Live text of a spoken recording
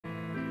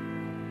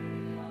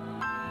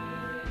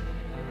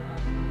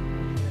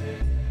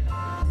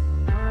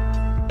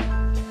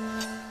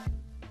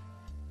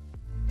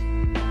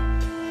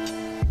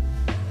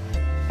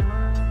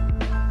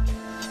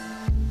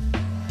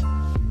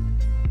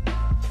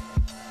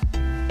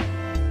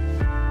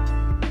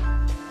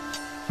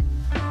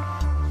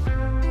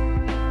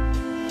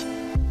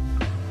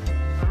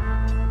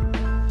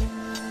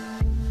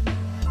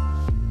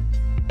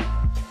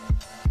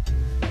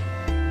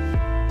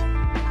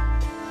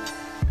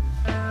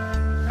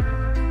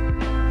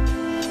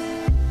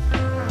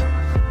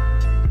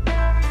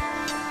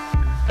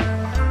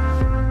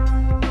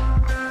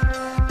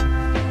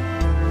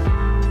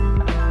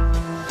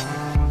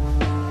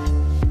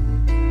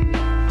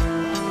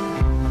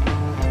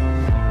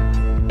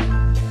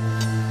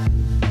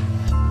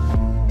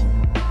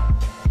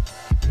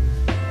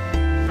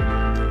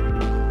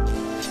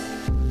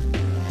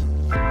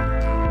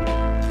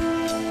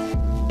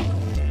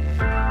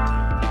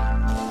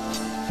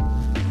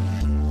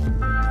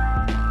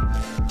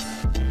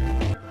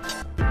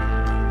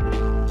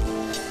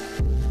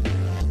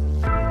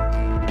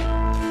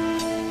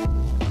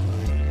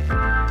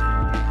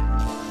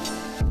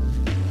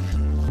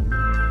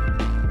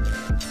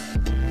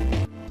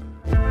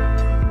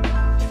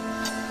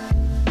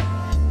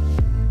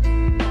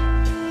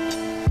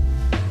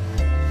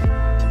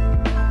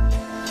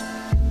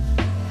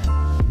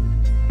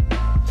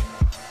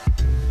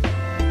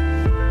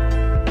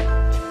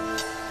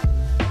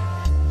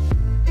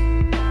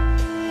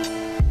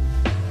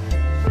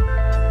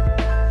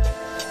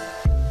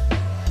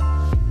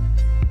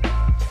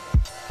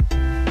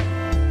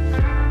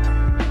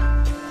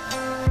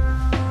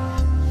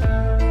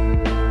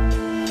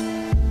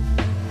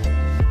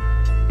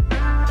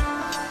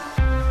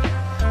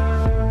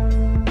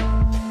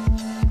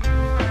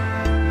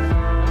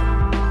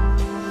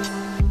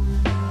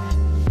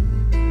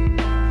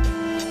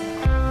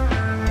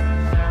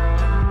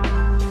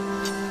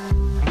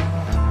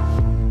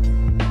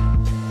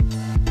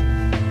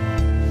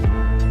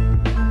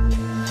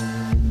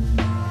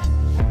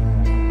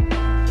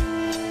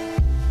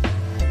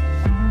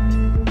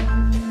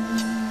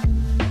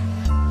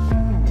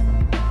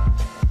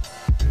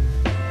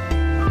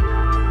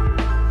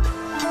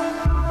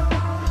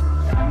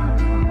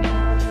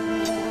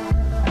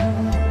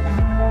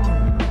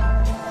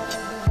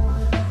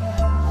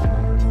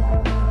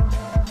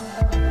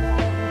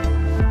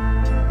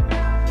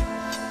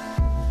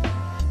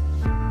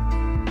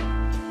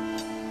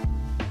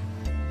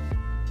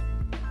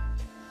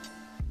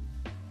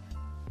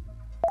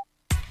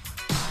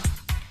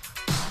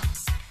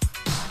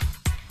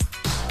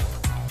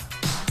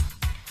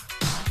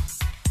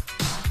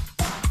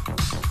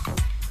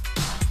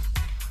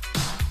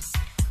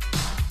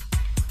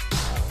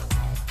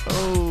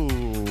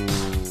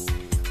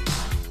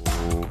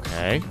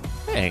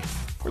Thursday. Hey,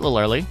 we're a little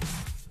early.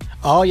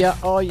 Oh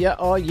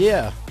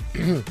yeah.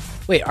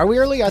 Wait, are we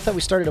early? I thought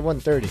we started at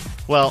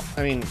 1:30. Well,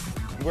 I mean,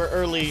 we're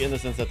early in the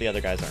sense that the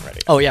other guys aren't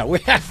ready. Oh yeah,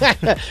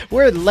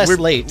 we're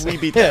late. We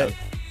beat them.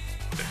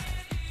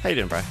 How you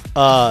doing,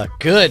 Brian?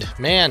 Good,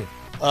 man.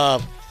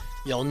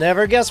 You'll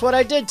never guess what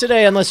I did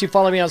today unless you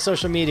follow me on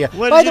social media.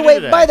 By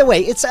the way,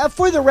 it's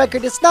for the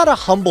record, it's not a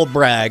humble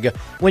brag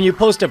when you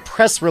post a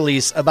press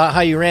release about how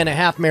you ran a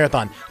half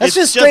marathon. That's It's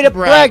just just straight up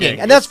bragging.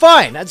 and that's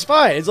fine. That's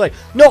fine. It's like,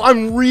 no,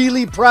 I'm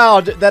really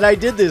proud that I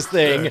did this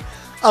thing. Sure.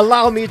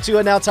 Allow me to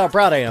announce how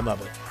proud I am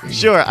of it.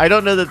 Sure, I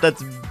don't know that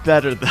that's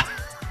better than...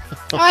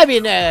 I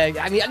mean,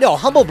 no,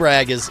 humble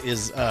brag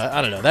is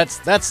I don't know.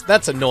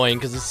 That's annoying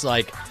because it's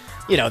like,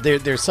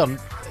 there's some.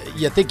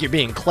 You think you're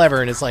being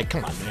clever, and it's like,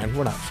 come on, man,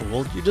 we're not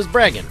fooled. You're just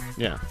bragging.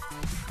 Yeah.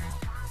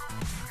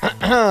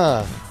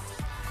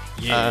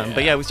 Yeah.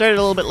 But yeah, we started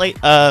a little bit late.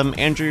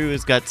 Andrew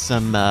has got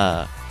some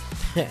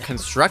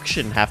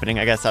construction happening,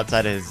 I guess,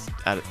 outside his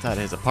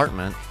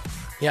apartment.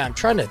 Yeah, I'm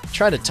trying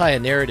to tie a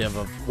narrative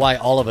of why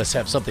all of us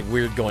have something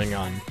weird going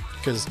on.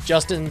 Because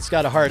Justin's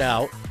got a heart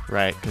out.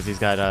 Right, because he's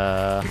got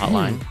a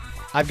hotline.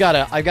 I've got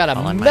a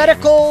Hotline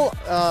medical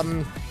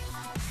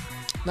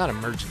not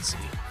emergency.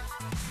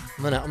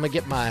 I'm gonna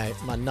get my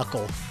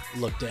knuckle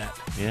looked at.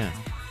 Yeah.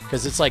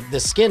 Because it's like the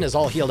skin is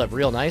all healed up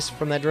real nice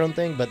from that drone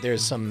thing, but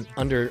there's some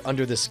under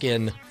the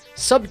skin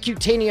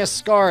subcutaneous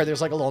scar.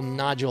 There's like a little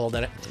nodule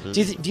that.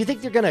 Do you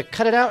think they're gonna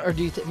cut it out, or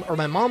or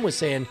my mom was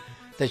saying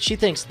that she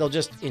thinks they'll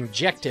just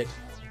inject it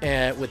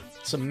with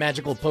some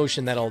magical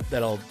potion that'll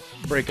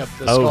break up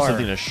the scar. Oh,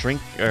 something to shrink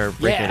or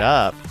break it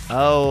up.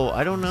 Oh,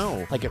 I don't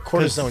know. Like a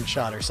cortisone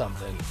shot or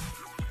something.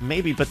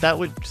 Maybe, but that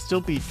would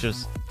still be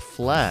just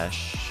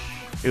flesh.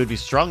 It would be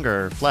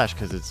stronger flesh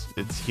because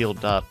it's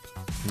healed up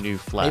new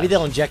flesh. Maybe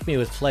they'll inject me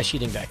with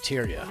flesh-eating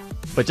bacteria.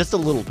 But just a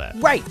little bit.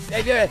 Right.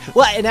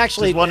 Well, and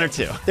actually, just one or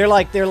two. They're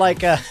like they're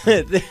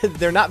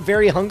not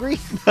very hungry.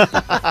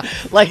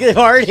 Like they've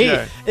already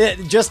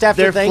just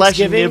after they're Thanksgiving. Flesh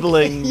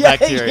nibbling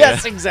bacteria.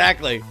 Yes,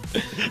 exactly.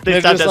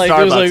 They stopped at like,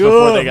 Starbucks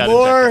before they got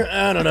more. injected.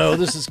 I don't know.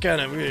 This is kind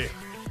of.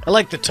 I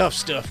like the tough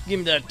stuff. Give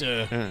me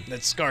that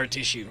scar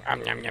tissue.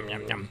 Yum, yum, yum,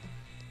 yum.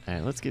 All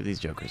right, let's give these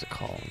jokers a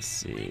call and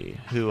see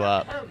who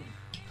up.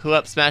 Who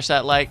up? Smash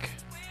that like.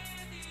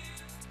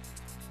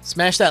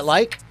 Smash that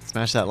like.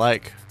 Smash that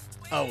like.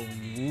 Oh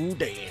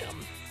damn.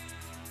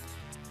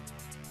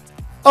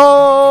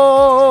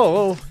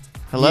 Oh.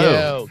 Hello.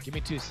 Yo, give me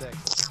 2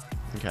 seconds.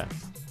 Okay.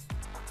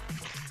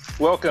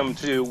 Welcome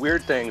to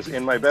Weird Things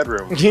in My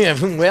Bedroom. Yeah,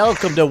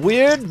 welcome to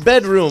Weird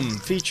Bedroom,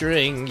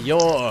 featuring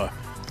your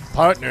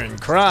partner in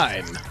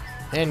crime,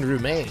 Andrew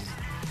Main.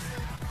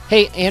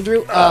 Hey,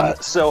 Andrew.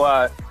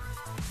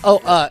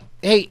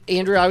 Hey,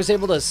 Andrew. I was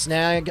able to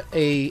snag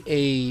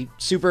a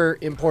super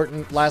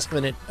important last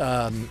minute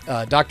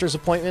doctor's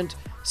appointment.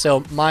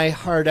 So my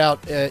heart out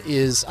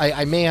is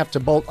I may have to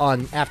bolt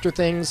on after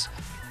things,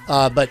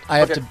 but I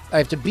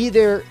have to be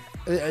there.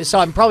 So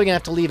I'm probably gonna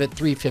have to leave at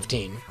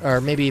 3:15,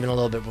 or maybe even a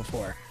little bit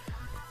before,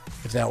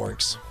 if that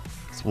works.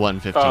 It's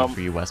 1:15 for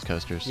you West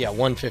Coasters. Yeah,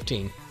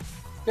 1:15.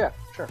 Yeah,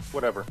 sure,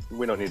 whatever.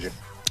 We don't need you.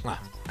 Ah,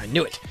 I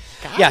knew it.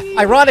 Yeah,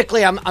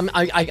 ironically,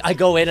 I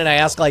go in and I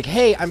ask like,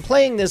 hey, I'm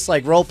playing this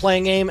like role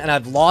playing game and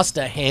I've lost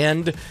a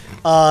hand.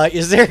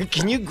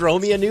 Can you grow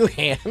me a new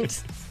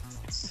hand?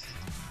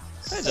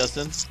 Hi,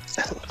 Justin.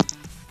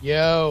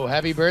 Yo,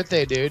 happy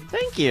birthday, dude.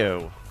 Thank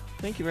you.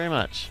 Thank you very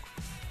much.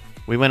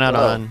 We went out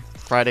on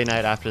Friday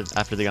night after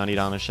the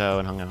Anidana show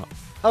and hung out.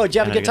 Oh, did you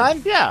have a good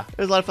time? Yeah, it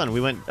was a lot of fun.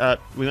 We went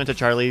to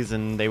Charlie's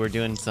and they were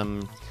doing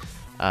some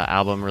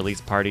album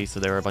release party, so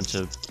there were a bunch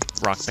of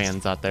rock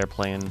bands out there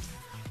playing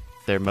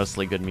their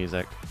mostly good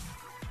music.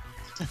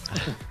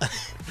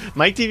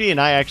 Mike TV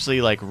and I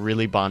actually like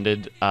really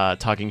bonded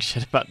talking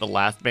shit about the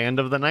last band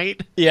of the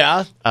night.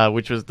 Yeah.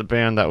 Which was the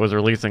band that was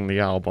releasing the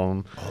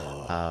album.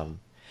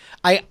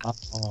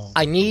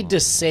 I need to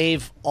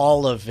save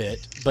all of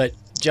it, but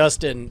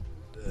Justin,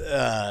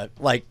 I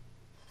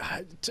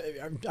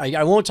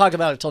won't talk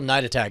about it till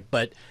Night Attack,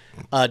 but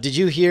did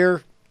you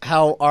hear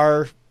how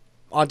our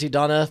Auntie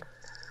Donna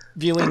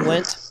viewing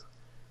went?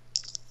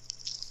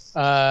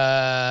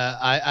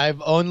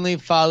 I've only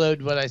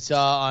followed what I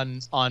saw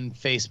on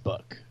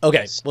Facebook.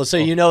 Okay, well, so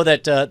you know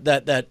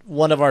that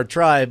one of our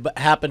tribe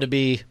happened to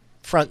be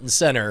front and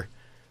center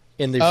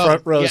in the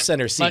front row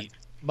center seat.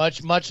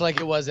 Much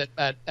like it was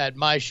at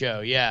my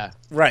show, yeah.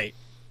 Right.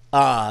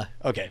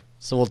 Okay,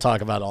 so we'll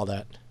talk about all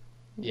that.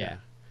 Yeah.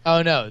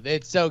 Oh no,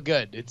 it's so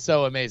good. It's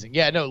so amazing.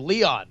 Yeah, no,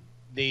 Leon,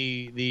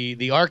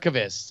 the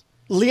archivist.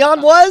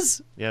 Leon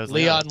was? Yeah, it was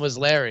Leon was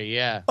Larry,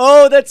 yeah.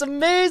 Oh, that's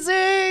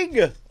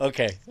amazing.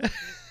 Okay.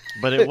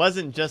 But it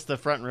wasn't just the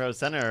front row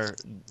center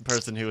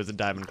person who was a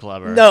Diamond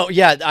Clubber. No,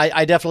 yeah,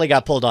 I definitely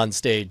got pulled on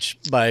stage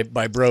by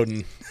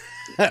Broden.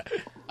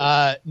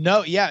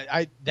 No,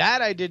 yeah,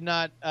 I did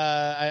not.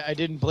 I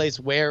didn't place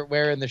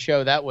where in the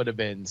show that would have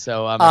been.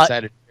 So I'm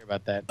excited to hear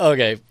about that.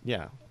 Okay,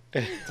 Yeah.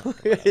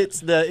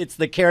 it's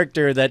the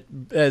character that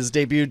has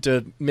debuted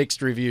to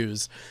mixed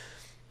reviews.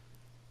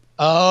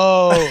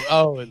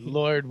 Oh,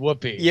 Lord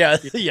Whoopi. Yeah,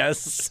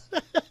 yes.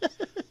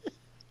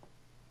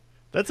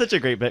 That's such a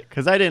great bit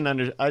because I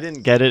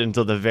didn't get it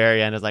until the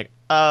very end. It's like,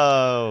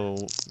 oh,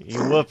 you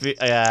whoopee,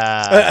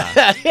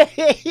 yeah.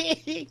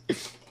 Hey,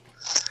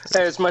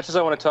 as much as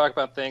I want to talk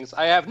about things,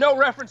 I have no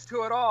reference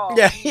to it all.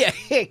 Yeah.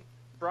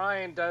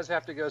 Brian does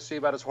have to go see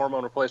about his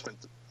hormone replacement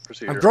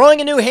procedure. I'm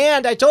growing a new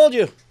hand. I told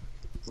you.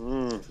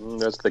 That's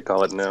what they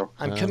call it now.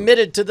 I'm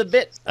committed to the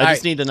bit. I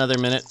just need another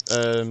minute.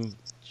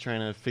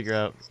 Trying to figure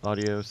out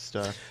audio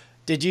stuff.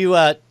 Did you?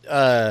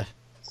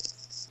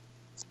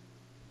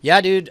 Yeah,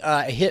 dude.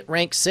 I hit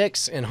rank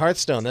 6 in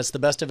Hearthstone. That's the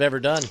best I've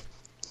ever done.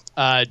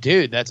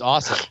 Dude, that's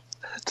awesome.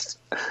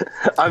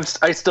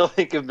 I still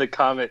think of the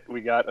comment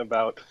we got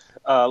about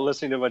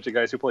listening to a bunch of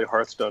guys who play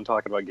Hearthstone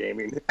talking about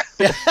gaming.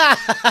 it's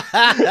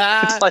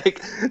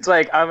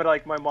like I'm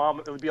like my mom.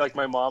 It would be like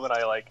my mom and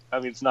I like. I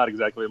mean, it's not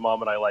exactly my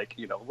mom and I like.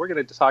 You know, we're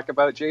gonna talk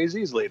about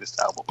Jay-Z's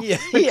latest album.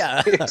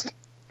 Yeah.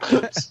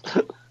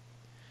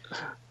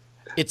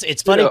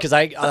 It's funny because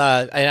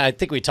I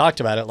think we talked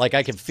about it. Like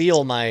I can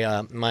feel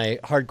my my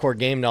hardcore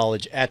game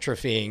knowledge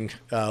atrophying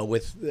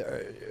with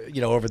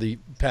over the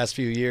past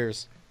few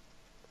years.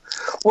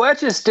 Well,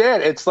 that's just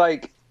it. It's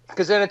like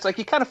because then it's like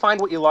you kind of find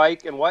what you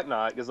like and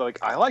whatnot. Because like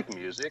I like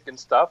music and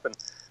stuff, and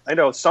I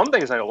know some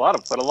things I know a lot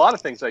of, but a lot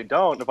of things I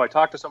don't. If I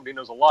talk to somebody who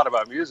knows a lot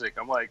about music,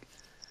 I'm like,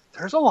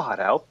 there's a lot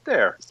out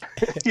there,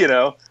 you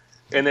know.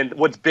 And then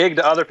what's big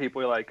to other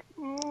people, you're like,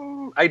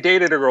 I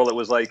dated a girl that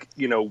was like,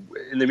 in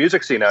the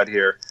music scene out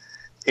here.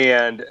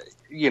 And,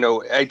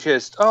 I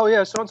just, oh,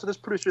 yeah, so-and-so, this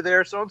producer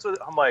there, so-and-so.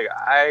 I'm like,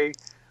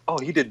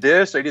 he did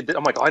this, I did this.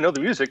 I'm like, I know the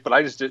music, but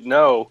I just didn't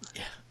know.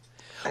 Yeah.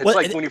 It's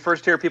like when you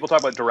first hear people talk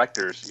about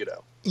directors,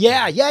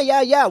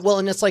 Yeah. Well,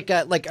 and it's like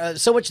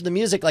so much of the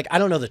music, like I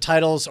don't know the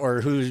titles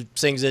or who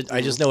sings it. I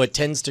just know it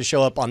tends to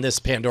show up on this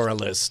Pandora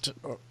list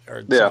or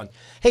so on.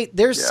 Hey,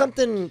 there's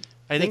something...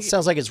 I think it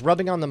sounds like it's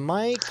rubbing on the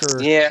mic.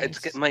 Or yeah, it's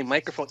getting my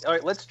microphone. All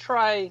right, let's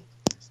try.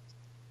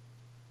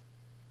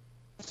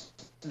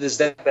 Is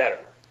that better?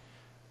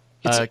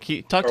 Talk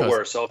to us.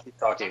 Worse, I'll keep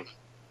talking.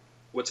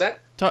 What's that?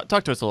 Talk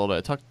to us a little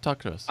bit. Talk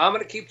to us. I'm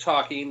going to keep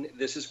talking.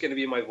 This is going to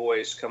be my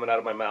voice coming out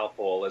of my mouth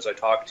hole as I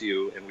talk to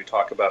you, and we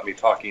talk about me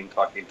talking.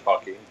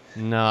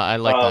 No, I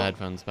like the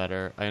headphones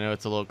better. I know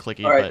it's a little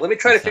clicky. All right, but let me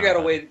try to figure out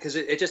a way because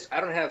it just I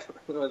don't have.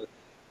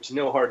 There's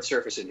no hard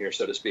surface in here,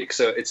 so to speak.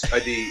 So it's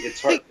hard.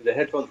 The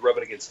headphones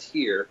rubbing against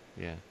here.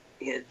 Yeah.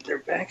 And they're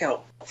back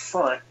out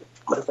front.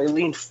 But if I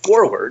lean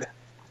forward,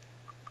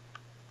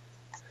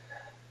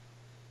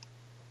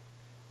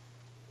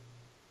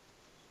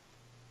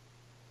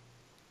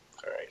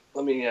 all right.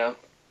 Let me.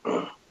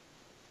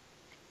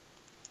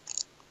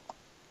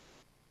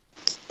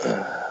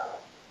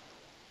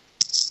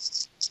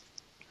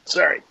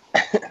 Sorry.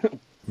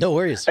 No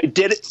worries. I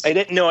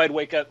didn't know I'd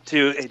wake up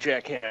to a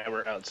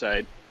jackhammer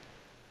outside.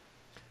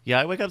 Yeah,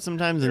 I wake up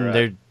sometimes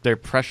and they're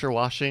pressure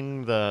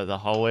washing the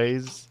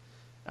hallways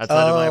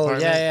outside of my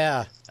apartment.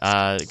 Yeah.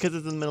 Because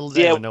it's in the middle of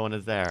the day when no one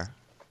is there,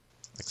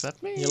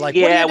 except me. You're like,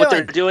 what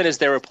they're doing is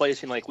they're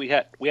replacing like we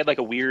had like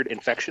a weird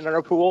infection in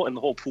our pool, and the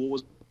whole pool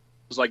was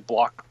like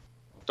blocked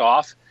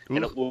off,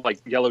 and it looked like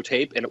yellow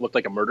tape, and it looked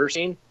like a murder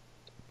scene.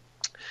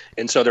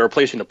 And so they're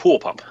replacing the pool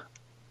pump.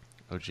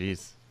 Oh,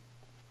 jeez.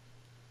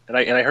 And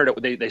I heard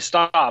it. They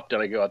stopped,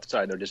 and I go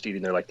outside, and they're just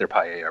eating their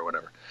paella or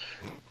whatever.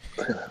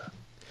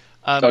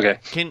 Okay.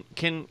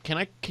 Can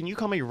you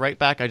call me right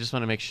back? I just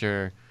want to make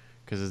sure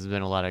because there's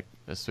been a lot of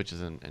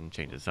switches and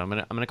changes. So I'm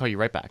gonna call you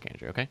right back,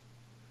 Andrew. Okay.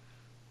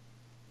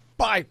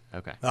 Bye.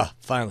 Okay. Oh,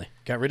 finally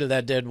got rid of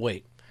that dead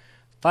weight.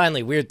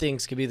 Finally, Weird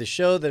Things could be the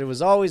show that it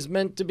was always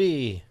meant to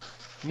be.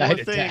 More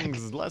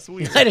things, less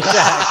weird. Night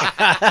Attack.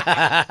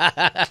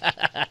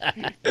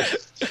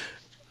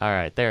 All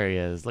right, there he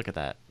is. Look at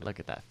that.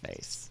 Look at that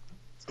face.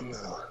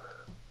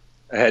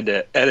 I had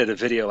to edit a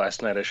video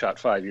last night I shot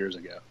 5 years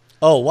ago.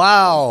 Oh,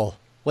 wow.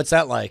 What's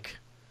that like?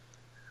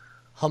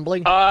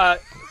 Humbling?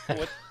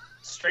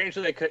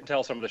 Strangely, I couldn't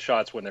tell some of the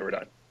shots when they were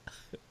done.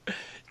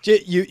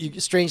 You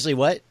strangely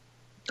what?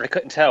 I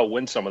couldn't tell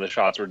when some of the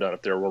shots were done,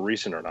 if they were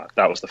recent or not.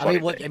 That was the funny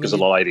thing, because of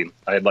the lighting.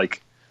 I had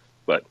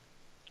but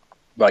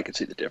I could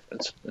see the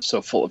difference. It's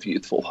so full of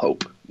youthful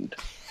hope.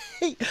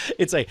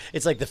 It's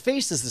like the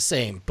face is the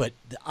same, but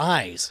the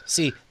eyes.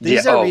 See,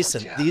 these are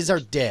recent. Yeah. These are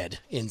dead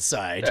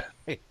inside.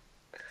 Yeah.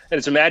 And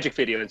it's a magic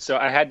video, and so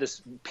I had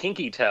this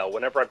pinky tell.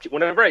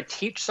 Whenever I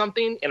teach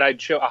something and I'd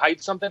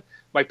hide something,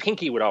 my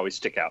pinky would always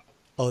stick out.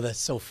 Oh, that's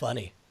so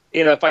funny.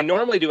 If I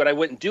normally do it, I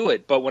wouldn't do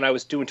it. But when I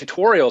was doing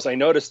tutorials, I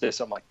noticed this.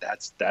 I'm like,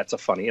 that's a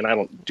funny, and I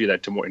don't do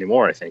that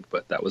anymore, I think.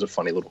 But that was a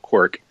funny little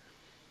quirk.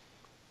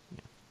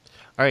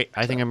 All right,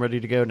 I think I'm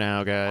ready to go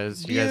now,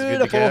 guys. You guys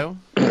good to go?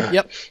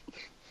 Yep.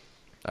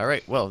 All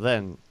right, well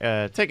then,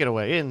 take it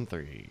away in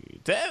 3,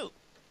 2.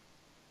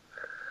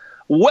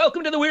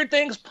 Welcome to the Weird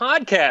Things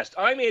podcast.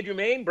 I'm Andrew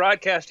Main,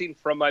 broadcasting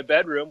from my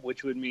bedroom,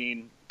 which would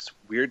mean it's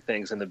weird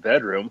things in the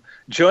bedroom.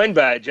 Joined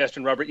by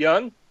Justin Robert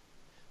Young.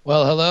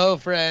 Well, hello,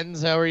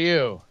 friends. How are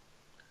you?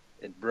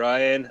 And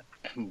Brian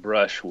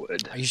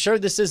Brushwood. Are you sure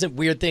this isn't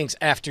Weird Things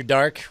After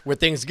Dark, where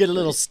things get a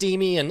little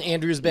steamy in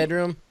Andrew's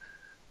bedroom?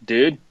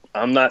 Dude,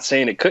 I'm not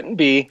saying it couldn't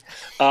be.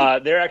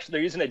 They're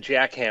using a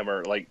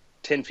jackhammer like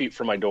 10 feet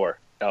from my door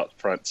out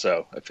front,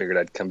 so I figured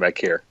I'd come back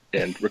here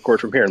and record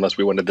from here unless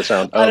we wanted the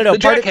sound I don't know. the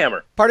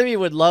jackhammer. Part of me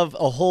would love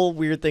a whole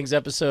Weird Things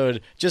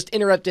episode just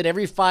interrupted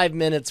every 5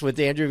 minutes with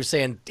Andrew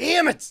saying,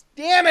 damn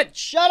it,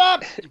 shut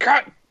up.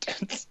 God,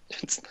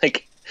 it's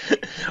like,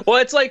 well,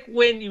 it's like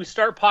when you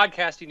start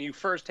podcasting, you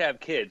first have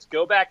kids.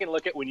 Go back and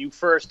look at when you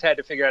first had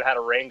to figure out how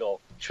to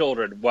wrangle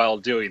children while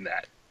doing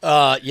that.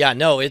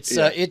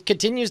 It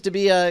continues to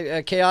be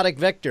a chaotic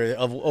vector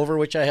over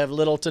which I have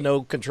little to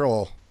no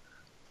control.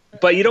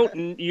 But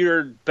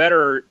you're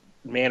better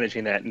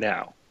managing that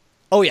now.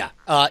 Oh yeah.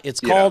 It's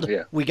called,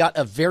 yeah. We got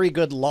a very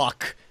good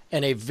lock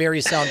and a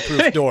very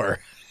soundproof door.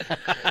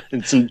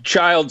 And some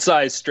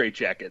child-sized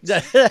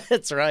straitjackets.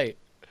 That's right.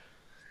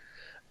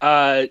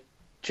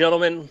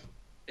 Gentlemen,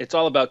 it's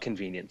all about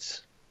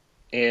convenience.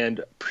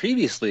 And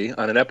previously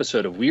on an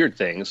episode of Weird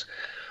Things,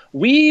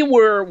 we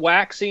were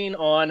waxing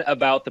on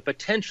about the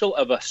potential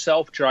of a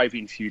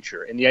self-driving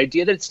future and the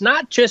idea that it's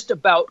not just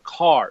about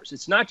cars.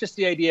 It's not just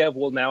the idea of,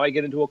 well, now I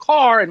get into a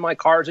car and my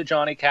car's a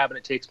Johnny Cab and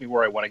it takes me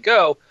where I want to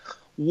go.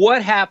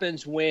 What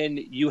happens when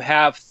you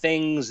have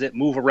things that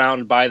move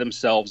around by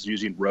themselves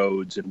using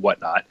roads and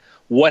whatnot?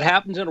 What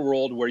happens in a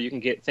world where you can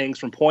get things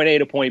from point A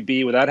to point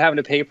B without having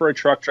to pay for a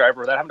truck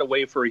driver, without having to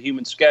wait for a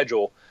human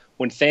schedule,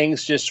 when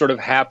things just sort of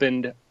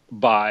happened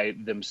by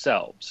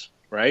themselves,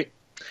 right?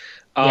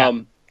 Yeah.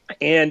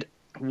 And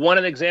one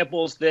of the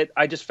examples that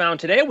I just found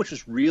today, which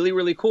was really,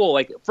 really cool,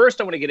 like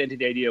first I want to get into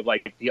the idea of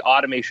like the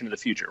automation of the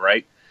future,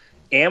 right?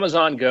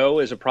 Amazon Go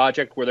is a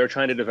project where they're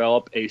trying to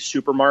develop a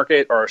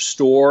supermarket or a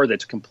store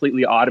that's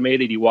completely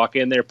automated. You walk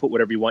in there, put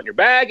whatever you want in your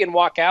bag and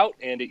walk out,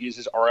 and it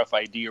uses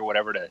RFID or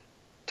whatever to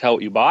tell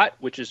what you bought,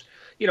 which is,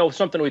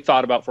 something we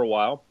thought about for a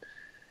while.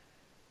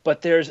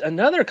 But there's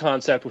another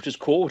concept which is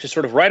cool, which is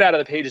sort of right out of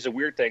the pages of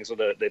Weird Things, so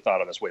they thought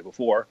on this way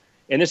before.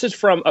 And this is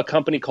from a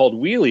company called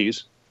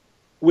Wheelies,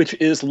 which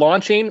is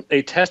launching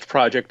a test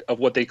project of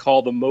what they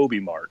call the Moby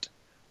Mart.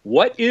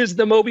 What is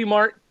the Moby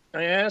Mart,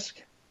 I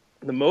ask?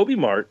 The Moby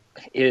Mart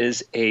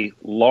is a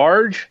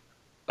large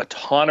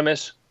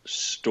autonomous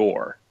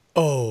store.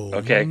 Oh,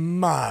 okay.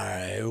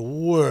 My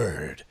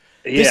word.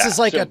 Yeah, this is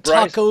like so a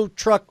taco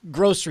truck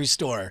grocery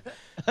store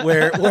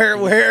where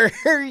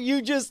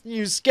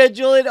you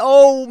schedule it.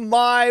 Oh,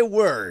 my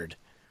word.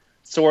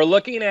 So we're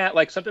looking at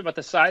like something about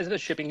the size of the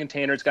shipping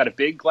container. It's got a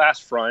big glass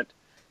front,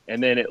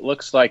 and then it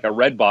looks like a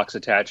red box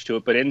attached to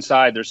it. But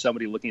inside, there's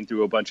somebody looking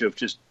through a bunch of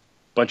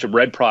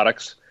red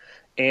products.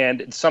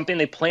 And it's something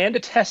they plan to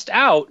test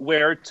out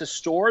where it's a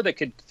store that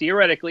could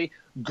theoretically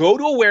go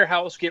to a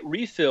warehouse, get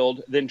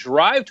refilled, then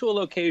drive to a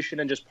location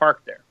and just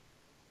park there.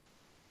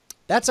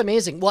 That's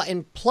amazing. Well,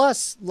 and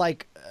plus,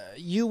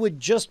 you would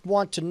just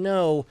want to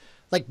know,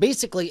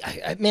 basically,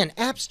 man,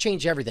 apps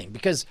change everything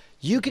because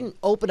you can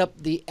open up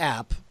the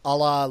app a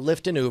la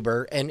Lyft and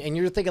Uber, and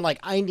you're thinking,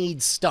 I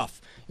need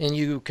stuff. And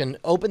you can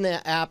open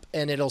the app,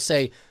 and it'll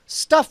say,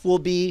 stuff will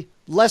be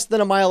less than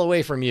a mile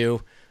away from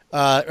you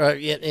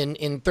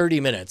in 30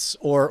 minutes,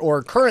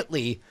 or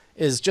currently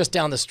is just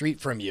down the street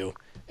from you.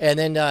 And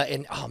then,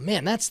 oh,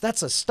 man,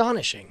 that's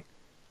astonishing.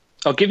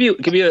 I'll give you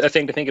a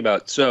thing to think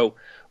about. So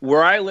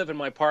where I live in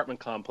my apartment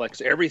complex,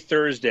 every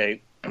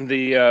Thursday,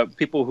 the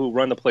people who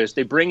run the place,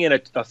 they bring in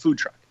a food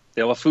truck.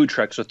 They have a food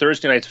truck. So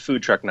Thursday night's a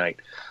food truck night.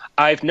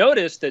 I've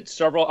noticed that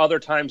several other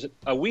times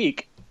a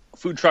week,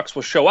 food trucks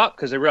will show up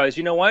because they realize,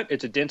 you know what?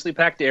 It's a densely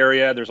packed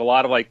area. There's a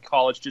lot of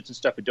college students and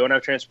stuff who don't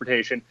have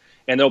transportation,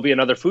 and there'll be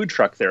another food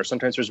truck there.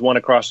 Sometimes there's one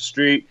across the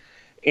street.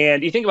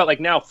 And you think about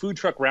now food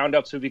truck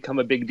roundups have become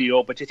a big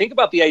deal, but you think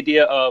about the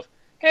idea of,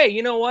 hey,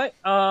 you know what?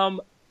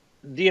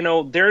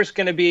 There's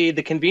going to be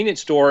the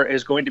convenience store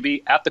is going to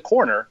be at the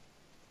corner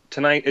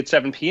tonight at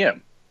 7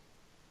 p.m.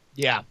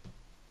 Yeah.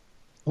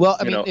 Well,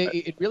 I mean,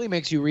 it really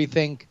makes you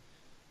rethink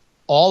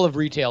all of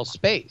retail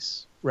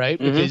space, right?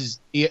 Mm-hmm. Because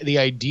the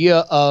idea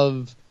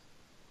of,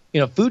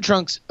 food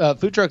trucks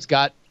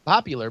got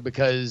popular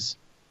because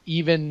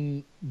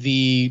even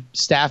the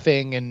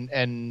staffing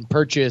and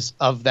purchase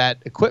of that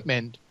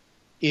equipment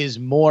is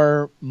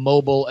more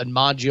mobile and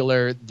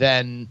modular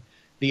than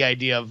the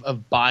idea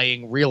of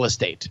buying real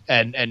estate.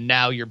 And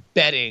now you're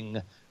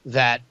betting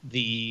that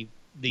the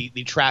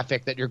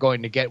traffic that you're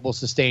going to get will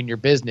sustain your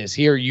business.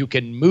 Here you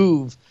can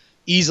move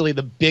easily.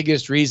 The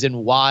biggest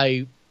reason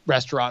why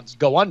restaurants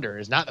go under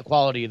is not the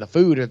quality of the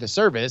food or the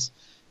service.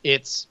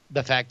 It's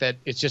the fact that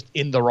it's just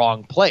in the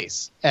wrong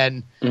place.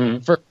 And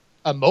for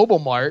a mobile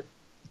mart,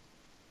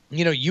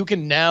 you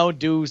can now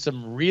do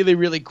some really,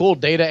 really cool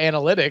data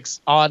analytics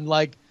on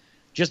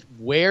just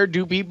where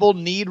do people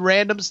need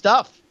random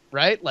stuff,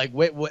 right?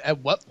 At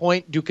what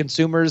point do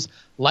consumers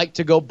like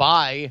to go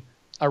buy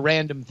a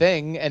random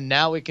thing? And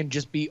now it can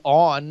just be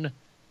on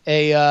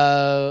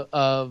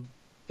a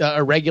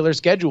regular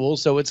schedule.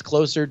 So it's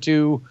closer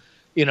to,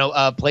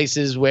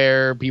 places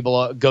where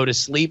people go to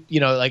sleep,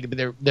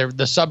 they're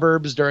the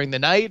suburbs during the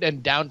night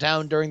and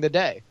downtown during the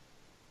day.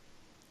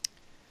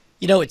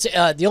 You know, it's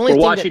the only We're thing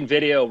watching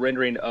video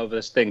rendering of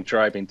this thing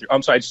driving through.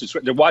 I'm sorry,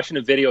 they're watching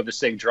a video of this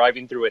thing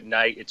driving through at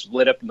night. It's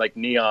lit up like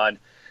neon.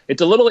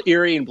 It's a little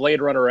eerie and Blade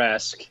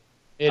Runner-esque.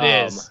 It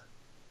is.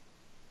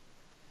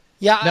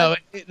 Yeah. No,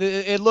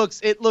 it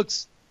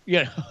looks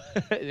you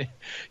know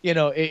you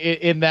know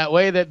in that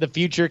way that the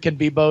future can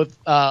be both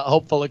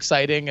hopeful,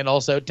 exciting, and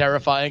also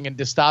terrifying and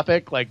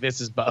dystopic. Like this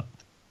is both.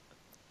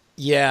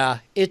 Yeah,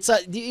 it's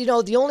you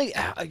know, the only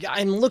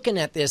I'm looking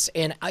at this,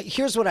 and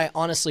here's what I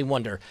honestly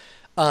wonder.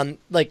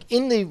 Like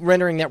in the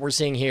rendering that we're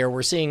seeing here,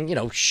 we're seeing, you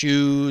know,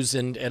 shoes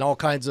and all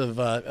kinds of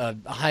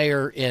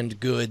higher end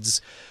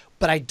goods,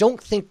 but I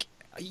don't think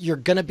you're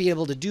going to be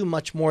able to do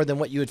much more than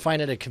what you would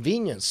find at a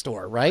convenience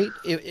store, right?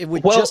 It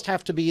would just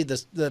have to be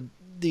the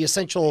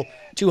essential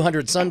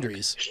 200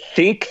 sundries.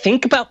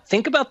 Think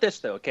about this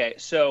though. Okay,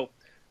 so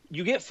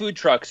you get food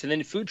trucks, and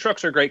then food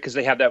trucks are great because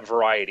they have that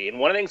variety. And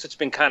one of the things that's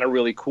been kind of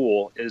really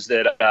cool is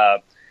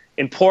that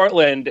in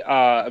Portland,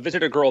 I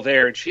visited a girl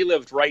there, and she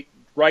lived right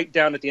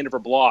down at the end of her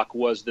block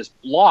was this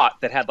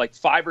lot that had like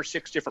 5 or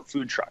 6 different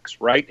food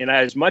trucks, right? And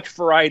as much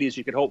variety as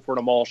you could hope for in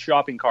a mall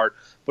shopping cart,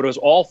 but it was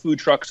all food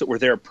trucks that were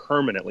there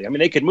permanently. I mean,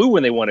 they could move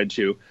when they wanted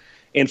to.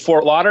 In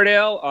Fort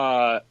Lauderdale,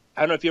 I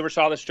don't know if you ever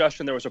saw this,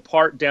 Justin, there was a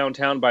part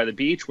downtown by the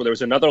beach where there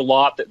was another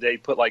lot that they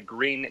put like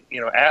green,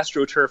 you know,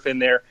 AstroTurf in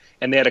there,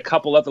 and they had a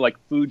couple other like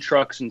food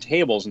trucks and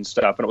tables and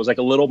stuff, and it was like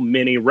a little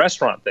mini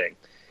restaurant thing.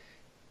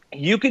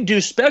 You could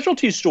do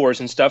specialty stores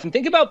and stuff. And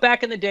think about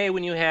back in the day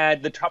when you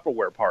had the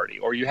Tupperware party,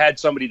 or you had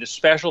somebody, the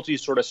specialty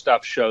sort of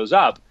stuff shows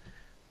up.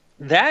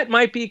 That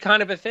might be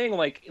kind of a thing.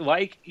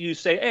 Like you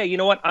say, hey, you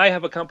know what? I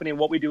have a company, and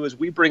what we do is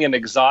we bring in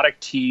exotic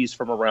teas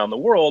from around the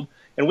world,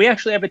 and we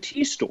actually have a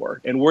tea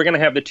store. And we're going to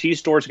have the tea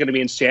store is going to be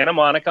in Santa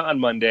Monica on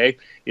Monday.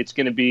 It's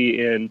going to be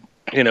in,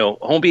 you know,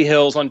 Holmby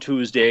Hills on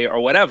Tuesday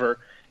or whatever.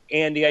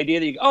 And the idea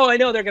that I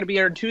know they're going to be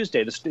here on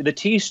Tuesday. The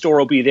tea store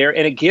will be there,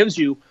 and it gives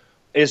you,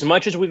 as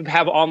much as we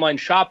have online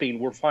shopping,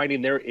 we're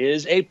finding there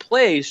is a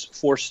place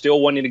for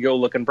still wanting to go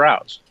look and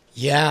browse.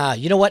 Yeah,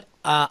 you know what?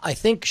 I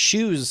think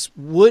shoes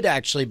would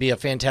actually be a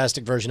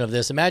fantastic version of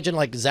this. Imagine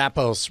like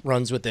Zappos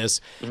runs with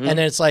this, and then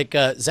it's like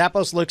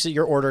Zappos looks at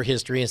your order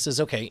history and says,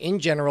 okay, in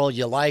general,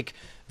 you like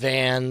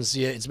Vans.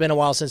 It's been a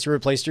while since you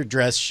replaced your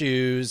dress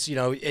shoes. You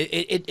know,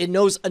 it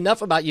knows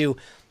enough about you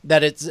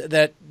that it's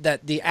that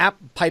the app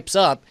pipes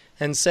up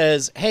and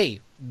says,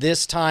 hey,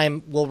 this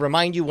time we'll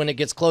remind you when it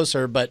gets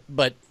closer, but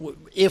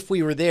if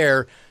we were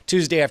there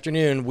Tuesday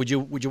afternoon, would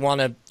you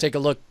want to take a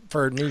look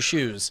for new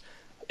shoes?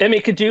 I mean,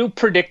 it could do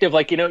predictive,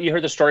 like, you know, you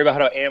heard the story about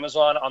how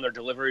Amazon on their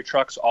delivery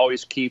trucks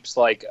always keeps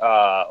like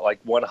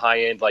one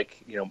high end,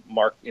 like, you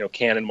know,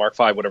 Canon Mark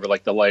V, whatever,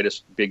 like the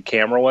lightest big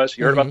camera was.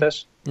 You heard about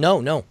this?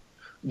 No.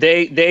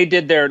 They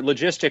did their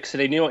logistics, so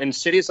they knew in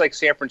cities like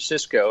San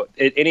Francisco,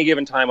 at any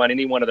given time on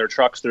any one of their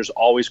trucks, there's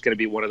always going to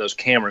be one of those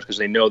cameras because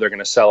they know they're going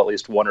to sell at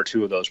least 1 or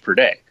 2 of those per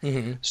day.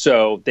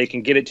 So they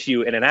can get it to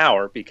you in an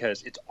hour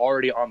because it's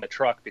already on the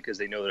truck because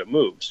they know that it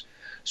moves.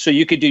 So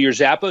you could do your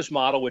Zappos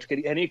model,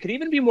 and it could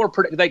even be more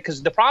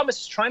because the problem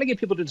is trying to get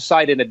people to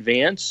decide in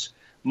advance.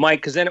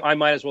 Because then I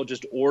might as well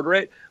just order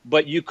it.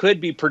 But you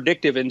could be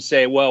predictive and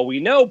say, well,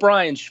 we know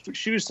Brian's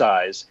shoe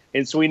size,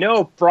 and so we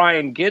know if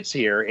Brian gets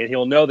here and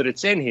he'll know that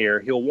it's in here,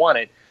 he'll want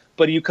it.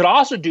 But you could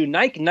also do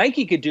Nike.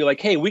 Nike could do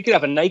like, hey, we could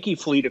have a Nike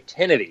fleet of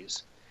 10 of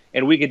these,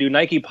 and we could do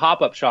Nike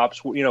pop-up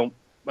shops. You know,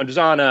 I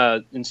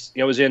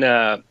was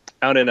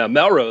out in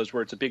Melrose,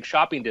 where it's a big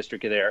shopping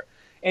district there.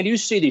 And you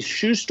see these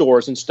shoe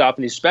stores and stuff,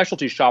 and these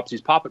specialty shops,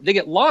 these pop-up, they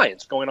get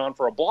lines going on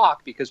for a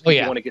block because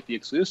people want to get the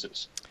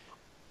exclusives.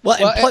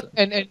 Well,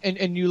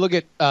 and you look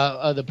at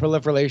the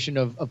proliferation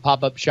of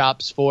pop-up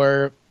shops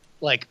for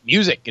like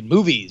music and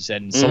movies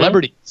and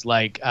celebrities,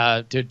 like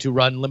to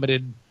run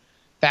limited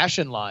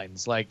fashion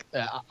lines. Like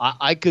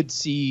I could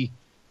see,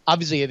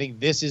 obviously, I think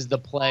this is the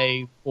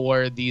play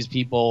for these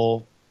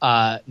people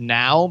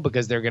now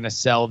because they're going to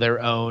sell their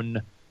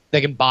own. They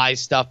can buy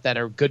stuff that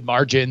are good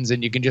margins,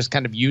 and you can just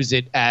kind of use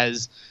it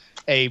as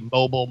a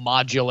mobile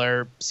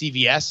modular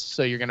CVS.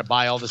 So you're going to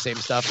buy all the same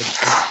stuff,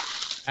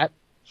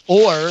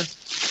 or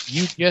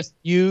you just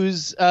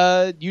use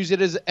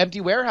it as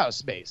empty warehouse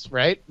space,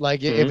 right?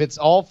 Like if it's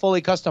all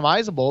fully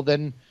customizable,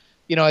 then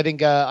I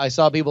think I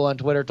saw people on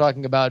Twitter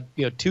talking about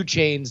 2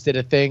 Chainz did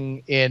a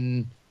thing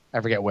in I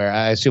forget where,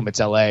 I assume it's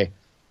LA,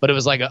 but it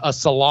was like a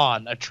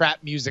salon, a trap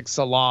music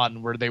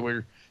salon where they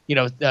were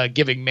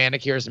giving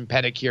manicures and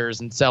pedicures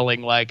and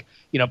selling like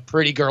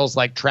pretty girls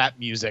like trap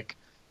music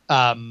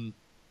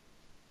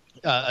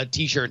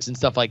t-shirts and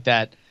stuff like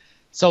that.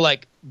 So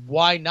like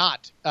why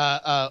not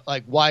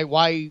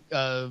why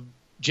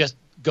just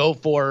go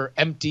for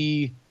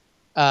empty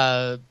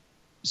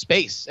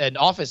space and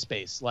office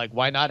space? Like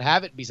why not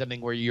have it be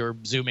something where you're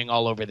zooming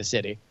all over the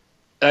city?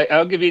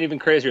 I'll give you an even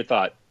crazier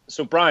thought.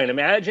 So Brian,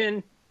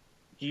 imagine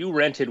you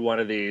rented one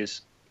of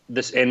these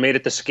and made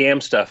it the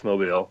Scam Stuff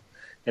mobile.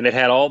 And it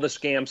had all the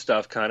scam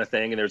stuff kind of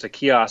thing. And there's a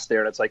kiosk there.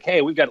 And it's like,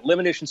 hey, we've got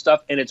limited edition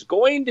stuff. And it's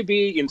going to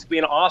be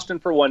in Austin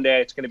for one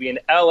day. It's going to be in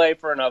LA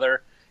for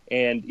another.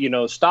 And,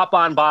 stop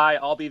on by.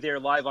 I'll be there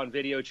live on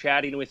video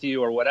chatting with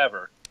you or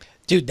whatever.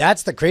 Dude,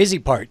 that's the crazy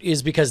part,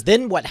 is because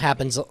then what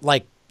happens,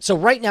 like, so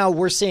right now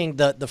we're seeing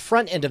the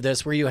front end of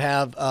this, where you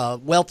have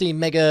wealthy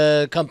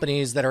mega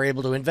companies that are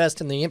able to invest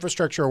in the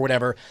infrastructure or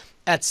whatever.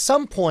 At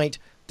some point,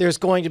 there's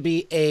going to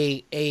be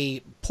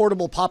a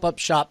portable pop-up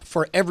shop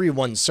for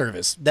everyone's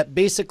service that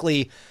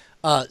basically,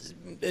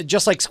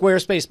 just like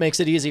Squarespace makes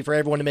it easy for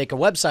everyone to make a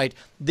website,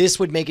 this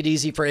would make it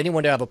easy for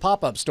anyone to have a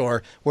pop-up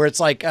store, where it's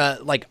like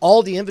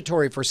all the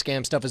inventory for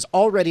scam stuff is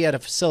already at a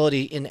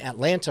facility in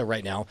Atlanta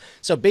right now.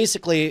 So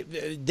basically,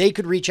 they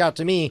could reach out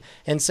to me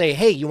and say,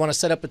 hey, you want to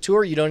set up a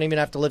tour? You don't even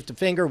have to lift a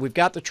finger. We've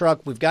got the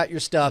truck. We've got your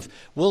stuff.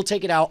 We'll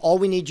take it out. All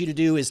we need you to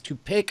do is to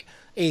pick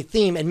a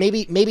theme, and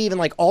maybe even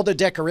like all the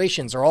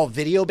decorations are all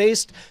video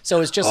based,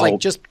 so it's just like,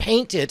 just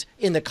paint it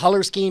in the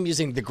color scheme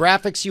using the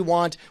graphics you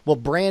want. We'll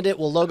brand it,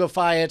 we'll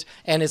logify it,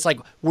 and it's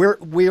like we're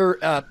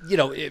you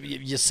know,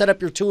 you set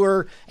up your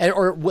tour,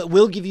 or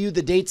we'll give you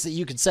the dates that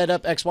you can set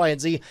up X, Y,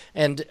 and Z.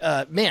 And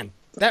man,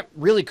 that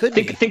really could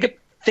be.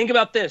 Think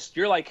about this.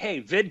 You're like,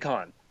 hey,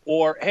 VidCon,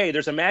 or hey,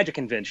 there's a Magic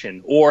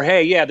convention, or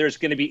hey, yeah, there's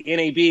going to be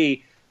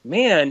NAB.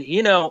 Man,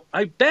 you know,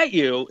 I bet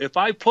you if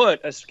I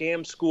put a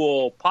Scam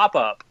School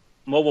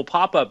mobile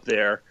pop-up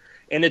there,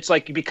 and it's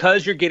like,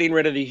 because you're getting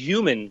rid of the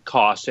human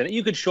costs, and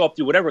you could show up,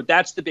 do whatever.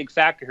 That's the big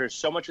factor here.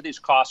 So much of these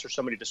costs are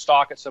somebody to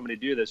stock it, somebody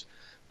to do this.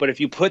 But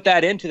if you put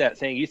that into that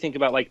thing, you think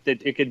about like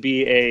that, it could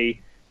be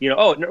a, you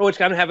know, it's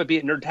going to have it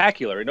be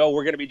Nerdtacular. No,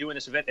 we're going to be doing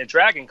this event at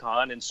Dragon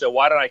Con, and so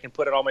why don't I can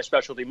put in all my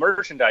specialty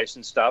merchandise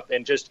and stuff,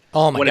 and just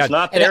when it's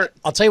not there.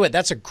 I'll tell you what,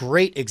 that's a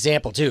great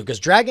example too, because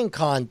Dragon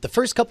Con, the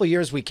first couple of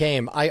years we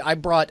came, I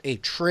brought a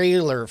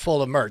trailer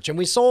full of merch, and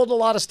we sold a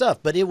lot of stuff,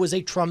 but it was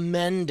a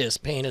tremendous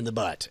pain in the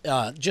butt,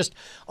 just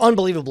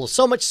unbelievable.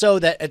 So much so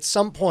that at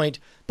some point,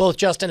 both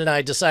Justin and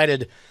I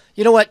decided,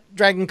 you know what,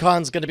 Dragon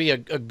Con's going to be a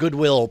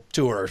goodwill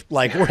tour.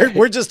 Like,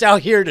 we're just out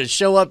here to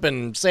show up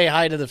and say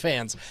hi to the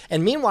fans.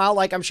 And meanwhile,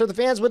 like, I'm sure the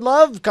fans would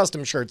love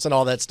custom shirts and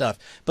all that stuff.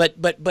 But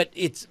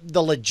it's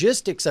the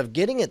logistics of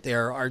getting it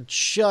there are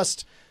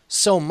just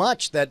so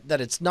much that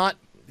it's not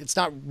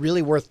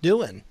really worth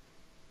doing.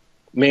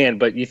 Man,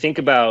 but you think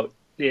about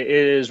it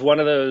is one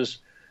of those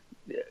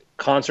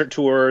concert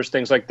tours,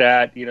 things like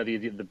that, you know,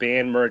 the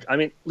band merch. I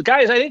mean,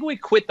 guys, I think we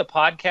quit the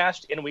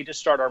podcast and we just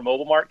start our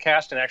Mobile Mart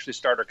cast and actually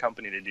start our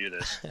company to do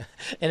this.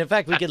 And in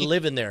fact, we could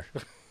live in there.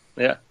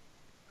 Yeah.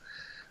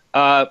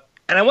 And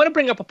I want to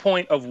bring up a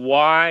point of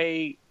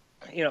why,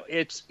 you know,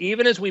 it's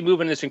even as we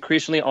move in this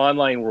increasingly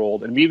online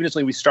world, and even as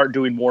we start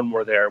doing more and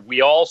more there,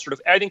 we all sort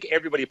of, I think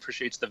everybody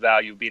appreciates the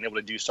value of being able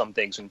to do some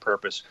things in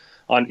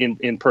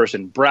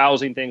person,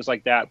 browsing, things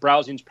like that.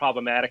 Browsing is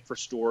problematic for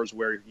stores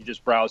where you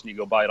just browse and you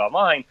go buy it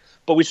online,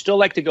 but we still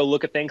like to go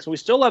look at things, and we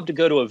still love to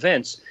go to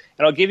events.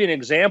 And I'll give you an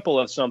example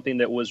of something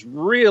that was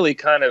really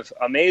kind of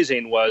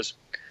amazing was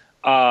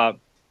I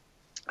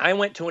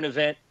went to an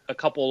event a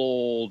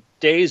couple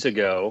days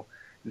ago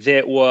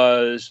that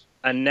was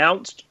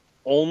announced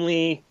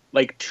only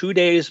like 2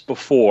 days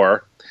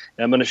before.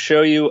 And I'm going to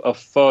show you a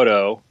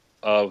photo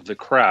of the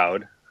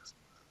crowd.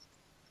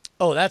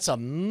 Oh, that's a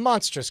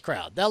monstrous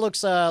crowd. That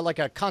looks like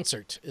a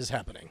concert is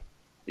happening.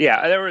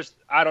 Yeah, there was,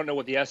 I don't know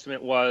what the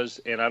estimate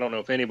was, and I don't know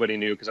if anybody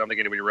knew, because I don't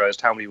think anybody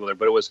realized how many people there,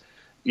 but it was,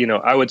 you know,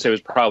 I would say it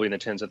was probably in the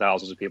tens of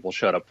thousands of people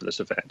showed up for this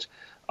event.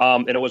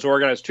 And it was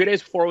organized 2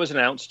 days before it was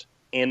announced,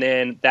 and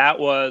then that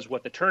was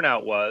what the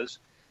turnout was.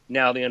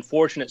 Now, the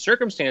unfortunate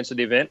circumstance of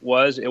the event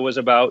was it was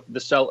about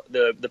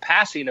the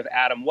passing of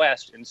Adam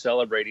West and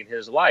celebrating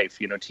his life,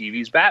 you know,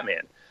 TV's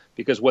Batman.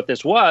 Because what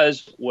this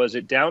was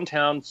at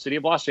downtown city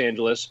of Los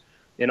Angeles,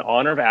 in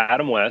honor of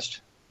Adam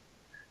West,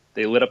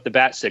 they lit up the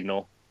bat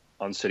signal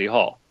on City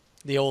Hall.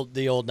 The old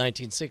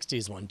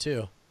 1960s one,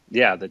 too.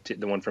 Yeah,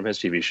 the one from his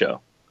TV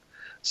show.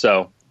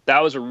 So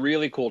that was a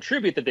really cool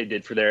tribute that they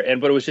did for there.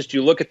 But it was just,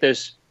 you look at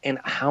this and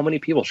how many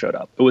people showed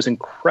up. It was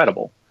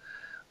incredible.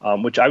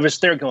 Which I was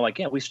there going like,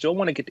 yeah, we still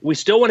want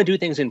to do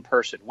things in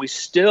person. We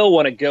still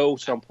want to go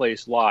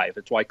someplace live.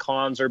 It's why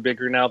cons are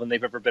bigger now than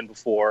they've ever been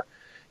before.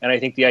 And I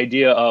think the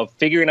idea of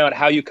figuring out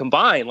how you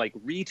combine like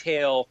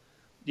retail,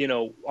 you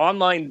know,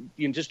 online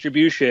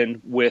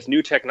distribution with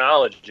new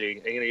technology,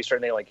 and, you know, you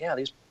start thinking like, yeah,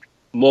 these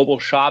mobile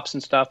shops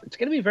and stuff, it's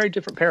going to be a very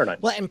different paradigm.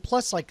 Well, and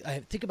plus, like,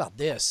 think about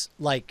this,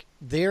 like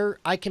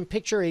I can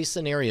picture a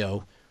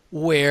scenario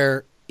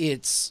where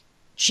it's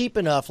cheap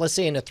enough, let's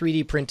say in a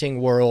 3D printing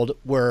world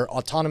where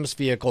autonomous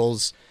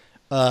vehicles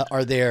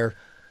are there,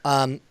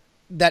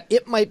 that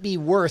it might be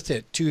worth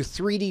it to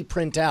 3D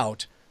print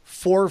out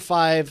 4 or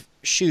 5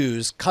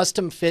 shoes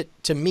custom fit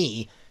to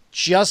me,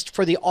 just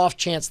for the off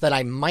chance that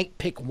I might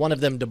pick one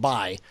of them to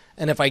buy.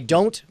 And if I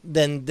don't,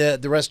 then the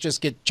rest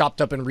just get chopped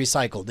up and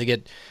recycled. They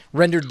get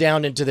rendered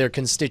down into their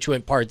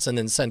constituent parts and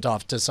then sent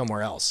off to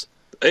somewhere else.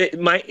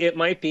 It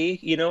might be,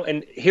 you know,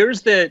 and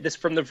here's this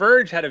from The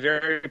Verge had a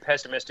very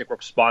pessimistic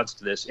response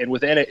to this, and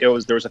within it there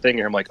was a thing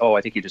here. I'm like, oh,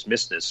 I think you just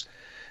missed this.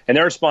 And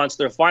their response,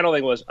 their final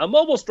thing was, a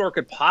mobile store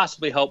could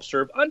possibly help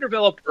serve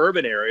undeveloped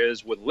urban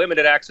areas with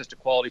limited access to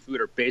quality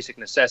food or basic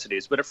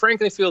necessities, but it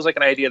frankly feels like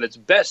an idea that's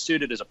best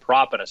suited as a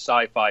prop in a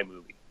sci-fi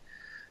movie.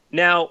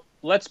 Now,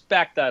 let's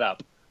back that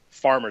up.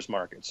 farmers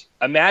markets.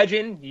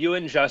 Imagine you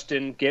and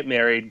Justin get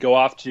married, go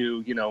off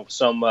to,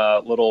 some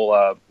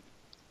little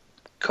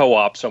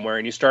co-op somewhere,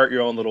 and you start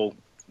your own little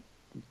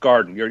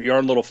garden, your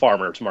own little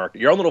farmers market,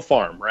 your own little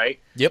farm, right?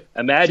 Yep.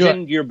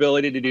 Imagine your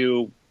ability to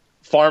do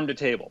farm to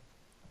table.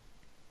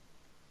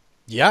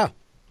 Yeah.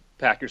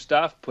 Pack your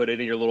stuff, put it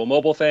in your little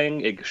mobile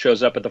thing. It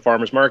shows up at the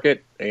farmers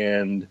market,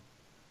 and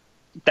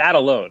that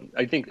alone,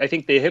 I think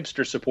the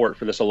hipster support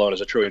for this alone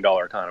is $1 trillion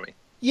economy.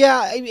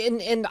 Yeah,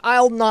 and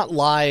I'll not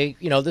lie.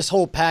 This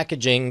whole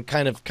packaging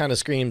kind of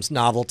screams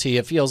novelty.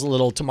 It feels a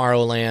little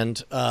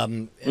Tomorrowland.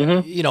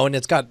 And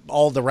it's got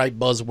all the right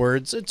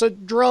buzzwords. It's a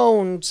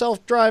drone,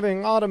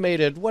 self-driving,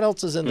 automated. What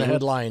else is in the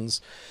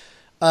headlines?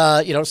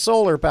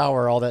 Solar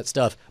power, all that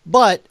stuff.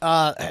 But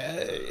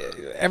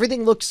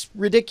everything looks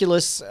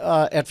ridiculous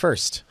at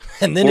first,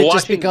 and then it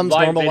just becomes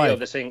normal life.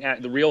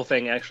 The real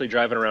thing actually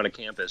driving around a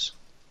campus.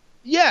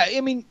 Yeah,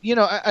 I mean,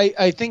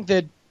 I think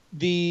that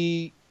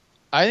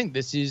I think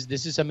this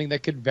is something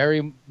that could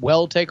very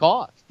well take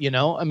off.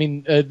 I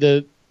mean,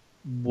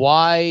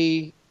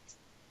 why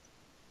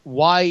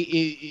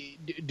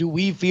do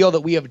we feel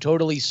that we have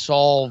totally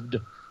solved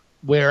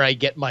where I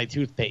get my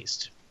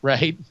toothpaste?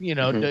 Right?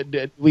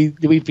 Do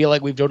we feel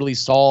like we've totally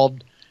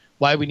solved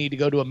why we need to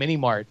go to a mini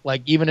mart?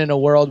 Like, even in a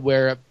world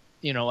where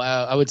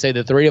I would say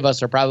the three of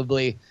us are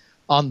probably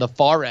on the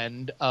far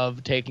end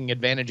of taking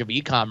advantage of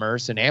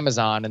e-commerce and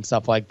Amazon and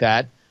stuff like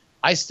that,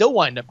 I still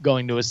wind up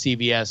going to a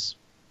CVS,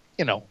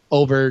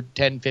 over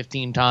 10,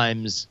 15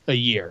 times a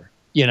year,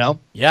 Yeah,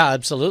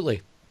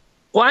 absolutely.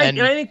 Well, I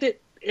think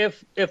that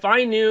if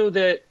I knew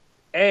that,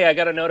 I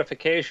got a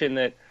notification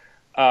that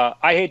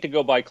I hate to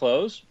go buy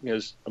clothes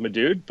because I'm a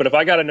dude, but if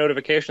I got a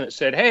notification that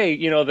said, hey,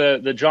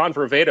 the John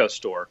Vervato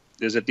store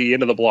is at the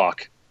end of the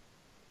block,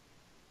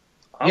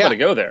 I'm going to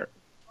go there.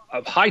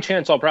 A high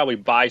chance I'll probably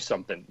buy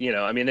something,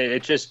 I mean,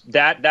 it's just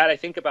that I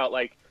think about,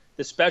 like,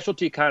 the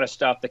specialty kind of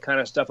stuff, the kind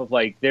of stuff of,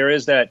 like, there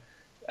is that,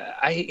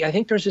 I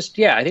think there's just,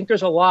 I think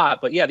there's a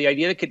lot, but the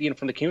idea that could,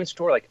 from the convenience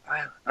store, like,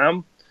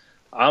 I'm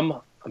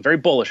very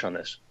bullish on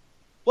this.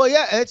 Well,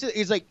 yeah,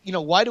 it's like,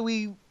 why do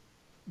we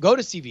go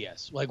to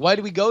CVS? Like, why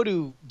do we go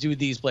to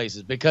these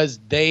places? Because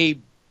they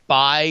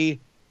buy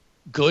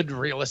good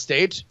real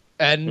estate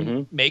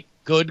and make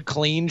good,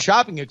 clean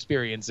shopping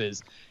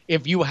experiences.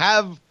 If you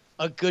have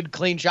a good,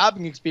 clean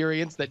shopping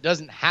experience that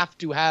doesn't have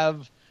to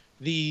have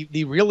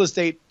the real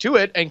estate to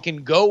it and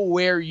can go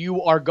where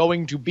you are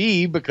going to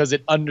be because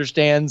it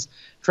understands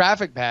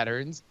traffic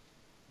patterns,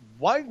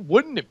 why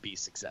wouldn't it be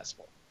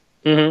successful?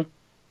 Yeah,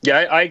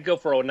 I go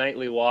for a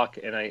nightly walk,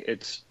 and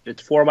it's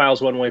 4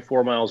 miles one way,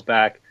 4 miles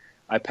back.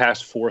 I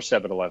passed 4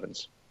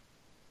 7-Elevens.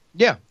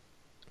 Yeah.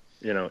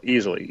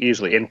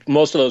 Easily. And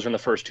most of those are in the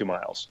first 2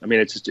 miles. I mean,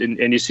 it's just,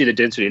 and you see the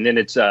density. And then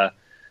it's,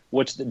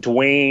 what's the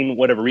Dwayne,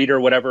 whatever, Reader,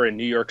 whatever, in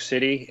New York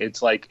City.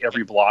 It's like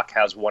every block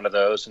has one of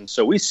those. And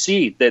so we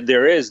see that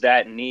there is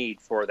that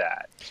need for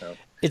that. So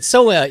it's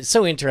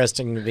so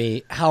interesting to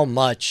me how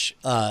much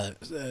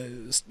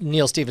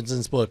Neil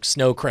Stephenson's book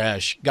Snow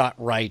Crash got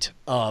right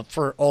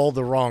for all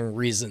the wrong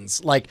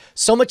reasons. Like,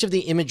 so much of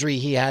the imagery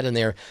he had in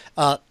there,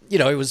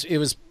 it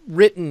was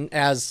written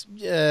as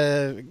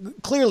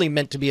clearly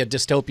meant to be a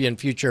dystopian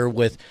future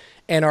with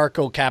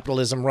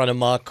anarcho-capitalism run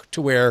amok,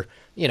 to where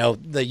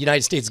the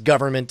United States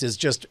government is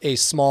just a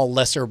small,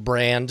 lesser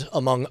brand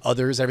among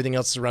others. Everything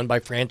else is run by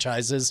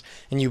franchises,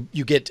 and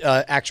you get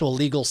actual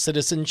legal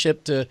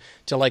citizenship to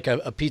like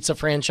a pizza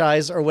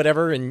franchise or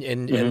whatever,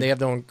 and they have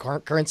their own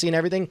currency and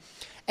everything.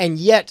 And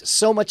yet,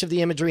 so much of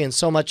the imagery and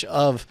so much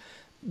of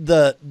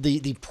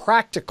the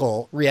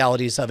practical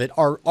realities of it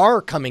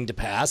are coming to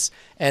pass,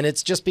 and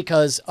it's just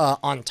because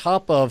on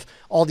top of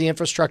all the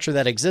infrastructure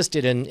that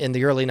existed in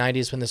the early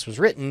 90s when this was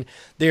written,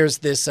 there's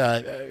this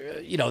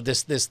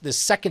this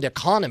second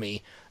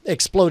economy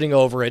exploding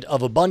over it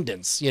of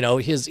abundance.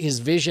 His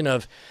vision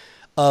of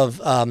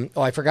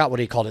I forgot what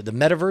he called it, the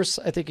metaverse,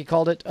 I think he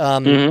called it,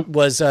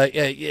 was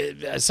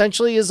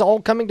essentially is all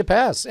coming to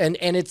pass, and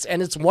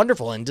it's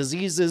wonderful, and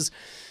diseases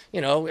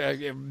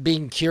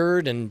being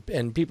cured,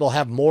 and people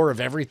have more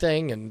of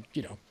everything. And,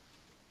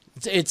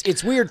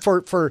 it's weird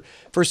for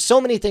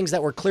so many things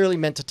that were clearly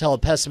meant to tell a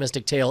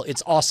pessimistic tale.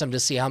 It's awesome to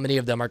see how many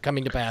of them are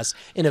coming to pass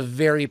in a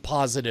very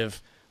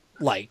positive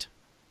light.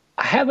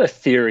 I have a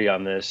theory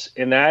on this,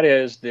 and that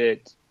is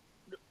that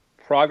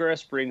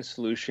progress brings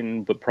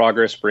solution, but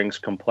progress brings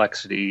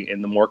complexity.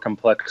 And the more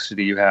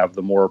complexity you have,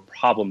 the more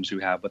problems you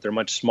have, but they're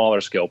much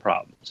smaller scale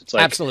problems. It's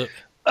like, absolutely.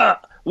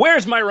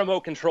 Where's my remote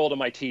control to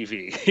my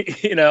TV?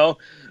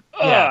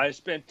 I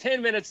spent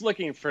 10 minutes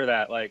looking for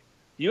that. Like,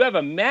 you have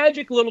a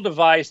magic little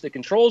device that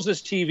controls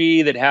this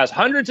TV that has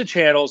hundreds of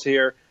channels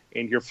here,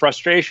 and your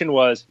frustration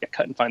was you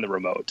couldn't find the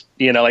remote.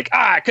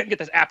 I couldn't get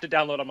this app to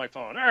download on my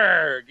phone.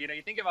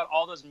 You think about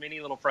all those mini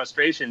little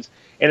frustrations,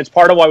 and it's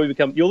part of why we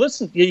become. You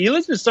listen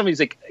to some of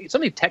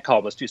these tech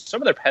columnists too.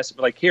 Some of their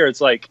pessimists, like here, it's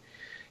like,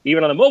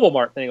 even on the mobile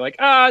mart thing, like,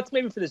 it's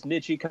maybe for this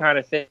niche kind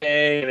of thing,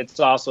 and it's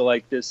also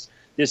like this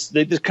this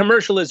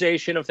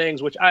commercialization of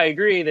things, which I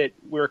agree that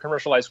we're a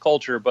commercialized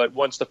culture, but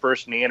once the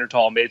first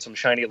Neanderthal made some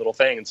shiny little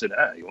thing and said,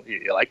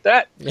 you like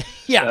that?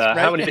 Yeah. Right?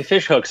 How many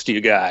fish hooks do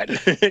you got?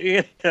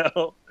 You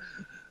know?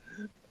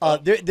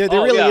 There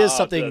really is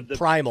something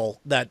primal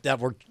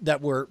that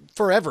we're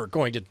forever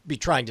going to be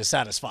trying to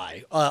satisfy.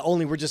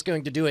 Only we're just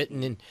going to do it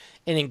in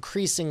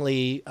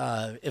increasingly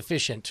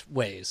efficient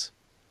ways.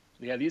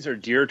 Yeah, these are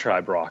deer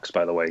tribe rocks,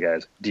 by the way,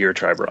 guys. Deer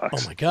tribe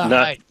rocks. Oh my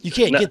god! You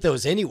can't get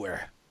those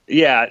anywhere.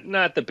 Yeah,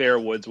 not the Bear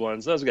Woods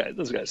ones. Those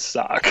guys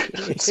suck.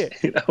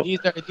 You know?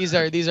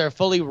 These are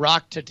fully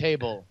rock to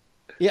table.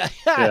 Yeah.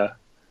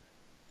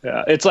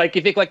 Yeah, it's like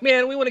you think like,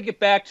 man, we want to get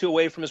back to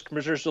away from this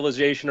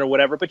commercialization or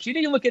whatever, but you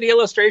need to look at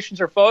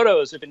illustrations or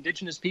photos of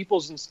indigenous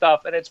peoples and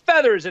stuff, and it's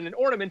feathers and an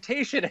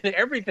ornamentation and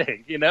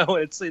everything, you know,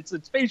 it's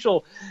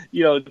facial,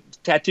 you know,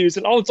 tattoos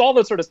and all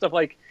that sort of stuff.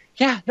 Like,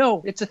 yeah,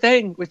 no, it's a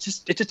thing. It's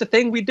just a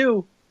thing we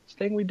do. It's a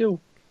thing we do.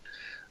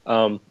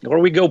 Or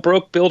we go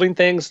broke building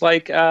things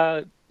like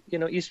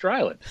Easter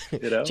Island.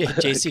 You know,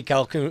 JC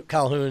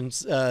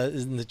Calhoun's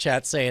in the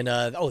chat saying,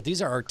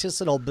 these are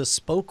artisanal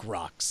bespoke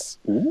rocks.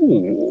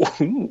 Ooh.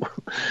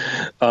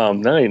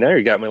 Now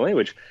you got my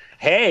language.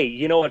 Hey,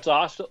 you know what's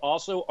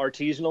also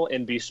artisanal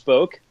and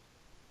bespoke?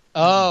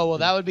 Oh, well,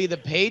 that would be the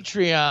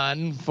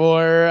Patreon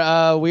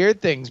for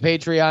Weird Things.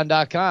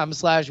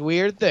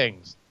 Patreon.com/Weird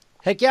Things.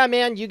 Heck yeah,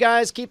 man. You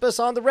guys keep us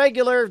on the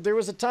regular. There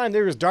was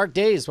dark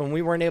days when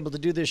we weren't able to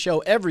do this show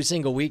every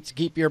single week to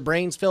keep your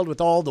brains filled with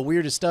all the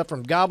weirdest stuff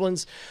from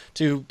goblins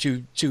to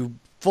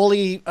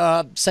fully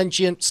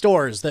sentient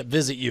stores that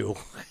visit you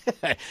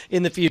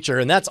in the future.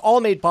 And that's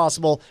all made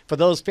possible for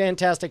those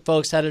fantastic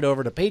folks headed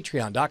over to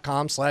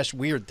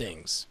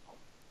patreon.com/weirdthings.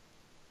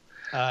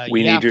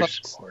 We need your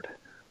support.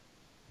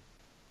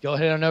 Go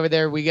ahead on over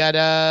there. We got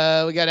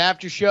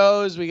after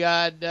shows. We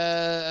got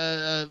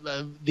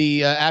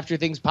the After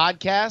Things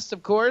podcast,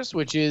 of course,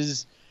 which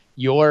is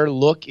your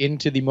look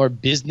into the more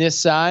business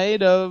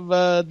side of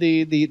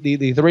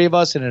the three of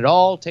us, and it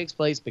all takes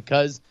place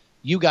because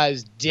you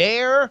guys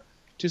dare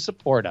to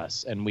support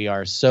us, and we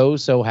are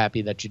so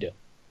happy that you do.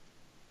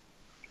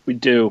 We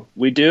do.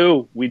 We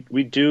do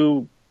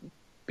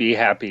be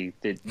happy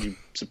that you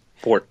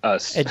support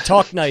us. And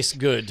talk nice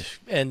good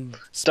and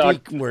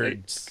speak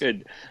words.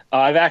 Good.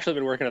 I've actually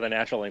been working on the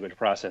natural language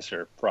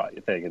processor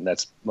thing, and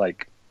that's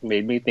like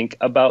made me think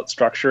about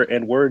structure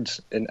and words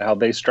and how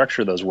they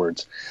structure those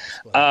words.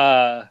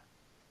 Wow.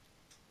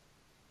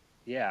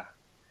 Yeah.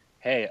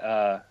 Hey,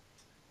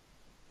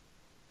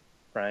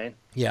 Brian.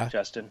 Yeah.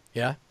 Justin.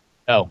 Yeah.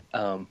 Oh.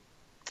 I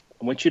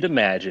want you to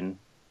imagine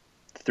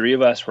the three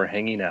of us were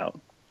hanging out,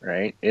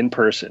 right, in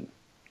person,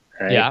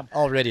 right? Yeah.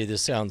 Already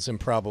this sounds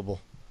improbable.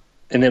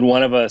 And then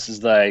one of us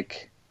is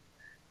like,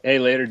 "Hey,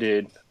 later,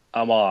 dude.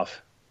 I'm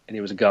off," and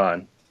he was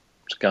gone.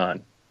 Just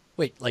gone.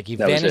 Wait, like he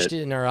vanished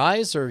in our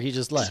eyes, or he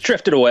just left? Just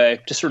drifted away.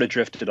 Just sort of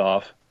drifted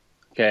off.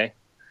 Okay.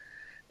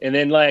 And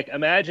then like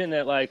imagine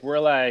that like we're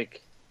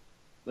like,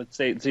 let's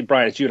say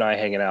Brian, it's you and I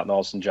hanging out, and all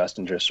of a sudden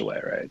Justin drifts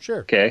away, right? Sure.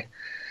 Okay.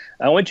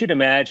 I want you to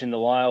imagine a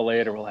while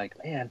later we're like,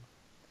 man, it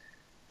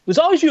was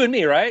always you and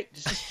me, right?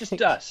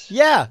 Just us.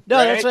 Yeah. No,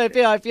 right? That's what I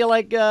feel. I feel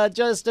like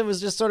Justin was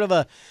just sort of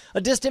a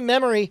distant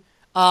memory.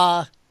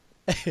 By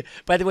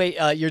the way,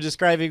 you're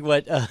describing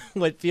what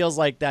feels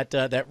like that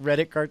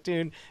Reddit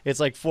cartoon.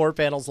 It's like 4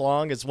 panels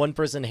long. It's one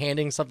person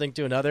handing something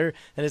to another,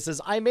 and it says,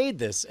 "I made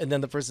this," and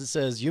then the person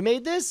says, "You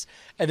made this,"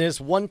 and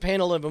there's one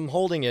panel of him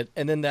holding it,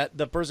 and then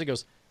the person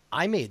goes,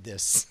 "I made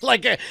this,"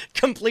 like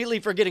completely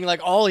forgetting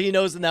like all he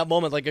knows in that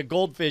moment, like a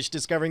goldfish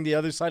discovering the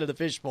other side of the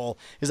fishbowl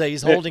is that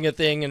he's holding a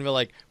thing, and we're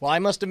like, "Well, I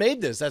must have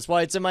made this. That's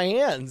why it's in my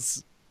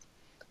hands."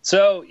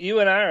 So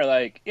you and I are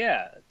like,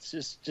 yeah, it's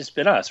just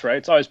been us, right?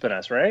 It's always been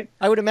us, right?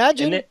 I would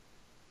imagine.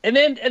 And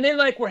then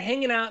like we're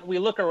hanging out and we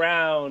look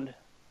around.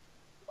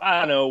 I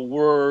don't know.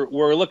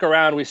 We're look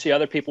around. We see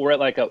other people. We're at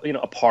like a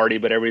party,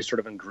 but everybody's sort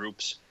of in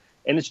groups.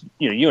 And it's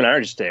you and I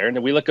are just there. And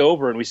then we look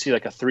over and we see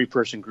like a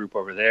 3-person group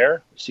over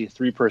there. We see a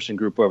 3-person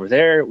group over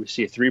there. We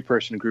see a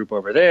 3-person group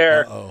over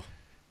there. Uh-oh.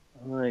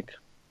 I'm like,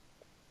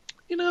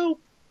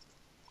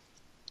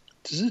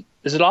 is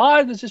it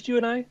odd? It's just you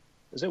and I.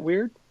 Is it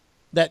weird?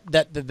 That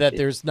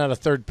there's not a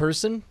third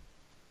person?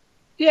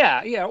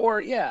 Yeah, I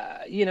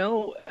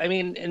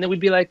mean, and then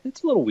we'd be like,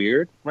 it's a little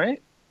weird, right?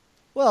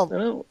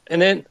 Well,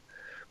 and then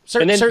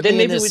certainly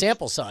maybe in this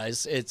sample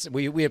size, it's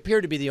we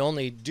appear to be the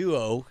only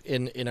duo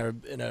in a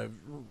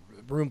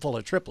room full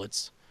of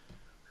triplets.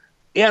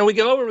 Yeah, and we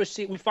go over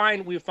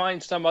and we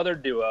find some other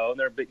duo, and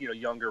they're a bit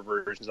younger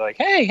versions. Like,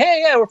 hey,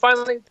 yeah, we're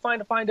finally trying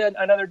to find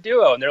another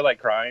duo, and they're like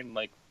crying,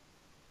 like,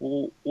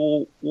 well,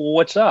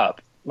 what's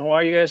up? Why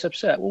are you guys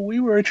upset? Well, we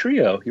were a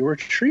trio. You were a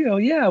trio?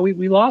 Yeah,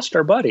 we lost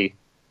our buddy.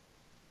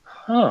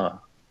 Huh.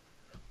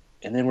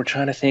 And then we're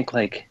trying to think,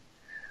 like,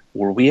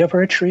 were we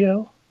ever a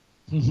trio?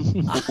 I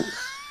mean,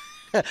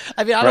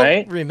 I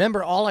don't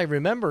remember. All I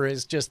remember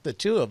is just the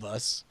two of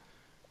us.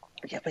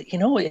 Yeah, but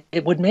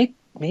it would make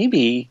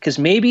because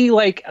maybe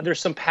like there's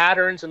some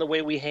patterns in the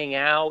way we hang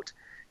out,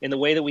 in the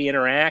way that we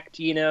interact,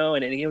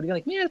 and it would be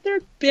like, man, if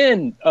there'd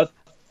been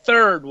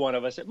third one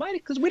of us. It might,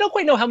 because we don't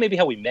quite know how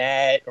we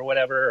met or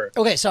whatever.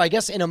 Okay, so I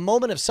guess in a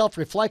moment of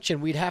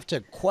self-reflection, we'd have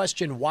to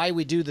question why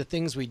we do the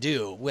things we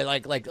do. With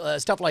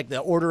stuff like the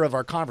order of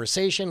our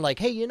conversation. Like,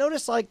 hey, you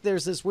notice like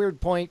there's this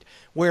weird point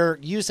where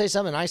you say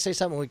something and I say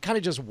something. We kind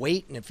of just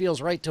wait, and it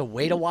feels right to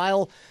wait a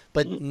while,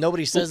 but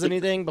nobody says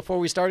anything before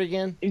we start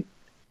again.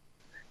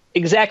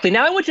 Exactly.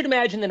 Now I want you to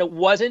imagine that it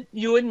wasn't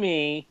you and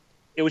me.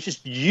 It was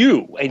just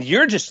you, and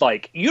you're just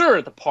like, you're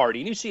at the party,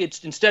 and you see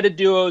it's instead of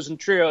duos and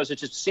trios, it's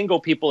just single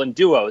people and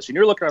duos, and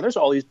you're looking around, there's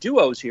all these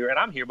duos here, and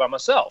I'm here by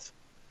myself.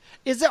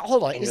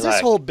 Hold on, is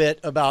this whole bit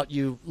about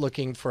you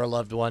looking for a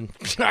loved one?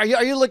 Are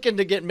you looking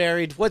to get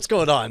married? What's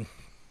going on?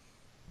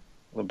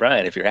 Well,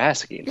 Brian, if you're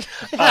asking.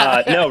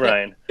 No,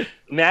 Brian.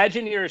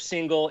 Imagine you're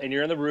single and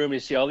you're in the room and you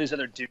see all these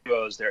other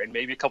duos there and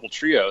maybe a couple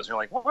trios. And you're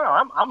like,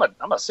 wow,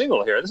 I'm a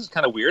single here. This is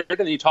kind of weird. And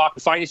then you talk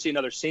and finally see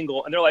another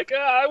single and they're like,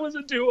 I was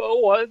a duo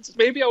once.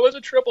 Maybe I was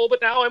a triple,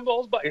 but now I'm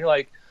both. But you're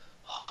like,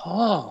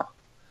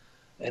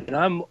 and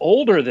I'm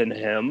older than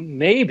him,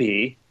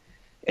 maybe.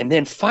 And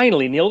then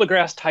finally Neil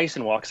deGrasse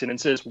Tyson walks in and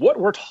says, what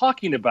we're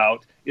talking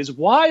about is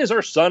why is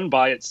our sun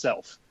by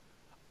itself?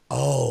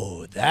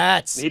 Oh,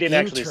 that's He didn't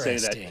actually say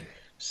that.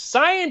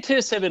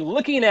 Scientists have been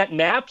looking at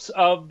maps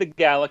of the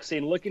galaxy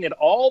and looking at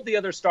all the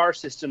other star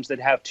systems that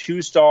have two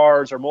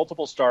stars or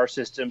multiple star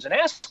systems and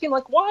asking,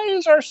 like, why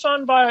is our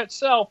sun by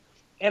itself?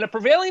 And a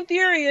prevailing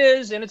theory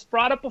is, and it's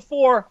brought up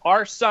before,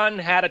 our sun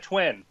had a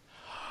twin.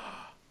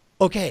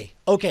 Okay.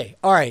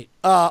 All right.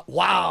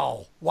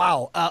 Wow.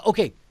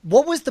 Okay.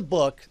 What was the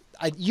book?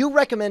 You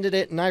recommended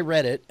it, and I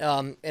read it,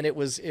 and it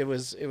was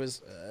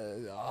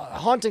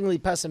hauntingly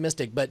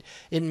pessimistic. But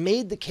it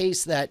made the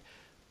case that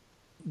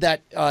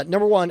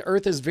number one,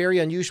 Earth is very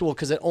unusual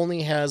because it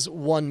only has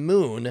one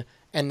moon,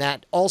 and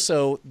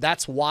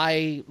that's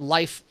why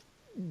life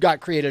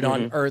got created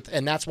on Earth,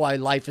 and that's why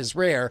life is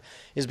rare,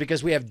 is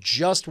because we have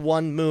just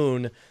one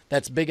moon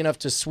that's big enough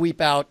to sweep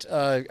out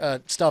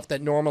stuff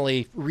that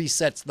normally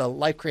resets the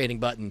life-creating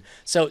button.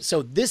 So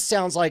this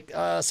sounds like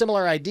a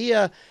similar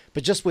idea,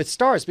 but just with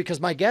stars, because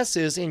my guess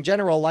is, in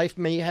general, life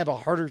may have a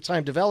harder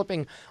time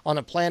developing on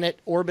a planet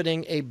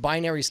orbiting a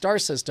binary star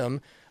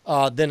system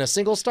than a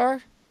single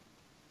star?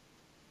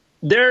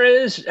 There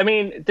is, I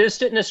mean, this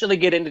didn't necessarily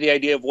get into the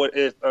idea of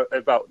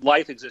about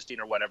life existing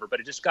or whatever, but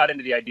it just got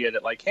into the idea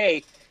that, like,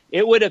 hey,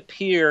 it would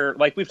appear,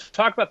 like we've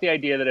talked about the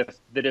idea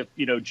that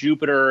if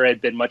Jupiter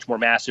had been much more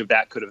massive,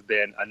 that could have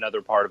been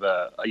another part of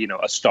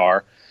a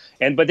star.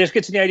 But this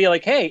gets to the idea,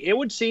 like, hey, it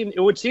would seem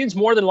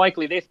more than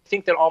likely they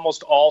think that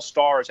almost all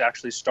stars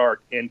actually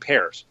start in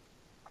pairs.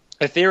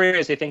 The theory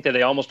is they think that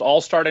they almost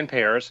all start in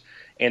pairs,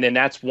 and then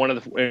that's one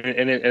of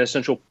an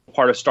essential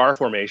part of star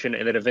formation,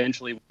 and then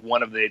eventually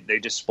they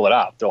just split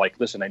up. They're like,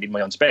 listen, I need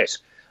my own space.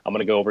 I'm going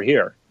to go over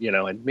here,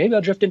 and maybe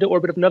I'll drift into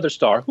orbit of another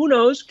star. Who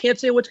knows? Can't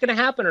say what's going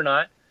to happen or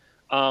not.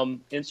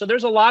 And so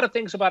there's a lot of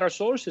things about our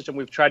solar system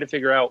we've tried to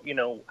figure out,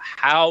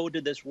 how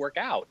did this work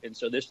out? And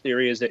so this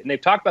theory is that, and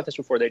they've talked about this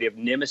before, the idea of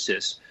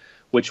nemesis,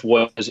 which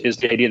is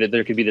the idea that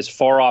there could be this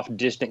far-off,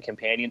 distant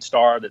companion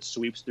star that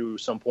sweeps through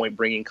some point,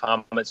 bringing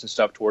comets and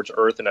stuff towards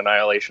Earth, and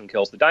annihilation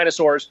kills the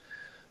dinosaurs.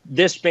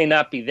 This may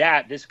not be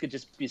that. This could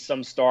just be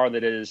some star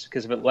that is,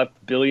 because if it left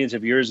billions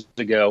of years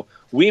ago,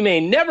 we may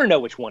never know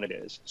which one it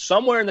is.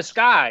 Somewhere in the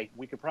sky,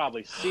 we could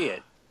probably see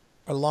it.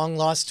 A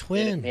long-lost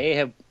twin. And it may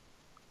have,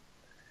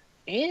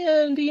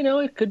 and,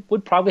 it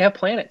would probably have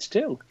planets,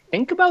 too.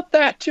 Think about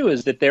that, too,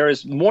 is that there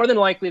is, more than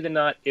likely than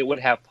not, it would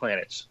have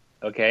planets,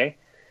 okay?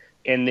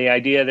 And the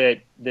idea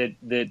that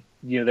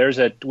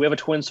we have a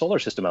twin solar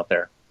system out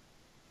there.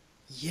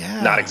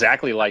 Yeah. Not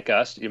exactly like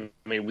us. I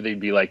mean,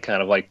 they'd be like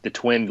kind of like the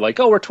twin, like,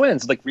 oh, we're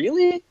twins. Like,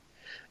 really?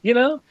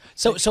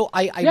 So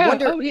I yeah,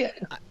 wonder. Oh, yeah.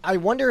 I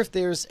wonder if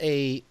there's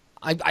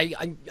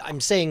I'm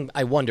saying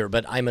I wonder,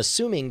 but I'm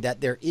assuming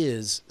that there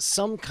is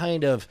some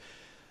kind of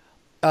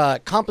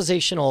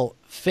compositional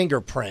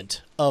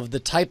fingerprint of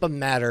the type of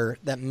matter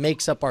that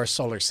makes up our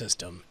solar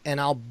system. And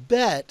I'll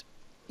bet,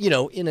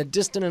 in a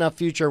distant enough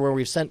future where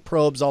we've sent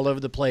probes all over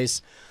the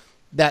place,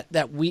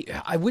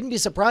 I wouldn't be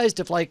surprised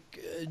if, like,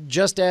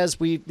 just as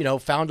we,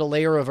 found a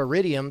layer of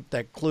iridium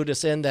that clued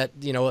us in that,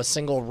 a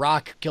single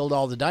rock killed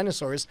all the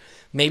dinosaurs,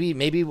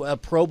 maybe a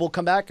probe will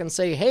come back and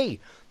say, hey,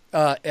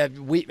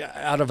 we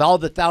out of all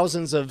the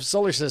thousands of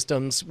solar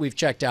systems we've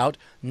checked out,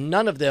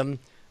 none of them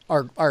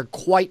are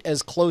quite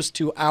as close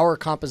to our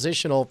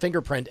compositional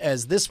fingerprint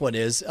as this one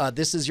is.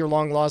 This is your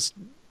long lost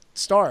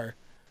star.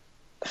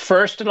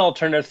 First, an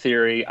alternative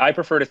theory. I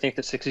prefer to think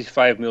that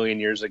 65 million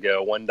years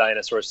ago, one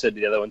dinosaur said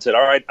to the other one, said,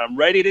 all right, I'm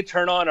ready to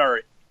turn on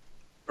our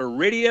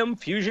iridium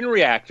fusion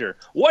reactor.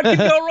 What could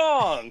go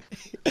wrong?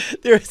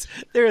 There's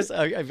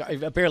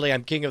apparently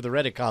I'm king of the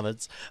Reddit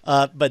comments,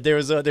 but there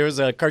was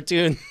a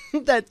cartoon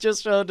that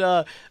just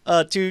showed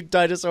two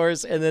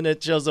dinosaurs, and then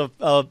it shows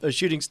a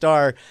shooting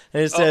star,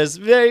 and it says,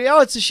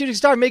 it's a shooting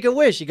star, make a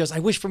wish. He goes, I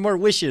wish for more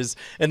wishes,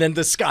 and then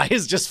the sky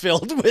is just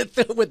filled with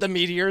the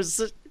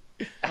meteors.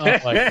 Oh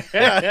my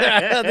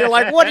God. They're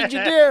like, what did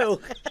you do?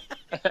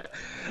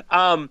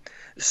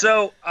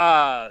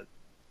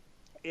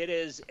 It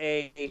is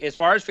as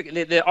far as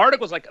the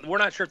article's like, we're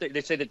not sure if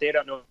they say that they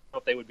don't know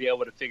if they would be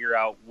able to figure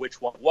out which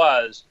one it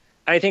was.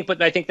 And I think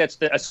that's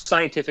a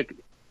scientific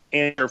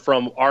answer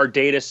from our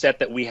data set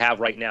that we have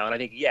right now. And I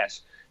think,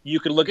 yes, you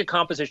could look at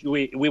composition.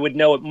 We would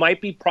know it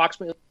might be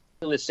approximately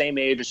the same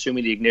age,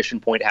 assuming the ignition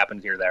point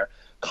happened here or there.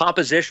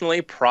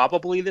 Compositionally,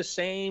 probably the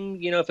same,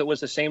 if it was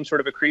the same sort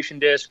of accretion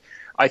disk.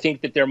 I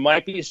think that there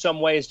might be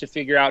some ways to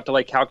figure out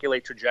to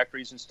calculate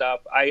trajectories and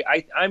stuff.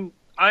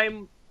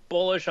 I'm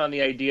bullish on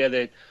the idea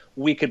that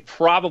we could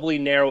probably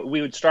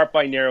we would start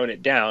by narrowing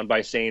it down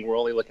by saying we're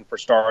only looking for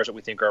stars that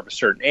we think are of a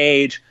certain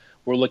age.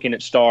 We're looking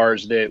at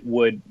stars that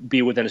would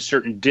be within a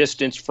certain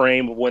distance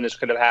frame of when this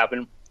could have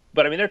happened.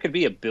 But I mean, there could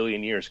be 1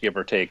 billion years, give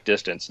or take,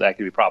 distance. That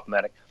could be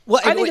problematic. Well,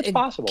 I think it's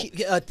possible.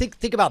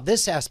 Think about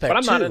this aspect, but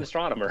I'm too. not an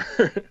astronomer.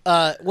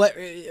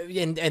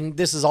 And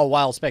this is all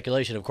wild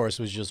speculation, of course,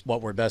 was just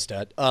what we're best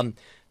at.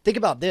 Think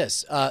about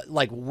this.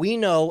 We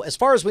know, as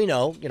far as we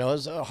know,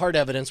 as hard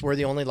evidence, we're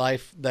the only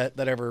life that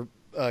ever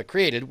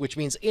created, which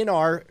means in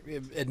our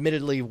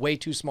admittedly way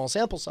too small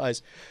sample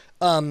size,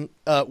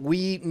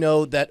 we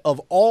know that of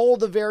all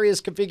the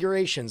various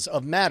configurations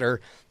of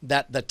matter,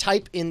 that the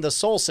type in the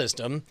Sol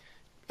system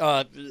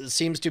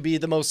seems to be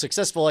the most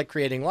successful at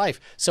creating life.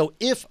 So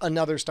if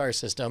another star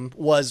system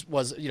was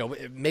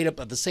made up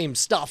of the same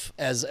stuff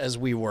as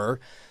we were,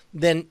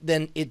 then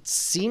it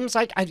seems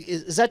like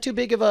is that too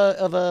big of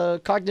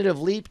a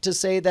cognitive leap to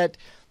say that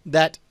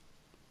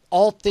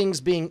all things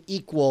being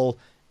equal,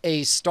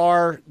 a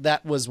star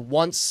that was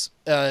once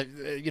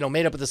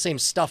made up of the same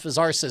stuff as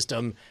our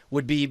system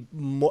would be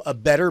a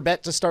better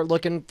bet to start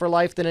looking for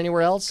life than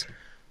anywhere else?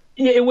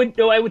 Yeah, it would.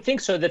 No, I would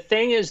think so. The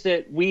thing is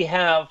that we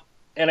have,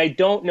 and I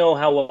don't know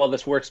how well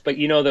this works, but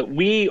that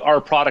we are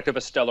a product of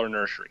a stellar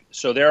nursery.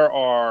 So there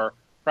are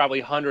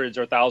probably hundreds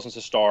or thousands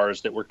of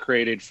stars that were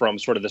created from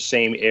sort of the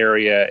same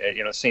area,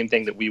 same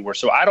thing that we were.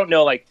 So I don't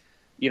know,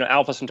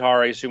 Alpha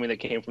Centauri, assuming they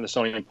came from the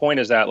Sonian point,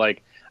 is that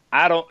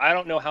I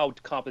don't know how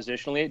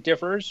compositionally it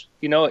differs.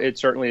 It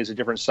certainly is a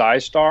different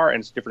size star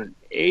and it's a different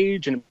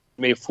age and it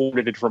may afford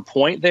a different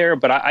point there,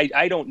 but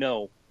I don't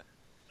know.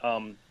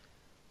 I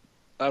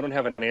don't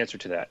have an answer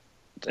to that.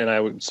 And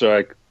I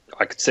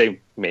could say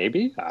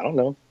maybe. I don't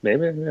know.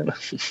 Maybe.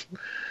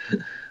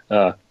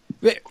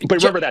 But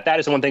remember that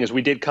is the one thing is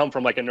we did come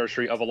from a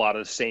nursery of a lot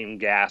of the same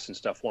gas and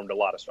stuff formed a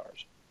lot of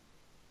stars.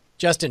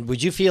 Justin,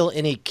 would you feel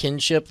any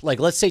kinship?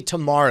 Let's say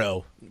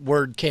tomorrow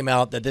word came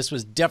out that this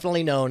was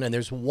definitely known and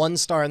there's one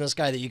star in the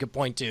sky that you could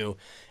point to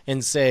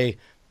and say,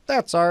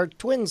 that's our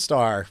twin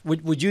star.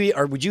 Would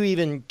you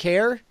even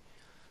care?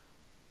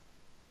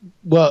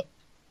 Well,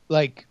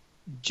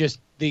 just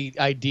the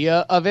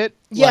idea of it?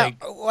 Yeah.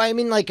 I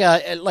mean,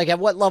 at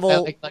what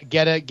level?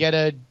 Get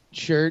a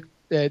shirt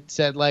that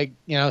said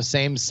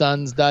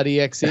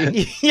SameSun.exe.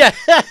 Yeah.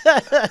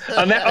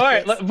 All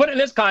right, put it in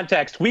this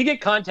context. We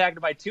get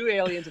contacted by 2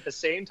 aliens at the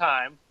same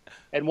time,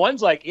 and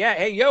one's like, "Yeah,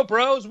 hey, yo,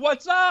 bros,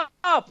 what's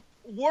up?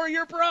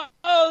 Warrior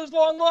bros,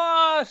 long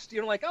lost."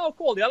 Oh,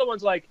 cool. The other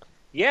one's like,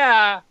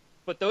 "Yeah,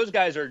 but those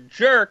guys are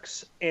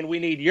jerks, and we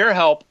need your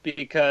help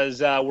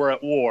because we're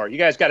at war. You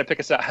guys got to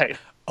pick a side."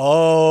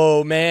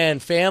 Oh man,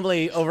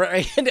 family over,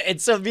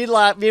 and so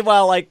meanwhile,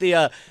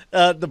 the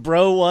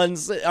bro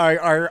ones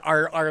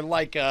are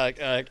like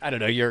I don't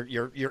know,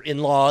 your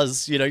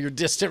in-laws, your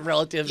distant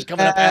relatives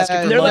coming up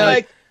asking for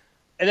money.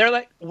 They're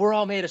like, we're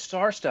all made of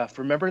star stuff.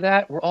 Remember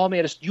that? We're all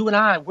made of you and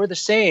I. We're the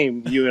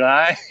same. You and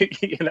I.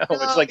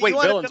 It's like, wait,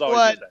 villains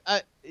always do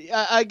that.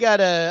 I got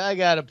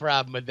a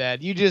problem with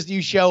that.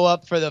 You show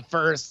up for the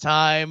first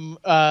time,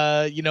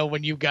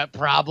 when you've got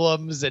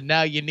problems, and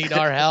now you need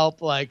our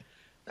help.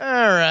 All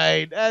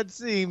right, that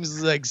seems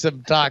like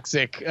some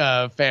toxic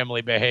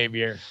family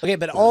behavior. Okay,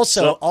 but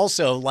also the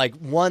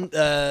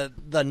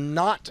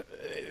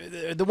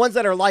ones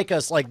that are like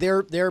us,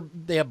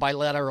 they have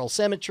bilateral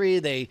symmetry.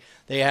 They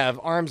have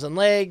arms and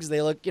legs.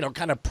 They look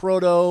kind of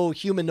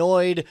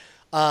proto-humanoid.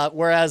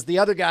 Whereas the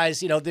other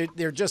guys,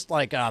 they're just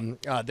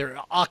they're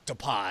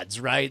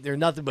octopods, right? They're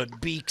nothing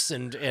but beaks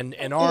and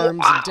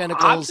arms and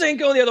tentacles. I'm saying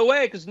go the other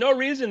way because no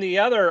reason the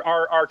other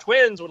our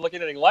twins would look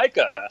anything like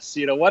us.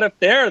 What if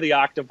they're the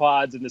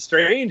octopods and the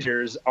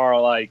strangers are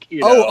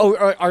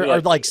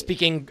are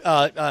speaking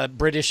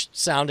British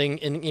sounding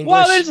in English?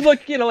 Well, they just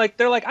look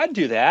they're like, I'd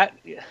do that.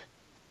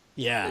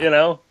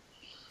 Yeah.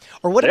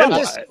 Or what about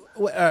this?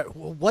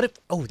 What if?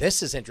 Oh,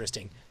 this is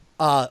interesting.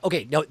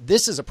 Okay, no,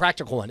 this is a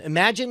practical one.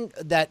 Imagine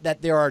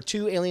that there are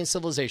 2 alien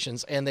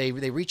civilizations, and they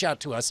reach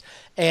out to us,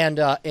 and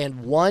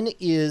one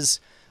is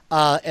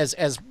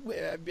as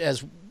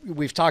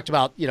we've talked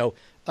about, the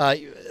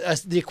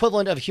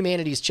equivalent of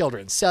humanity's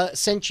children,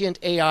 sentient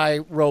AI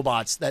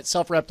robots that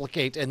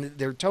self-replicate, and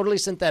they're totally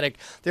synthetic.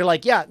 They're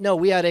like, yeah, no,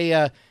 we had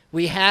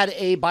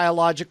a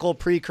biological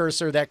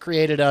precursor that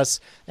created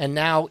us, and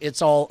now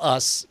it's all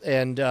us,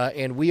 and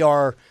we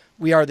are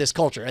this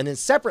culture. And then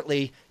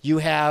separately, you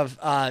have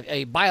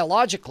a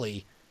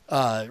biologically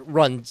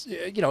run,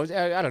 I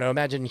don't know,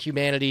 imagine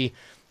humanity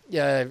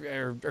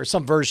or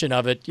some version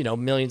of it,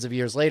 millions of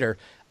years later.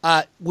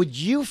 Would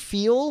you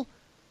feel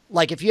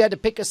Like, if you had to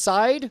pick a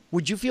side,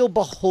 would you feel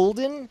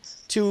beholden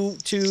to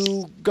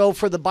go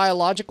for the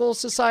biological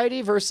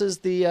society versus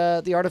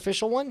the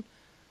artificial one?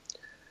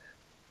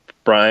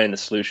 Brian, the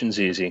solution's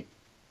easy.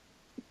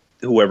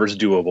 Whoever's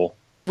doable.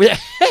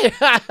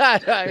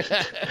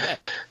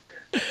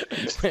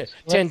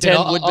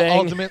 10-10 would bang.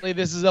 Ultimately,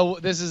 this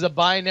is a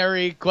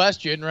binary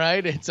question,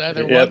 right? It's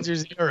either Yep. ones or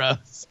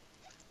zeros.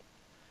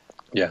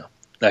 Yeah.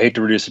 I hate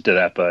to reduce it to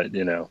that, but,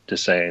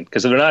 just saying.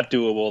 Because if they're not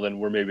doable, then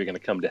we're maybe going to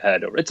come to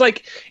head over.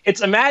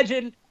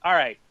 Imagine, all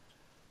right,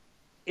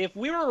 if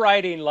we were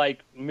writing, like,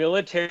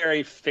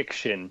 military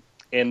fiction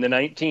in the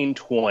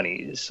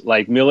 1920s,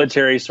 like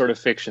military sort of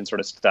fiction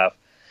sort of stuff,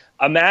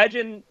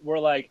 imagine we're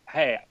like,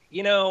 hey,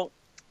 the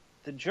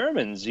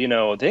Germans,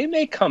 they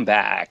may come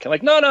back.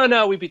 Like,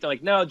 no, we beat them.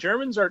 Like, no,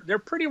 they're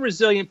pretty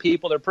resilient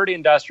people. They're pretty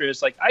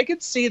industrious. Like, I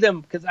could see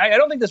them, because I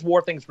don't think this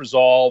war thing's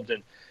resolved.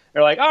 And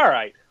they're like, all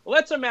right,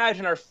 let's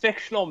imagine our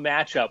fictional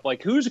matchup.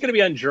 Like, who's going to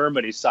be on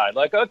Germany's side?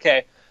 Like,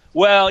 okay,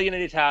 well, the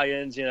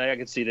Italians, I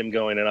could see them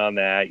going in on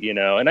that,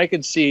 and I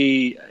could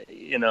see,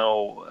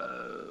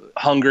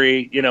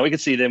 Hungary, we could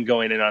see them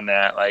going in on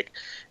that. Like,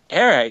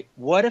 all right,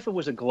 what if it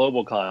was a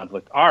global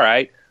conflict? All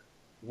right,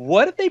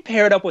 what if they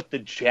paired up with the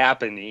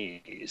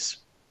Japanese?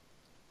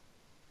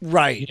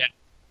 Right.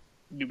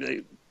 Yeah.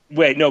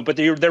 Wait, no, but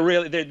they're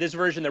this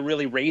version, they're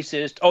really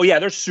racist. Oh yeah,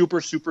 they're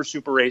super, super,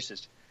 super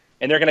racist.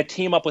 And they're going to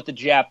team up with the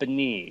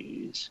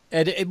Japanese.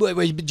 And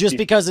just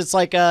because it's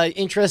like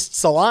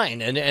interests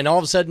align, and all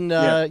of a sudden,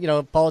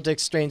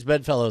 politics, strange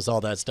bedfellows, all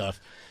that stuff.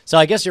 So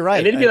I guess you're right.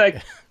 And then it'd be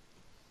like,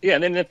 yeah,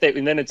 and then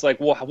it's like,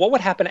 well, what would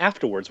happen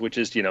afterwards? Which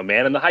is,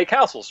 Man in the High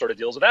Castle sort of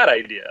deals with that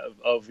idea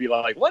of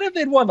like, what if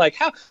they'd won? Like,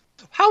 how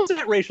is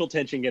that racial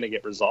tension going to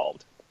get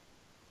resolved?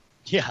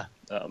 Yeah.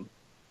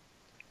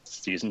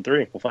 Season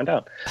 3, we'll find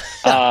out.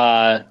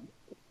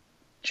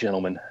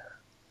 Gentlemen.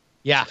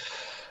 Yeah.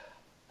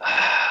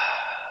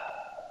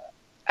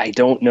 I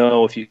don't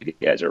know if you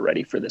guys are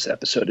ready for this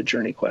episode of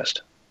Journey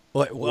Quest.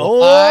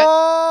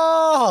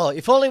 Oh,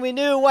 if only we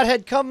knew what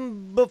had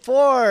come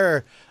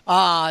before.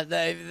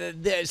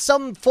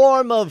 Some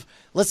form of,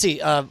 let's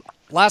see,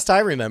 last I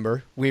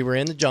remember, we were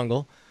in the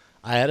jungle.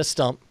 I had a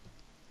stump.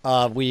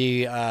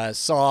 We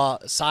saw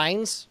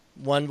signs,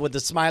 one with the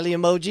smiley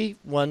emoji,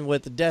 one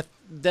with the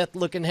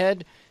death-looking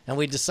head, and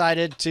we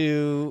decided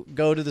to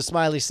go to the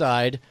smiley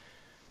side.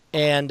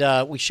 And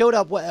we showed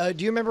up. Do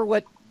you remember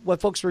what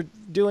folks were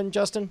doing,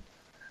 Justin?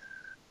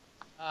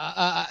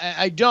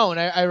 I don't.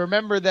 I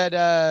remember that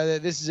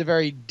this is a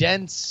very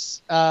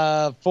dense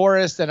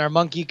forest, and our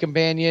monkey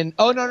companion.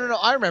 Oh no!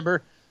 I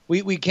remember.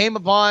 We came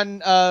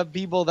upon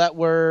people that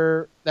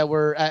were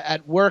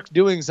at work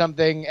doing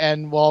something,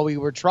 and while we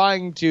were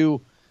trying to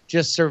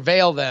just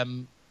surveil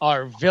them,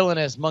 our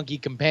villainous monkey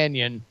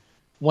companion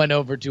went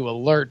over to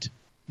alert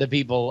the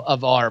people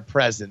of our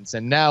presence,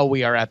 and now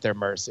we are at their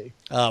mercy.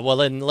 Well,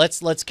 then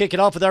let's kick it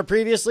off with our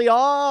previously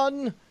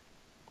on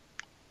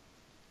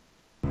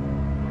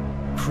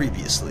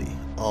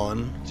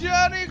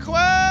Johnny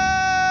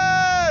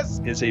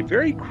Quest is a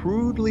very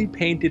crudely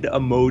painted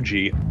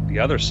emoji. The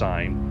other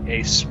sign,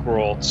 a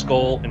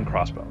skull and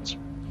crossbones.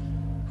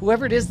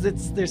 Whoever it is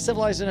they're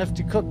civilized enough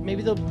to cook,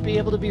 maybe they'll be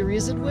able to be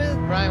reasoned with.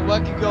 Brian,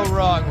 what could go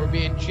wrong? We're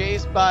being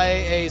chased by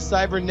a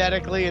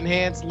cybernetically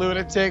enhanced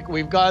lunatic.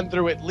 We've gone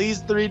through at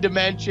least 3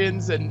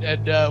 dimensions, and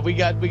we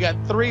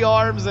got 3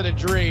 arms and a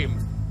dream.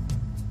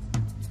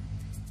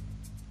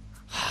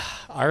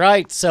 All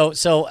right, so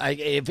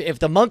if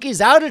the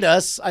monkeys outed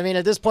us, I mean,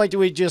 at this point, do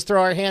we just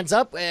throw our hands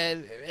up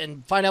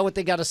and find out what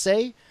they got to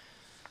say?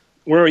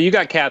 Where you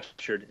got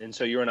captured, and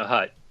so you're in a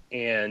hut,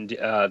 and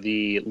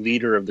the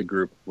leader of the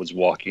group was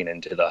walking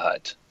into the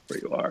hut where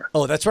you are.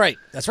 Oh, that's right.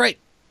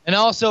 And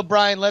also,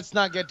 Brian, let's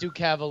not get too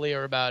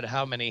cavalier about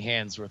how many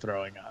hands we're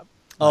throwing up.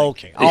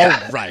 Okay, all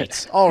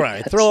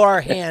right. Throw our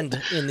hand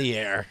in the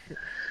air.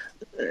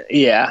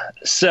 Yeah.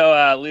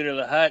 So leader of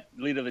the hut,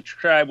 leader of the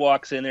tribe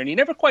walks in there, and you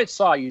never quite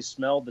saw. You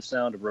smelled the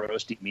sound of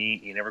roasting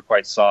meat. You never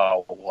quite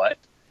saw what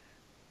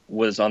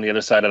was on the other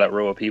side of that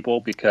row of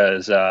people,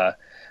 because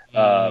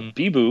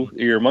Bibu,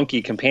 your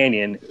monkey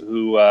companion,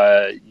 who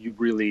you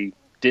really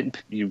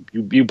didn't you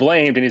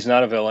blamed, and he's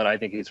not a villain. I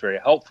think he's very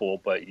helpful,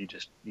 but you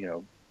just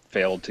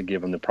failed to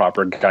give him the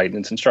proper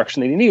guidance instruction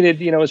that he needed.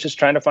 Was just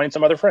trying to find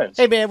some other friends.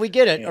 Hey man, we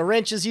get it. A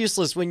wrench is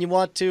useless when you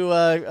want to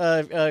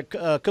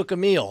cook a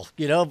meal.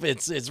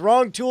 It's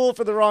wrong tool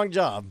for the wrong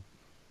job.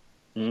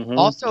 Mm-hmm.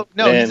 Also,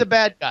 he's a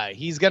bad guy.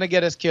 He's gonna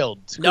get us killed.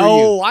 Screw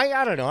no, you.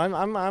 I don't know.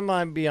 I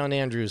might be on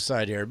Andrew's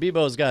side here.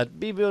 Bebo's got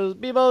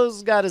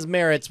his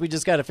merits. We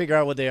just got to figure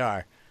out what they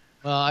are.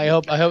 Well, I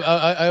hope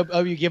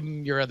you give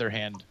him your other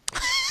hand.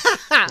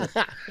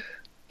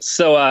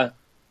 So,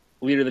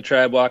 leader of the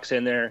tribe walks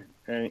in there,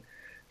 and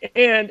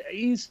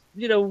he's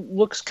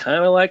looks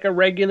kind of like a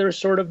regular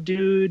sort of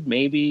dude,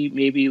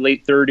 maybe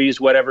late 30s,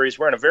 whatever. He's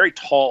wearing a very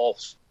tall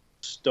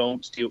stone,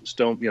 one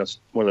of those,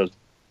 what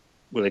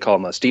do they call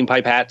them, steam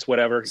pipe hats,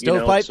 whatever.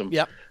 Stovepipe, some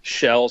yep.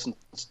 Shells, and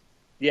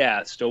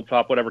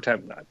stovetop, whatever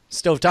type.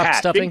 Stovetop hat,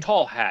 stuffing. big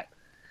tall hat.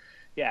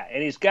 Yeah,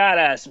 and he's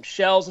got some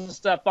shells and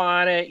stuff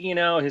on it. You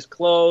know, his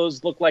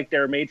clothes look like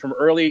they're made from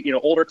early,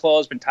 older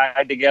clothes, been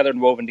tied together and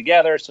woven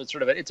together. So it's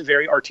it's a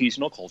very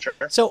artisanal culture.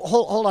 So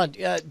hold on.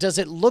 Does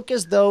it look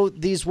as though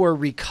these were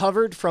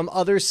recovered from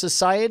other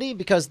society?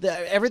 Because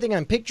everything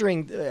I'm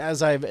picturing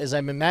as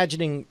I'm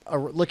imagining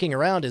looking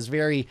around is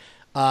very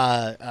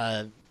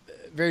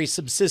very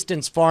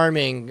subsistence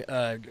farming.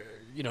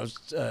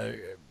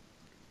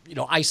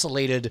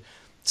 Isolated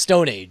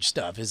Stone Age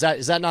stuff. Is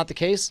that not the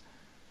case?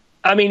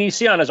 I mean, you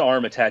see on his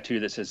arm a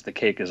tattoo that says "the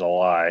cake is a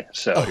lie."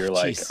 So you're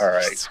like, geez. all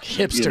right,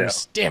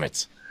 hipsters, damn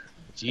it.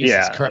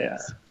 Jesus Christ. Yeah.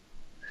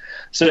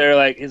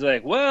 So he's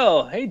like,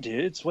 well, hey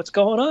dudes, what's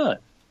going on?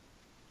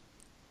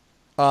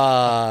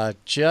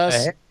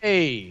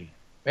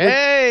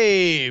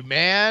 Hey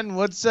man,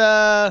 what's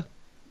the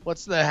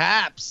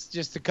haps?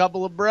 Just a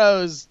couple of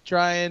bros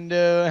trying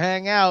to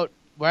hang out,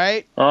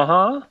 right?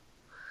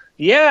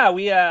 Yeah,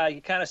 we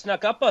you kind of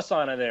snuck up us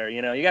on it there.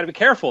 You got to be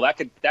careful. That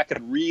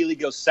could really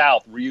go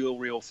south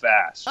real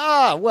fast.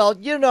 Well,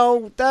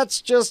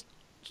 that's just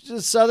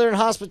Southern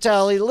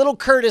hospitality, a little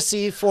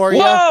courtesy for you.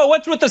 Whoa,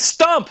 what's with the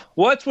stump?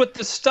 What's with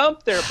the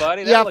stump there,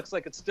 buddy? That looks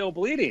like it's still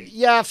bleeding.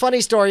 Yeah, funny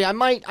story. I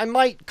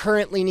might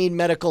currently need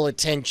medical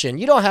attention.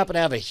 You don't happen to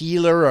have a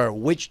healer or a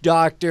witch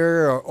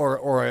doctor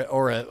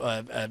or a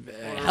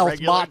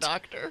health bot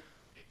doctor?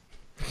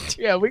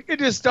 Yeah, we could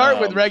just start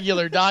with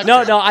regular doctor.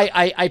 No,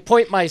 I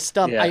point my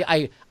stump.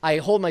 Yeah. I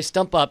hold my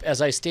stump up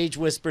as I stage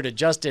whisper to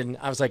Justin.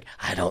 I was like,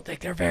 I don't think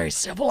they're very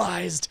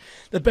civilized.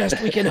 The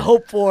best we can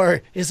hope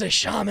for is a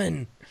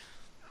shaman.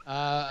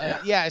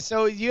 Yeah,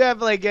 so you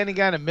have like any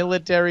kind of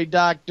military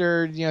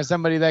doctor,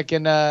 somebody that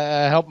can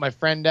help my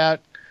friend out?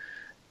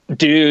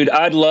 Dude,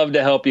 I'd love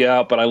to help you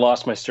out, but I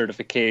lost my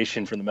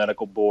certification from the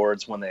medical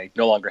boards when they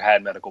no longer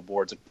had medical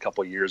boards a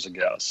couple of years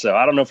ago. So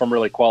I don't know if I'm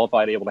really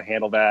qualified, able to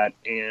handle that,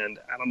 and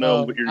I don't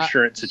know what your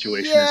insurance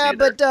situation is either. Yeah,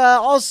 but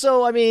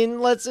also, I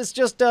mean, it's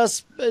just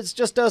us. It's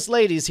just us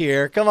ladies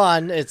here. Come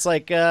on, it's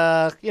like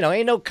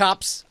ain't no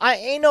cops.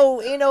 Ain't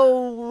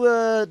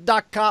no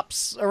doc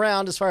cops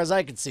around as far as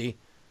I can see.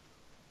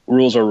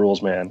 Rules are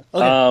rules, man.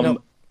 Okay,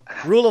 no.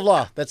 Rule of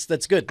law. That's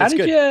good. That's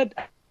good. How did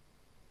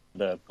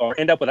you or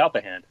end up without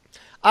the hand?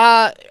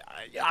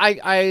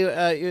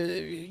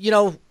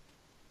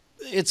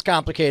 It's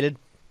complicated.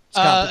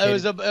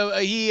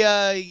 He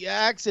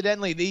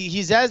accidentally.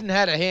 He hasn't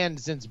had a hand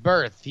since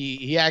birth.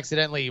 He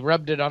accidentally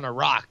rubbed it on a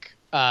rock,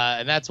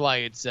 and that's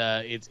why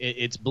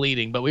it's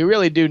bleeding. But we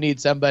really do need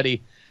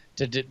somebody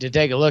to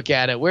take a look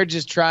at it. We're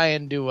just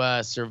trying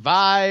to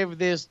survive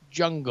this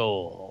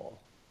jungle.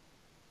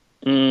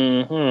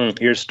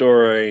 Your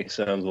story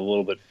sounds a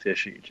little bit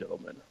fishy,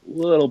 gentlemen. A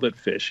little bit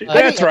fishy.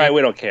 That's right.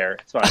 We don't care.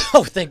 It's fine.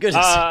 Oh, thank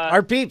goodness.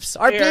 Our peeps.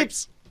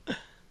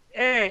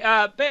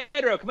 Hey,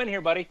 Pedro, come in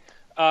here, buddy.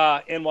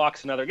 In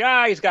walks another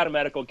guy. He's got a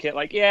medical kit.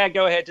 Like, yeah,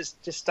 go ahead.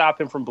 Just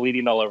stop him from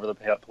bleeding all over the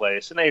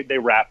place. And they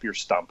wrap your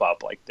stump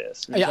up like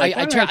this.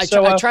 I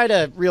try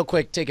to real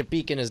quick take a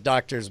peek in his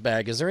doctor's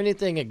bag. Is there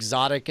anything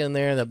exotic in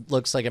there that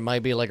looks like it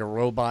might be like a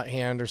robot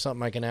hand or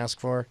something I can ask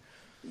for?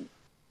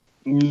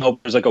 Nope,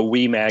 there's like a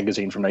Wii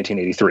magazine from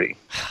 1983.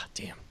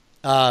 Damn.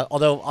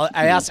 Although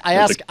I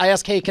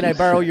ask, hey, can I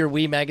borrow your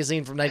Wii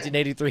magazine from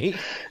 1983?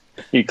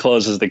 He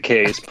closes the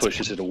case,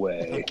 pushes it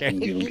away, Okay. and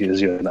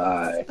gives you an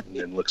eye, and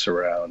then looks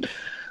around.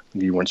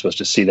 You weren't supposed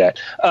to see that.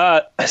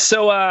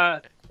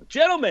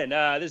 Gentlemen,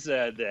 this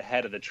is the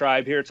head of the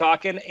tribe here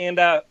talking. And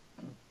so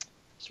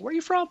where are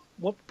you from?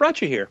 What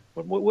brought you here?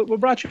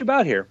 What brought you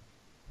about here?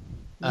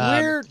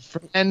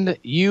 Friend,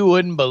 you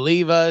wouldn't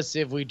believe us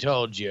if we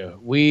told you.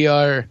 We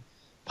are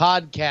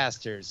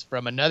podcasters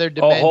from another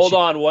dimension. Oh, hold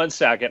on 1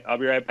 second. I'll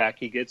be right back.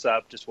 He gets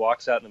up, just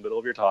walks out in the middle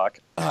of your talk.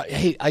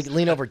 Hey, I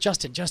lean over.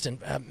 Justin,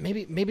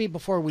 maybe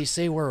before we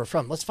say where we're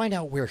from, let's find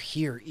out where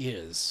here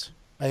is.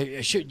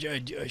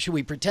 Should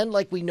we pretend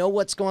like we know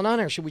what's going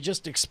on, or should we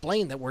just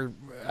explain that we're...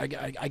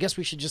 I guess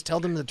we should just tell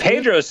them the truth.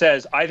 Pedro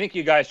says, I think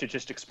you guys should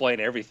just explain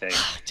everything.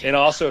 And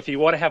also, if you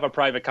want to have a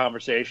private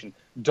conversation,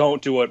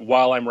 don't do it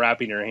while I'm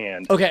wrapping your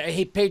hand. Okay,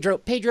 hey, Pedro,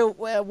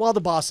 while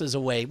the boss is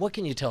away, what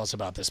can you tell us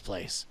about this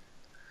place?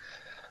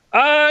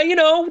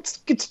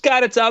 It's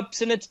got its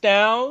ups and its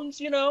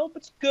downs, but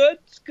it's good.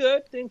 It's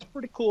good. Things are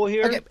pretty cool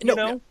here.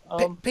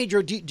 Okay,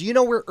 Pedro, do you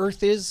know where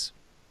Earth is?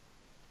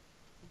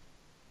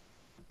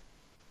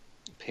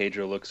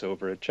 Pedro looks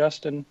over at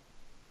Justin.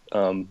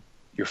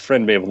 Your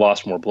friend may have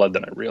lost more blood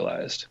than I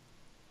realized.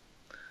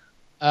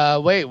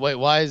 Wait,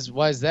 why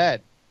is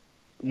that?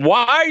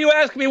 Why are you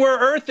asking me where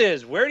Earth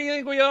is? Where do you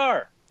think we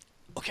are?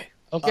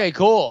 Okay,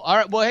 cool. All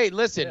right. Well, hey,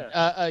 listen.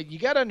 You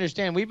got to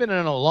understand, we've been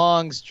on a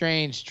long,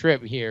 strange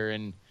trip here,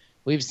 and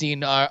we've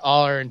seen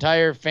our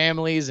entire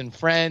families and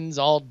friends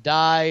all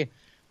die.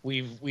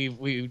 We've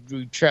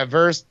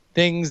traversed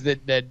things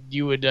that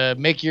you would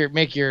make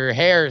your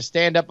hair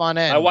stand up on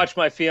end. I watched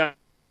my fiance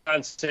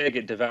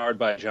get devoured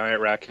by a giant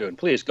raccoon.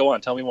 Please go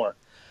on. Tell me more.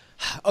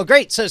 Oh,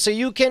 great. So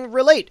you can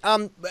relate.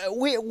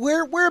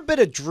 We're a bit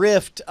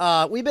adrift.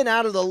 We've been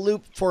out of the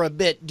loop for a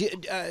bit.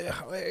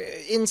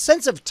 In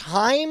sense of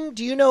time,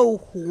 do you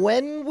know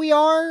when we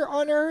are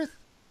on Earth?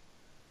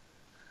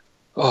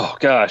 Oh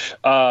gosh,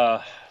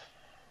 I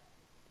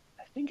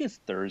think it's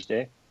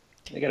Thursday.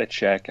 I gotta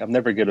check. I'm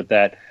never good at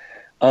that.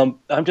 I'm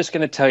just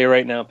gonna tell you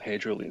right now.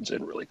 Pedro leans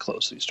in really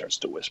closely. He starts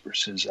to whisper.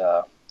 Says,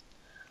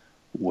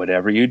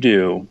 "Whatever you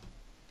do,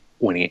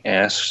 when he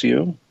asks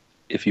you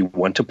if you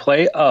want to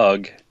play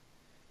UG,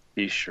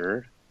 be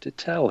sure to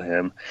tell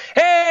him,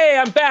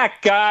 hey, I'm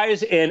back,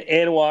 guys." And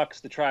in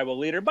walks the tribal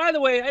leader. By the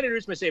way, I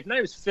introduced myself. My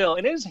name is Phil.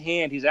 In his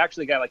hand, he's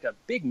actually got like a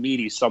big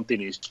meaty something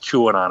he's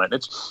chewing on it.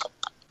 It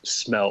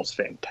smells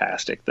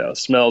fantastic, though.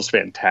 Smells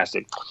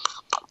fantastic.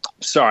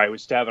 Sorry, we're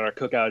just having our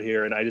cookout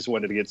here, and I just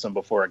wanted to get some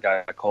before it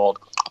got cold.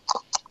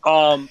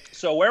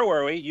 So where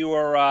were we? You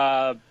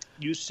were,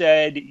 you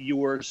said you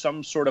were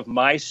some sort of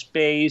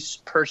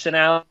MySpace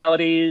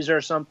personalities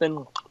or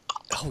something.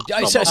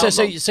 Oh,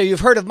 so you've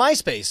heard of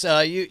MySpace?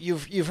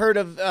 You've heard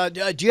of?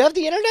 Do you have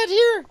the internet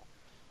here?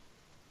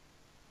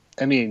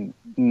 I mean,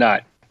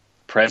 not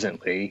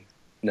presently.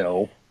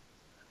 No.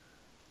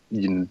 I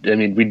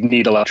mean, we'd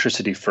need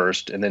electricity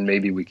first, and then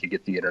maybe we could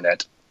get the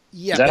internet.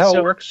 Yeah. Is that how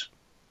it works?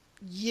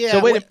 Yeah. So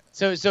wait.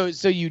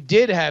 So you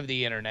did have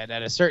the internet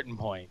at a certain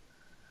point.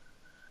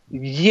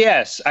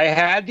 Yes, I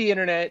had the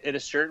internet at a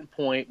certain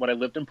point when I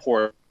lived in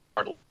Portland.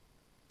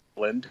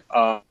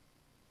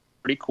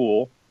 Pretty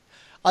cool.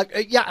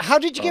 Yeah. How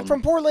did you get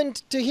from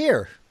Portland to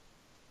here?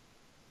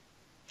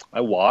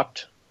 I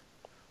walked.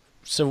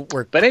 So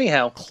But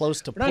anyhow,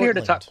 close to we're not Portland.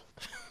 here to talk.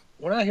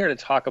 We're not here to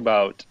talk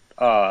about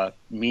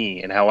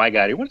me and how I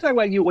got here. We're going to talk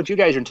about you. What you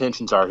guys'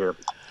 intentions are here.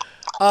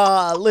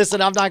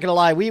 Listen, I'm not gonna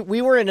lie.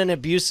 We were in an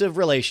abusive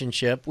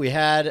relationship. We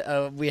had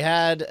a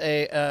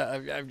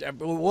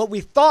what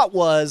we thought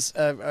was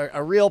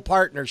a real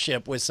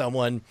partnership with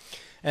someone,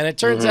 and it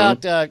turns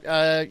out,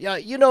 yeah,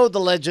 you know the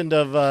legend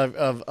of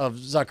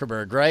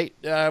Zuckerberg, right?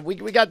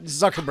 We got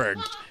Zuckerberg.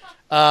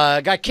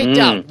 Got kicked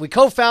out. We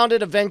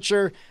co-founded a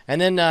venture, and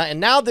then and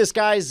now this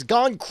guy's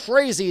gone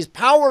crazy. He's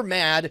power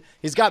mad.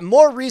 He's got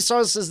more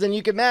resources than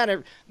you can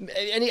manage,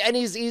 and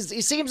he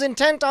seems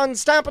intent on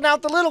stamping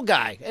out the little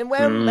guy. And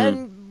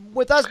and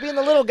with us being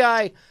the little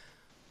guy,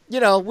 you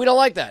know, we don't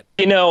like that.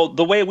 You know,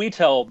 the way we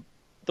tell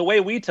the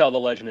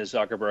legend is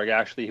Zuckerberg.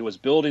 Actually, he was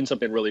building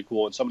something really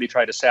cool, and somebody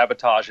tried to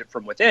sabotage it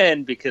from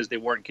within because they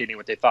weren't getting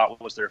what they thought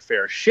was their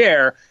fair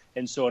share.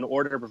 And so, in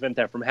order to prevent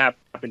that from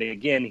happening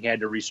again, he had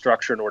to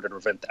restructure in order to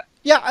prevent that.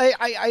 Yeah,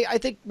 I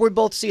think we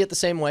both see it the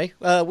same way.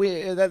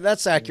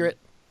 That's accurate.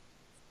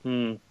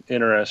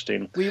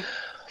 Interesting.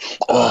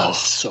 Oh,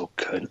 so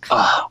good.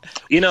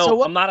 You know,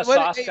 So I'm not a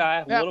sauce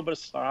guy. A little bit of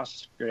sauce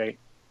is great.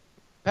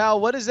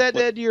 Pal, what is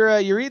that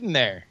you're eating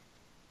there?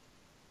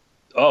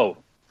 Oh,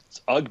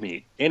 it's UG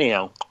meat.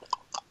 Anyhow,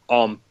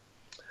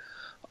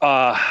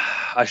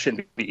 I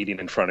shouldn't be eating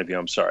in front of you.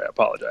 I'm sorry. I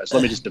apologize.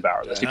 Let me just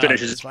devour this. He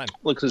finishes. It's fine.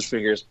 Looks at his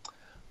fingers.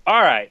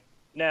 All right.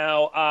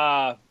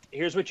 Now,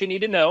 here's what you need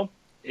to know.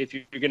 If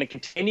you're going to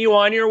continue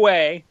on your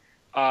way,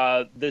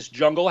 this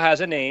jungle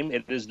has a name.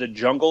 It is the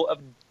Jungle of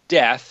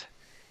Death,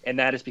 and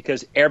that is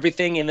because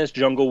everything in this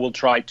jungle will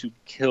try to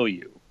kill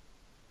you.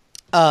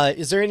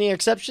 Is there any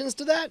exceptions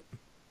to that?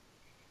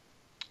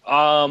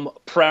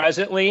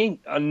 Presently,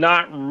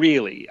 not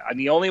really.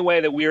 The only way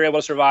that we were able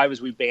to survive is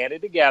we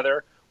banded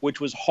together, which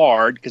was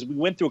hard because we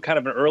went through kind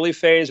of an early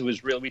phase. It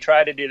was real. We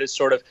tried to do this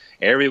sort of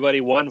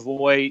everybody one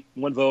vote,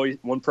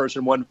 one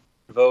person, one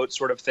vote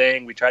sort of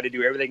thing. We tried to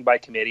do everything by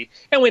committee,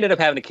 and we ended up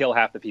having to kill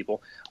half the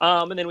people.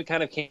 And then we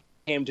kind of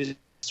came to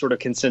sort of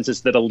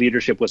consensus that a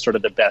leadership was sort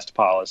of the best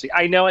policy.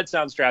 I know it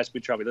sounds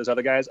drastically trouble. Those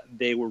other guys,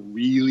 they were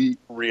really,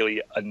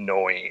 really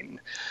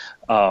annoying.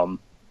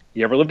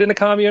 You ever lived in a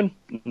commune?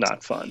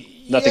 Not fun.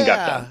 Nothing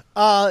got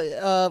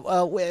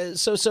done.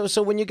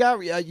 So when you got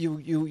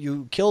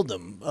you killed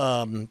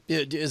them,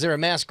 is there a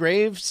mass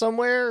grave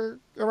somewhere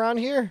around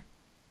here?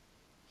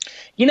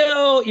 You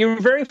know,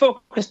 you're very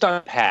focused on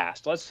the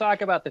past. Let's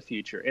talk about the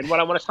future. And what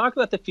I want to talk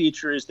about the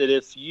future is that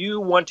if you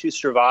want to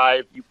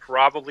survive, you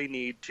probably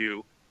need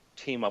to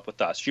team up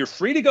with us. You're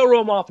free to go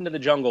roam off into the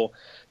jungle.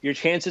 Your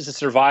chances of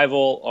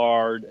survival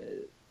are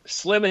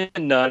slim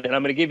and none. And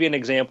I'm going to give you an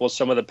example of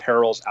some of the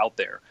perils out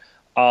there.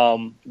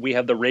 We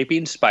have the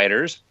raping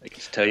spiders. I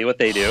can tell you what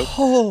they do.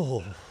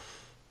 Oh,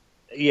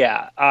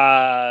 yeah.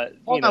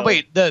 Hold on,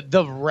 wait.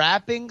 The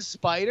rapping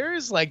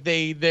spiders, like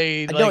they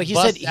no. like He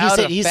bust said out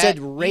a he fat said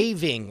meat?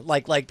 raving,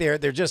 like they're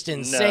just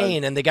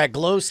insane and they got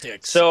glow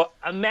sticks. So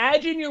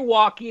imagine you're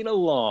walking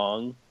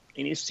along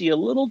and you see a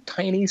little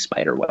tiny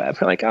spider web.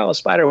 You're like, oh, a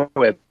spider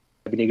web.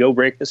 And you go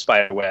break the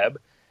spider web.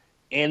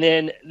 And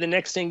then the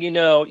next thing you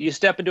know, you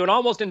step into an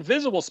almost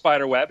invisible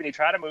spider web and you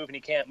try to move and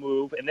you can't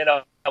move. And then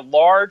a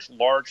large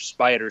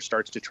spider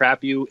starts to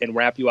trap you and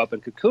wrap you up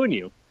and cocoon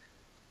you.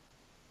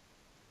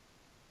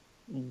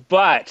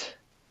 But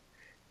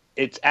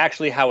it's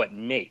actually how it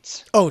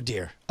mates. Oh,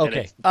 dear.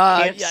 Okay.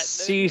 And it can't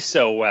see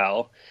so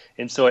well.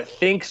 And so it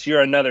thinks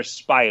you're another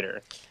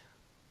spider.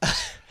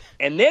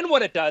 And then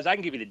what it does, I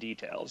can give you the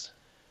details.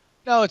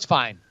 No, it's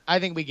fine. I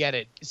think we get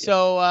it.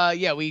 So,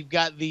 yeah, we've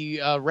got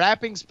the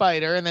rapping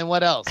spider, and then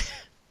what else?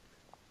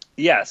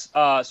 Yes.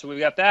 So we've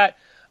got that.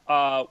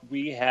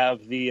 We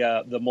have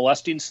the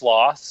molesting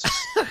sloths,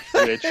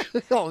 which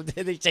Oh,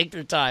 they take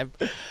their time.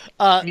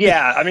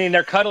 yeah, I mean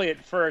they're cuddly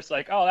at first,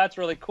 like, oh, that's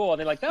really cool, and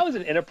they're like, that was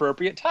an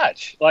inappropriate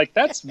touch, like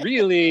that's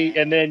really,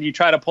 and then you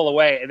try to pull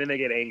away, and then they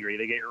get angry.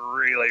 They get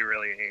really,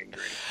 really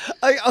angry.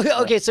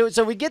 Okay,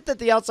 so we get that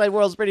the outside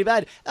world's pretty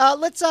bad.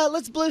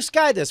 Let's blue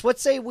sky this.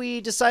 Let's say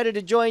we decided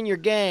to join your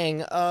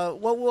gang.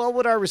 What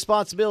would our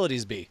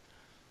responsibilities be?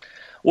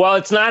 Well,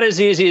 it's not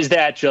as easy as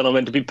that,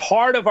 gentlemen. To be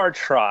part of our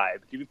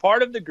tribe, to be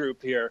part of the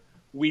group here,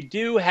 we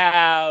do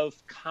have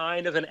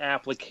kind of an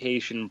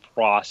application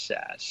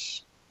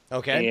process.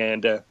 Okay.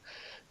 And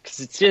because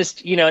it's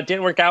just, it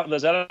didn't work out with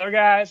those other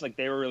guys. Like,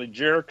 they were really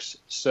jerks.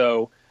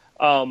 So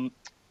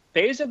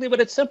basically, but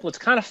it's simple. It's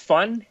kind of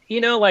fun.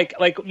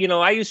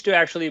 I used to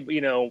actually,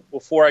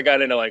 before I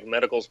got into, like,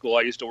 medical school,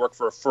 I used to work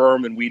for a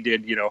firm, and we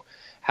did,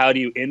 how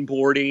do you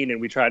inboarding, and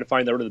we try to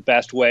find out the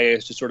best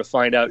ways to sort of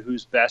find out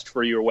who's best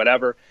for you or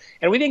whatever.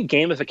 And we think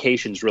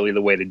gamification is really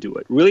the way to do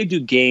it. Really do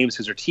games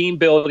because they're team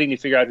building. You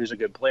figure out who's a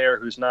good player,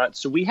 who's not.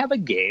 So we have a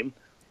game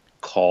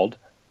called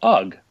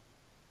UGG.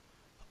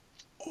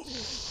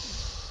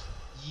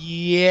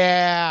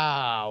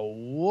 Yeah.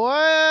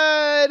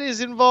 What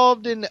is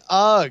involved in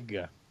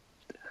UGG?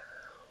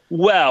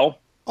 Well,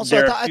 also,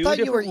 there I are two thought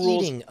you were different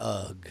rules. eating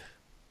UGG.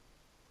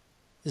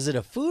 Is it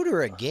a food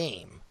or a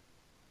game?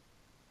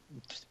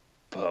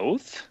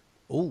 Both.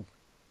 Ooh,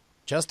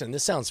 Justin,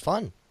 this sounds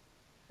fun.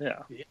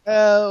 Yeah.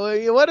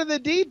 What are the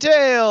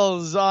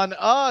details on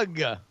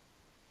UGG?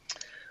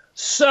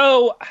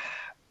 So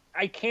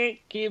I can't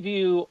give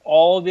you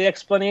all the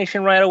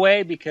explanation right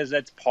away because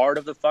that's part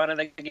of the fun of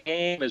the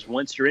game is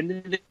once you're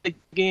into the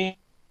game,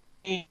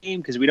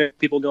 because we don't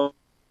people go,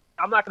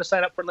 I'm not going to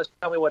sign up for it unless you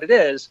tell me what it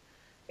is.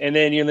 And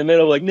then you're in the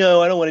middle like,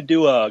 no, I don't want to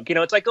do UGG.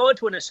 It's like going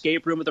to an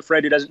escape room with a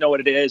friend who doesn't know what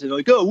it is. And they're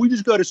like, oh, we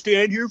just got to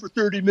stand here for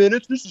 30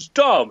 minutes. This is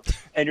dumb.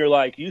 And you're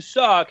like, you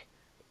suck,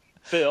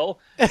 Phil.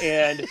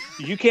 And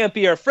you can't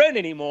be our friend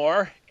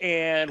anymore.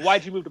 And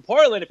why'd you move to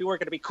Portland if you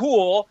weren't going to be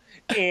cool?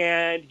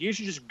 And you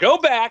should just go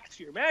back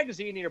to your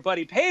magazine and your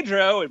buddy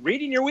Pedro and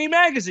reading your wee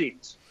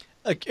magazines.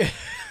 Okay.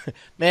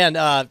 Man,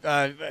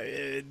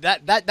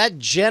 that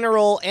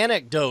general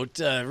anecdote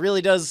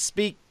really does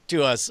speak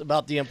to us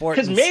about the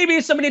importance. Because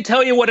maybe somebody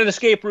tell you what an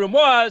escape room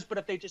was, but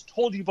if they just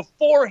told you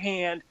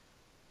beforehand,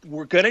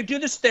 we're going to do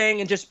this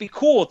thing and just be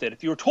cool with it.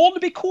 If you were told to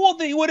be cool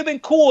with it, you would have been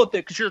cool with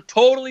it because you're a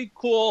totally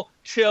cool,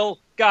 chill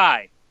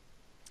guy.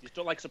 You just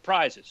don't like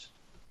surprises.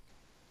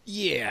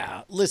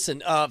 Yeah.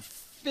 Listen,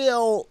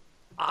 Phil,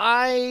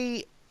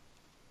 can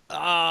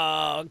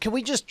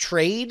we just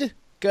trade?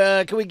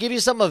 Can we give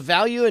you something of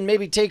value and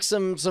maybe take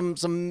some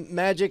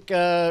magic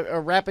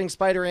wrapping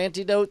spider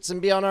antidotes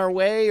and be on our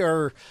way?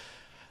 Or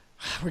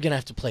we're going to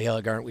have to play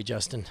UGG, aren't we,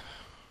 Justin?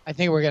 I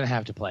think we're going to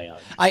have to play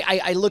UGG.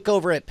 I look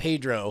over at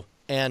Pedro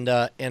and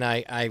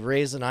I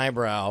raise an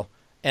eyebrow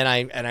and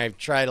I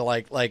try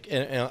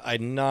to I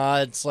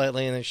nod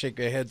slightly and then shake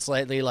my head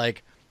slightly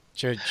like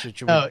should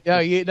we... No,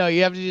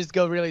 you have to just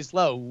go really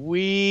slow.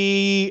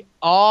 We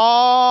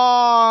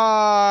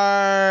are,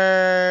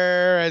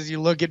 as you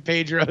look at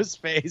Pedro's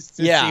face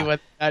to see whether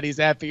or not he's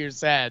happy or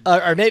sad.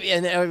 Or maybe,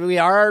 and we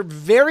are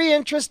very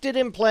interested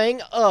in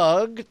playing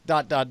UGG, ...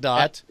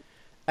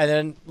 And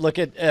then look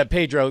at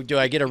Pedro. Do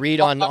I get a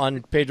read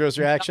on Pedro's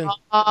reaction?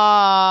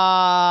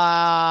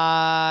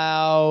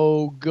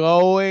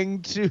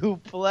 Going to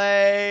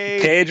play.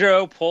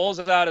 Pedro pulls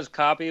out his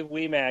copy of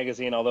Wii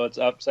Magazine, although it's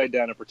upside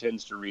down, and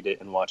pretends to read it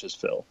and watches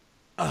Phil.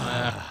 All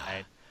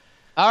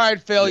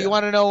right, Phil. Yeah. You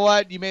want to know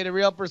what? You made a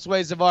real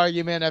persuasive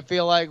argument. I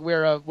feel like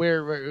we're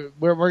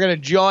gonna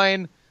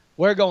join.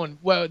 We're going,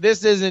 well,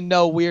 this isn't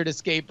no weird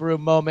escape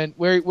room moment.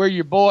 We're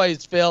your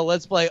boys, Phil.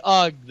 Let's play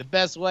UGG, the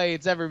best way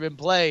it's ever been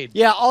played.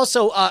 Yeah,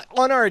 also,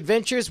 on our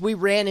adventures, we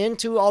ran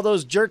into all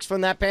those jerks from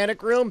that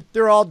panic room.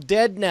 They're all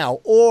dead now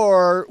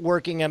or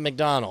working at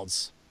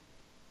McDonald's.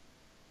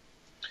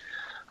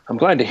 I'm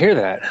glad to hear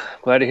that.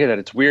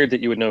 It's weird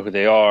that you would know who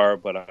they are,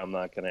 but I'm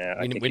not going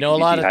to. We know a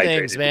lot of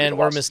things, man.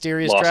 We're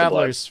mysterious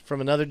travelers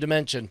from another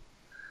dimension.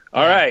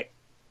 All right.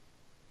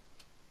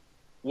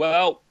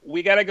 Well,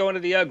 we got to go into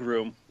the UGG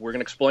room. We're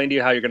going to explain to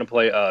you how you're going to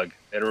play UGG.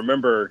 And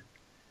remember,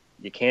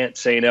 you can't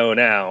say no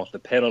now. The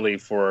penalty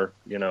for,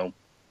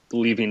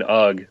 leaving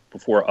UGG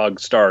before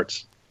UGG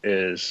starts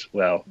is,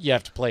 well... You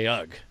have to play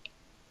UGG.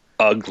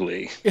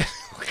 Ugly.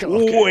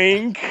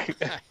 Wink.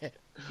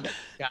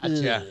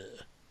 Gotcha.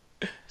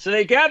 So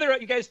they gather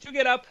up. You guys do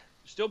get up,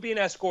 still being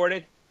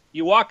escorted.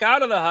 You walk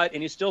out of the hut,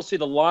 and you still see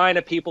the line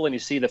of people, and you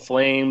see the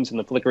flames and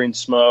the flickering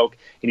smoke,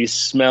 and you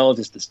smell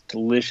this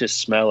delicious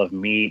smell of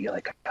meat. You're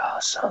like, oh,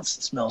 it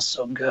smells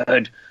so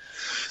good.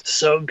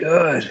 So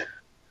good.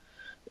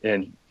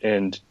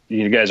 And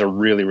you guys are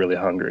really, really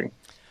hungry.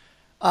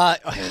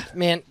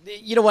 Man,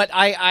 you know what?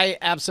 I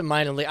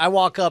absentmindedly I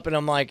walk up and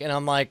I'm like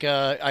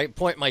I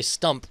point my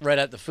stump right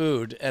at the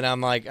food and I'm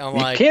like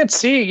You can't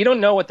see. You don't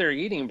know what they're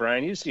eating,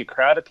 Brian. You see a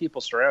crowd of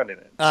people surrounding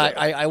it. So.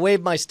 I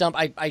wave my stump.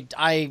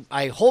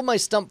 I hold my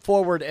stump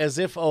forward as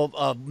if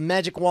a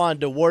magic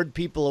wand to ward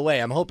people away.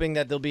 I'm hoping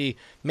that they'll be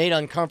made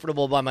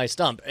uncomfortable by my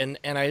stump, and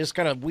I just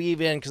kind of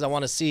weave in because I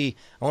want to see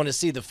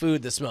the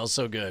food that smells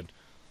so good.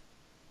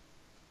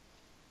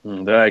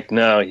 They're like,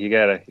 no, you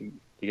gotta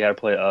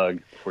play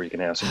UGG before you can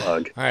have some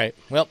UGG. All right,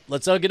 well,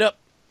 let's UGG it up.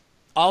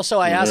 Also,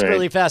 I ask All right.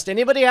 really fast.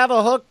 Anybody have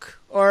a hook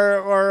or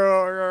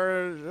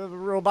a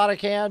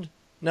robotic hand?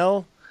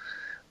 No.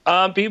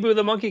 Bibu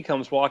the monkey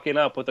comes walking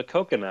up with a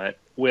coconut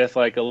with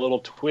like a little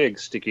twig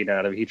sticking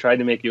out of it. He tried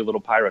to make you a little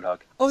pirate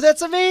hook. Oh,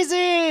 that's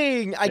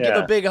amazing! I give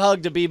a big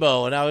hug to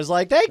Bebo, and I was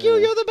like, "Thank you,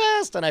 you're the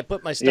best." And I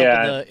put my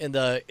stump in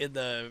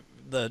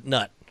the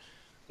nut.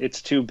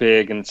 It's too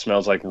big and it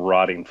smells like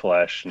rotting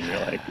flesh, and you're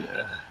like,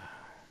 yeah.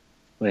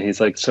 And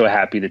he's like so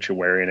happy that you're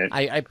wearing it.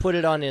 I put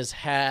it on his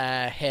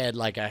head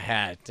like a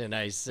hat, and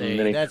I say,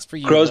 and "That's for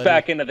you." Grows buddy.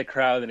 back into the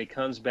crowd, and he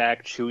comes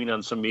back chewing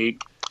on some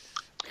meat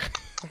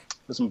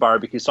with some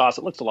barbecue sauce.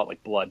 It looks a lot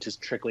like blood,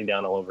 just trickling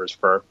down all over his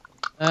fur.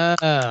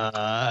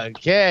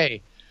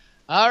 Okay.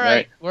 All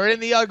right. We're in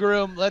the UGG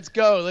room. Let's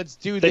go. Let's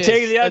do They this.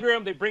 take you to the UGG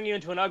room. They bring you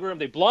into an UGG room.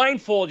 They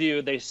blindfold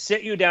you. They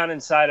sit you down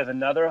inside of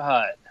another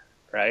hut,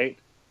 right?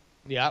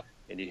 Yep.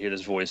 And you hear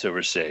this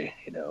voiceover say,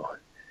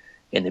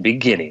 in the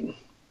beginning,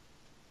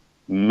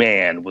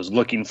 man was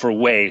looking for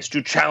ways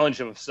to challenge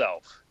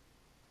himself.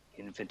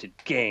 He invented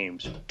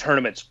games,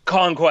 tournaments,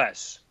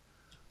 conquests,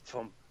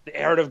 from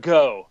the art of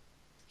Go,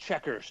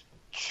 checkers,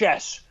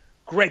 chess,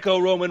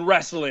 Greco-Roman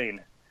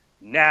wrestling.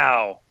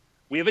 Now,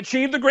 we have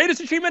achieved the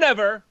greatest achievement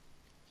ever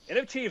in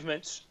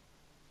achievements,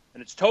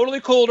 and it's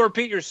totally cool to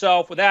repeat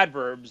yourself with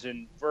adverbs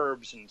and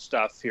verbs and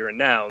stuff here and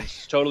nouns.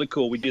 It's totally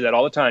cool. We do that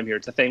all the time here.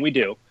 It's a thing we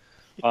do.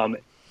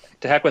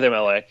 To heck with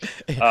MLA.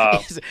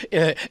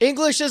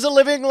 English is a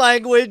living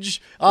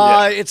language.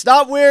 It's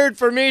not weird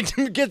for me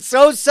to get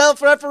so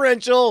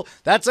self-referential.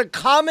 That's a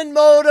common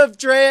mode of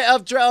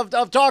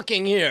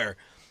talking here.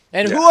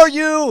 And who are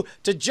you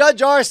to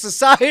judge our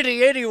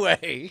society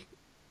anyway?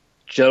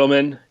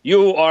 Gentlemen,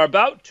 you are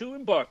about to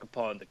embark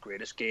upon the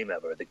greatest game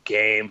ever, the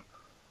game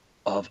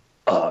of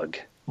UGG.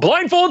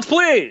 Blindfolds,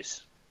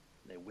 please!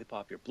 They whip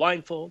off your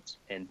blindfolds,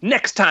 and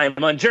next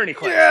time on Journey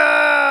Quest.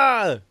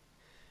 Yeah!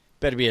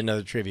 Better be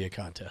another trivia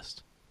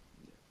contest.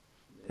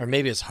 Or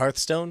maybe it's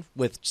Hearthstone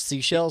with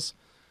seashells.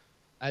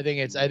 I think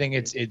it's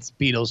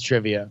Beatles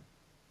trivia.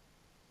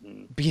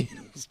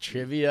 Beatles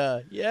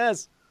trivia,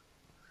 yes.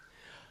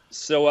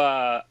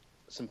 So,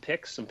 some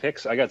picks.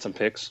 I got some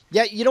picks.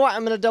 Yeah, you know what?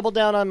 I'm going to double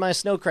down on my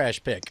Snow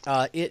Crash pick.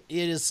 It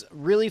is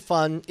really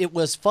fun. It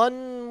was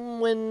fun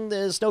when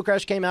the Snow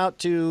Crash came out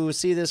to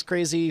see this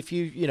crazy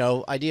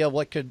idea of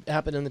what could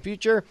happen in the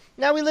future.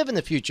 Now we live in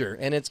the future,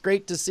 and it's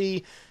great to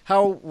see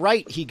how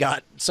right he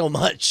got so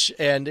much,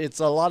 and it's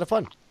a lot of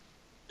fun.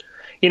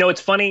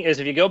 What's funny is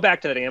if you go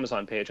back to that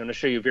Amazon page, I'm going to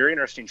show you a very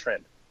interesting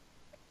trend.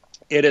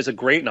 It is a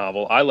great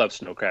novel. I love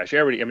Snow Crash.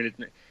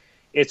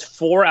 It's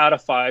 4 out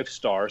of 5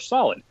 stars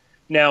solid.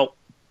 Now,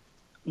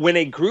 when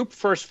a group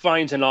first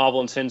finds a novel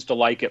and tends to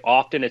like it,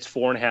 often it's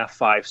 4.5,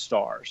 5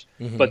 stars.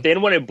 Mm-hmm. But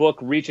then when a book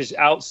reaches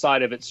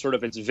outside of its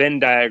Venn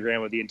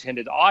diagram of the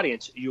intended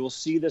audience, you'll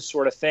see this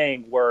sort of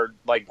thing where,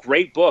 like,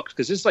 great books,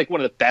 because this is like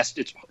one of the best,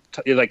 it's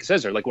like it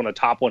says there, like one of the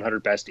top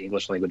 100 best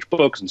English language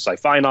books and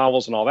sci-fi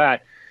novels and all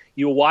that.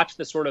 You'll watch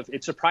this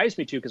it surprised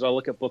me too, because I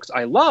look at books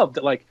I love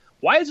that, like,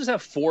 why does this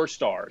have 4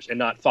 stars and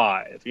not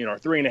 5, or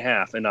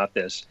 3.5 and not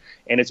this?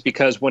 And it's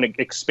because when it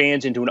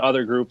expands into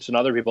other groups and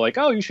other people are like,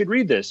 oh, you should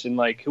read this, and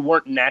like who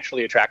weren't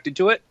naturally attracted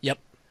to it. Yep.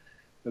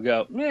 They'll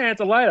go, yeah,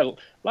 it's a lot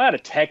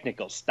of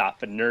technical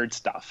stuff and nerd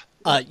stuff.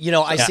 I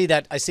see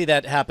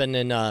that happen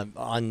in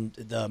on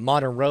the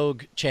Modern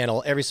Rogue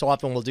channel. Every so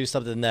often we'll do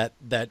something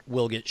that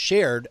will get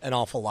shared an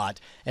awful lot,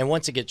 and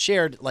once it gets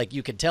shared, like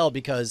you can tell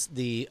because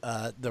the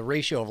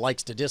ratio of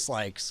likes to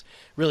dislikes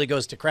really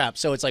goes to crap.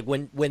 So it's like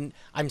when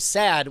I'm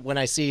sad when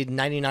I see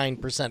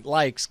 99%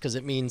 likes, because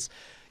it means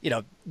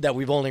that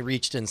we've only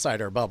reached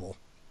inside our bubble.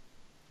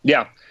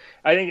 Yeah.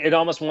 I think it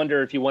almost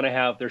wonder if you want to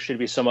have, there should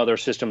be some other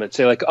system that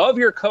say like of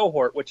your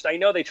cohort, which I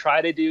know they try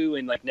to do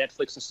in like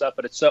Netflix and stuff,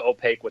 but it's so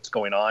opaque what's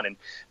going on. And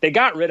they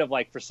got rid of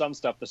like for some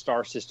stuff, the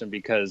star system,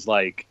 because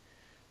like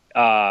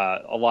a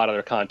lot of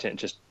their content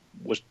just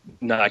was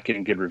not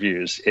getting good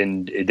reviews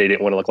and they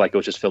didn't want to look like it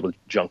was just filled with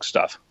junk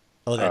stuff.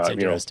 Oh, that's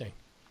interesting.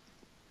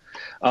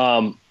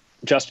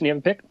 Justin, you have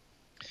a pick?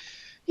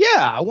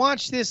 Yeah, I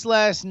watched this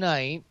last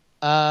night.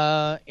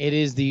 It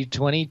is the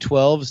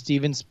 2012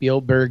 Steven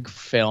Spielberg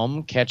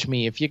film Catch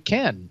Me If You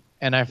Can,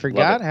 and I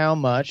forgot how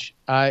much.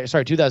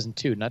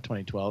 2002, not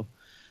 2012.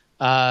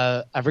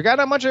 I forgot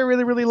how much I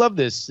really, really love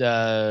this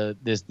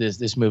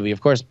this movie.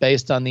 Of course,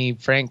 based on the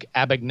Frank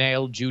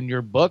Abagnale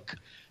Jr. book,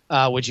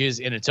 which is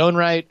in its own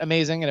right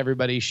amazing, and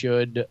everybody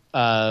should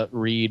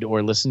read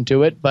or listen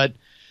to it. But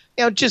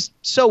just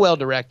so well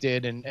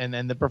directed,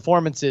 and the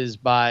performances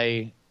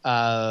by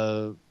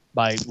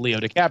by Leo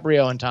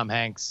DiCaprio and Tom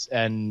Hanks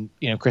and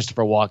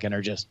Christopher Walken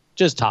are just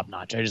top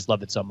notch. I just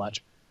love it so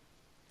much.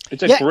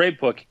 It's a great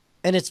book,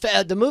 and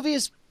the movie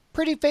is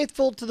pretty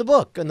faithful to the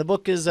book, and the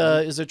book is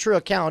a true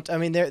account. I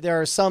mean,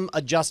 there are some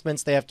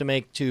adjustments they have to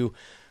make to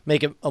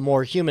make it a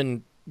more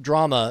human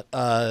drama.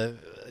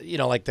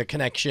 Like the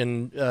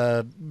connection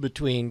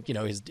between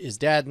his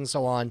dad and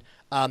so on.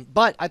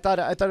 But I thought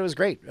it was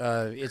great.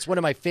 It's one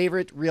of my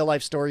favorite real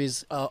life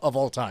stories of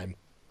all time.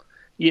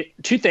 Yeah,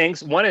 two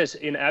things. One is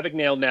in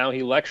Abagnale now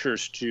he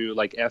lectures to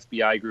like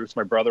FBI groups.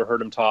 My brother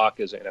heard him talk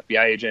as an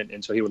FBI agent,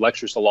 and so he would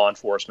lecture to law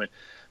enforcement.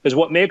 Because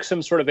what makes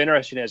him sort of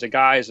interesting as a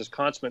guy, as this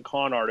consummate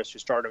con artist who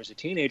started as a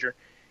teenager,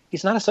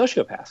 he's not a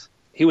sociopath.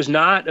 He was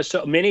not.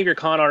 Many of your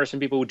con artists and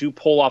people who do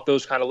pull off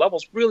those kind of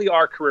levels really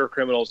are career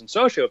criminals and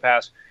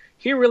sociopaths.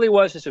 He really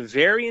was just a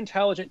very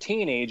intelligent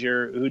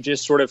teenager who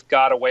just sort of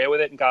got away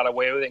with it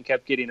and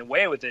kept getting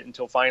away with it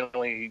until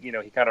finally, he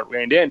kind of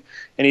reined in,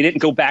 and he didn't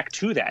go back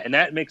to that. And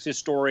that makes his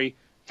story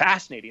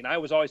fascinating. I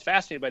was always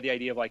fascinated by the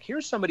idea of like,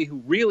 here's somebody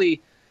who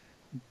really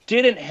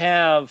didn't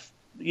have,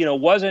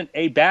 wasn't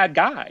a bad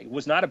guy,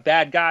 was not a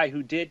bad guy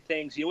who did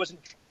things. He wasn't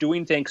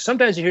doing things.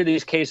 Sometimes you hear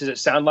these cases that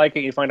sound like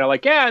it. You find out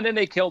like, yeah, and then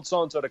they killed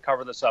so-and-so to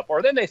cover this up,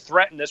 or then they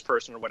threatened this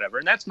person or whatever.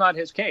 And that's not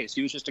his case.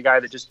 He was just a guy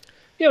that just,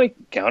 he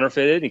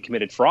counterfeited, he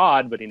committed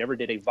fraud, but he never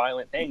did a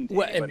violent thing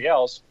to anybody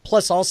else.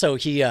 Plus also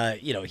he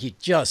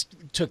just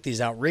took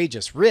these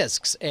outrageous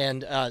risks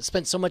and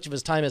spent so much of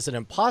his time as an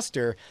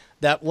imposter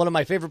that one of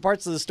my favorite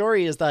parts of the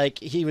story is like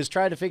he was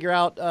trying to figure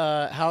out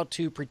how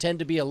to pretend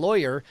to be a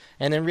lawyer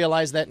and then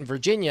realized that in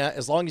Virginia,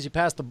 as long as you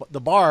pass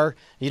the bar,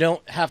 you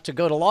don't have to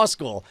go to law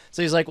school.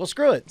 So he's like, well,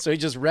 screw it. So he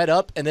just read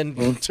up and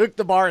then took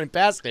the bar and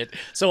passed it.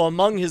 So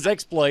among his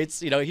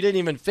exploits, he didn't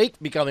even fake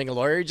becoming a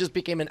lawyer. He just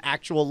became an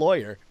actual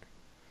lawyer.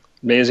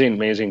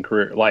 Amazing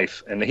career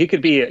life. And he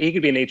could be an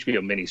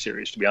HBO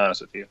miniseries, to be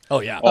honest with you. Oh,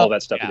 yeah. All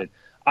that stuff he did.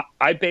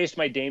 I based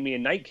my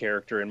Damian Knight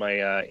character in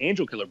my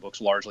Angel Killer books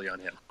largely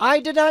on him. I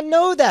did not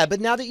know that,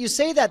 but now that you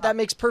say that, that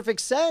makes perfect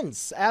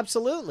sense.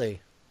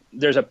 Absolutely.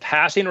 There's a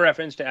passing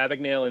reference to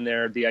Abagnale in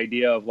there, the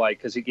idea of like,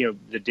 because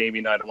the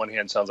Damian Knight on one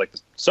hand sounds like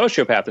the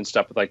sociopath and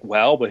stuff, but like,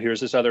 well, but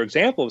here's this other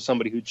example of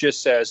somebody who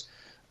just says,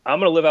 I'm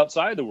going to live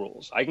outside the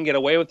rules. I can get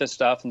away with this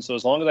stuff, and so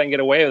as long as I can get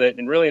away with it,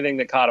 and really the thing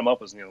that caught him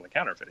up was the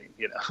counterfeiting,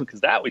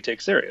 because that we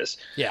take serious.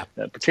 Yeah,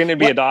 pretending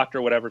to be a doctor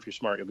or whatever. If you're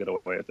smart, you'll get away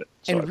with it.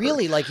 So and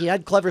really, like he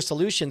had clever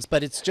solutions,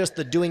 but it's just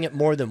the doing it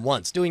more than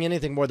once. Doing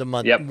anything more than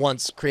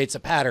once creates a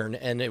pattern,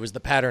 and it was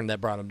the pattern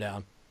that brought him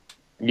down.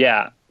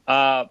 Yeah.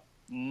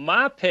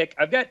 My pick,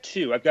 I've got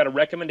two. I've got a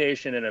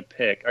recommendation and a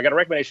pick. I got a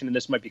recommendation, and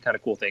this might be kind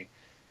of cool thing.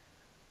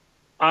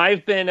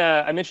 I've been,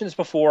 I mentioned this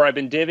before, I've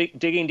been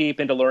digging deep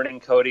into learning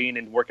coding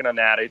and working on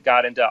that. I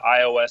got into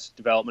iOS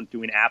development,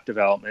 doing app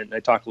development. I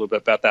talked a little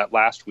bit about that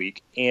last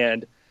week.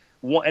 And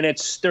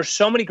there's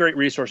so many great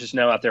resources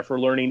now out there for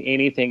learning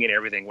anything and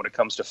everything when it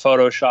comes to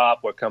Photoshop,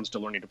 when it comes to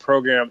learning to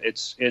program.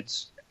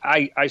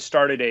 I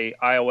started a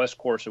iOS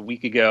course a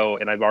week ago,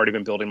 and I've already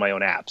been building my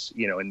own apps,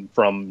 and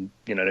from,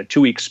 in a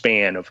 2-week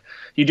span of,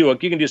 you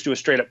can just do a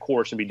straight up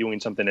course and be doing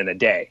something in a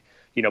day.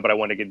 But I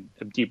want to get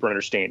a deeper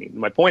understanding.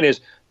 My point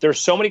is there's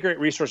so many great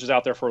resources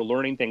out there for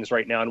learning things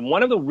right now. And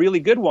one of the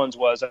really good ones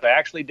was I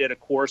actually did a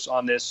course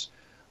on this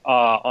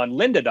on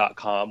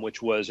lynda.com,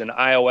 which was an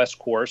iOS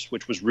course,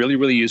 which was really,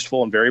 really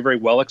useful and very, very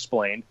well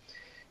explained.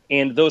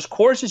 And those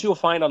courses you'll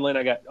find on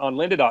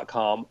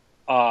lynda.com,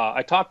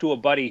 I talked to a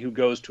buddy who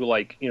goes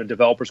to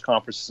developers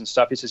conferences and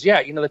stuff. He says,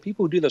 yeah, the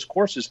people who do those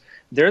courses,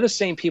 they're the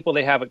same people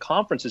they have at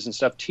conferences and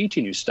stuff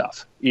teaching you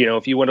stuff.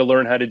 If you want to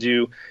learn how to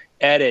do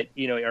edit,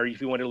 or if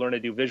you want to learn to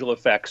do visual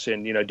effects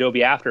and,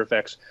 Adobe After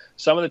Effects,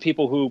 some of the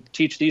people who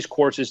teach these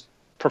courses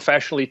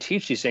professionally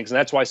teach these things. And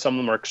that's why some of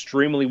them are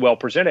extremely well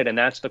presented. And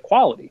that's the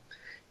quality.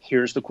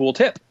 Here's the cool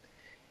tip.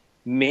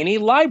 Many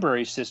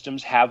library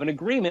systems have an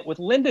agreement with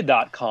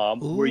lynda.com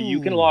where you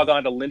can log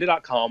on to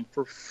lynda.com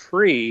for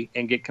free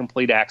and get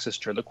complete access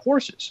to the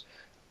courses.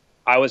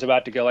 I was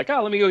about to go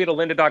let me go get a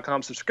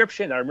lynda.com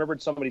subscription. I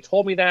remembered somebody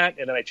told me that,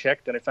 and then I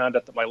checked, and I found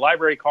out that my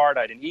library card,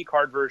 I had an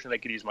e-card version. I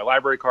could use my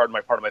library card,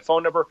 part of my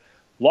phone number,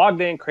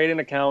 logged in, created an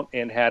account,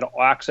 and had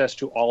access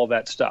to all of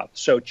that stuff.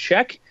 So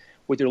check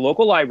with your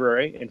local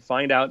library and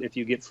find out if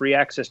you get free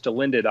access to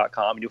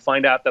lynda.com. And you'll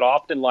find out that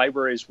often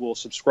libraries will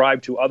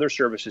subscribe to other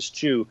services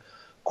too,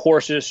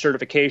 courses,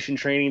 certification,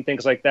 training,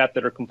 things like that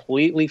are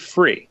completely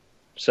free.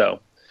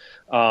 So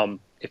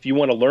if you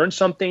want to learn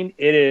something,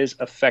 it is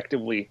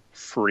effectively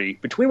free.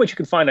 Between what you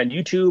can find on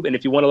YouTube, and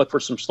if you want to look for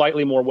some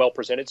slightly more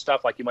well-presented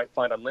stuff like you might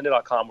find on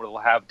lynda.com where they'll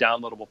have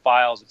downloadable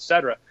files,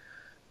 etc.,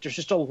 there's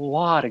just a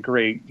lot of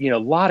great,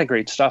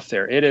 stuff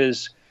there. It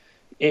is,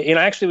 and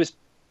I actually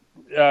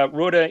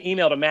wrote an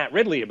email to Matt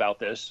Ridley about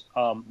this.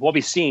 We'll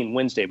be seeing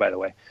Wednesday, by the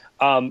way.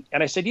 And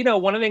I said,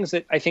 one of the things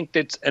that I think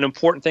that's an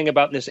important thing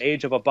about this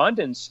age of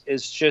abundance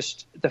is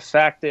just the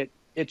fact that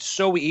it's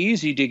so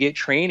easy to get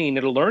training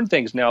and to learn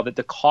things now that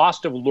the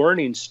cost of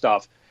learning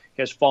stuff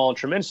has fallen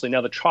tremendously.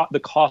 Now, the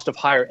cost of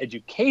higher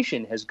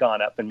education has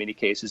gone up in many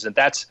cases, and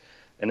that's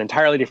an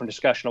entirely different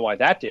discussion of why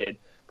that did.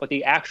 but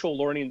the actual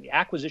learning, the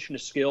acquisition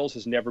of skills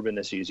has never been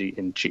this easy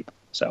and cheap.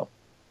 So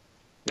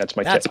that's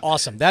my tip. That's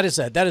awesome. That is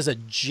a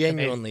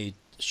genuinely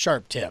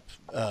sharp tip.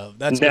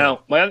 That's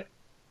now good.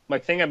 my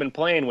thing I've been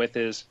playing with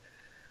is,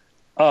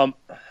 when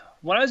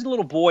I was a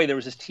little boy, there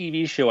was this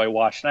TV show I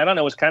watched, and I don't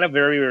know, it was kind of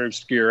very, very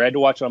obscure. I had to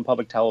watch it on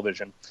public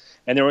television.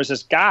 And there was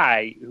this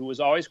guy who was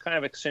always kind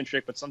of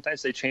eccentric, but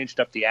sometimes they changed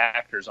up the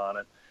actors on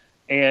it.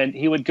 And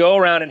he would go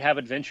around and have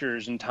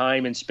adventures in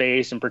time and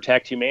space and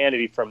protect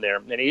humanity from there.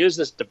 And he used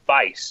this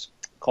device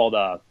called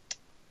a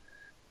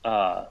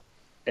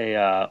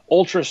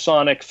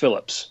ultrasonic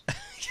Phillips.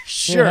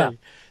 Sure. Yeah.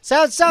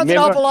 Sounds an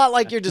awful lot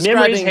like you're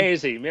describing.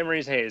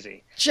 Memories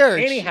hazy. Sure.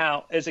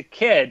 Anyhow, as a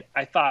kid,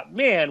 I thought,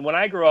 man, when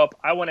I grow up,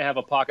 I want to have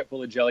a pocket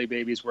full of jelly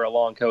babies, wear a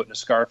long coat and a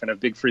scarf and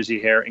have big frizzy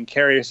hair, and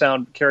carry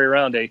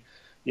around a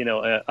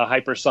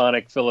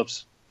hypersonic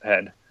Phillips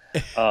head.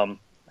 I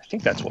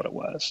think that's what it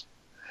was.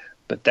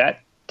 But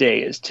that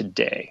day is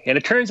today. And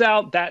it turns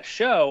out that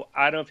show,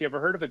 I don't know if you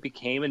ever heard of it,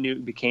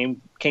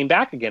 came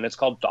back again. It's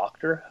called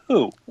Doctor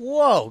Who.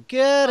 Whoa,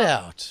 get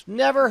out.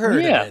 Never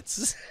heard of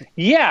it.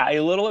 Yeah, a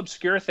little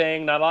obscure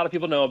thing. Not a lot of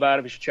people know about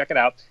it. You should check it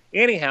out.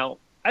 Anyhow,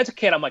 as a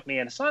kid, I'm like,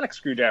 man, a sonic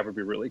screwdriver would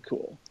be really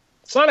cool.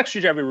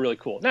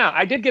 Now,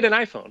 I did get an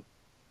iPhone.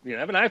 I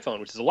have an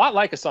iPhone, which is a lot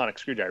like a sonic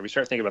screwdriver. You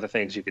start thinking about the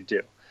things you could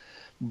do.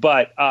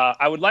 But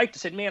I would like to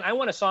say, man, I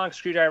want a sonic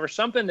screwdriver,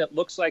 something that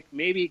looks like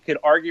maybe could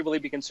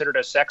arguably be considered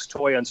a sex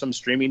toy on some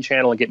streaming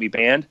channel and get me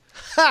banned.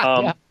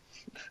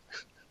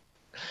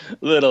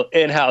 Little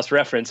in-house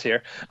reference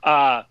here.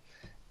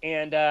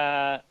 And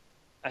I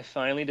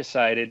finally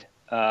decided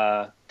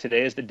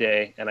today is the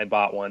day, and I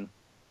bought one.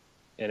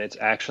 And it's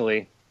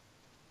actually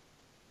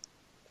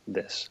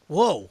this.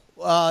 Whoa.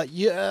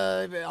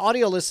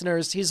 Audio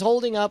listeners, he's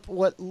holding up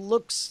what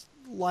looks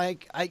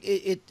like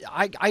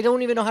I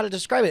don't even know how to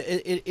describe it.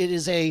 It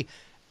is a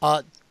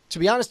to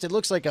be honest, it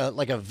looks like a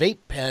vape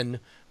pen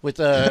with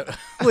a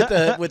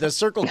with a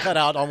circle cut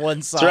out on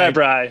one side. That's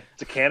right, Bri.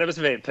 It's a cannabis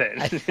vape pen.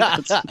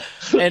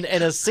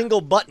 and a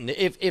single button.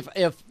 If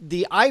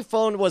the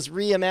iPhone was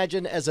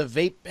reimagined as a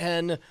vape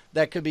pen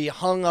that could be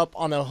hung up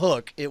on a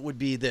hook, it would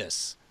be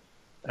this.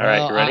 All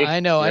right, you ready? I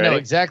know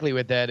exactly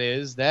what that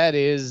is. That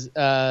is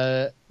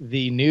the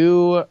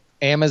new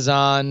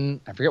Amazon,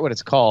 I forget what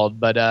it's called,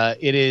 but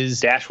it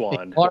is Dash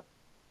Wand.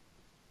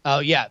 Oh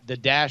yeah, the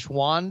Dash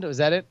Wand. Was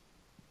that it?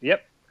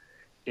 Yep.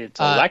 It's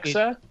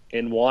Alexa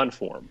in wand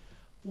form.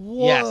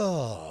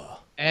 Whoa.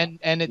 Yes.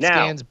 And it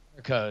scans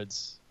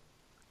barcodes.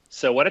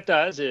 So what it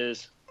does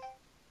is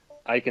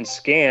I can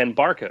scan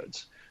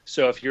barcodes.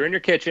 So if you're in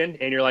your kitchen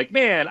and you're like,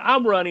 man,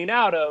 I'm running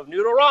out of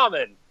noodle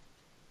ramen,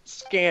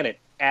 scan it,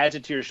 adds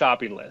it to your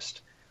shopping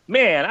list.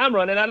 Man, I'm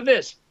running out of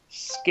this.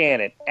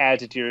 Scan it,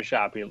 adds it to your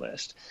shopping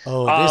list.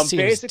 Oh, this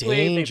seems basically,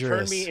 dangerous. They've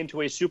turned me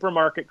into a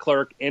supermarket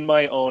clerk in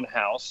my own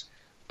house,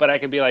 but I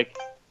can be like,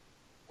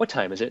 what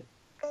time is it?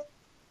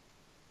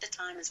 The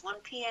time is 1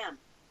 p.m.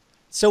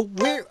 So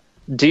where...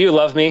 Do you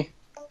love me?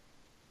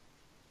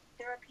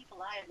 There are people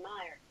I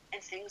admire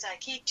and things I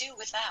can't do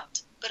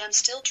without, but I'm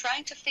still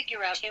trying to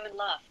figure out human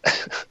love.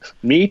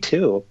 Me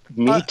too.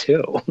 Me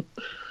too.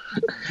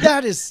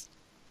 That is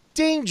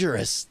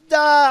dangerous.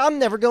 I'm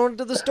never going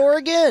to the store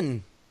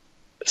again.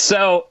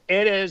 So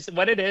it is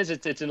what it is.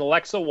 It's an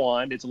Alexa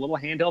wand. It's a little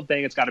handheld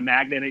thing. It's got a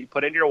magnet in it. You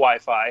put it in your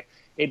Wi-Fi.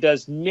 It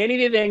does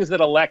many of the things that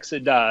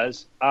Alexa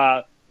does.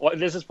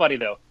 This is funny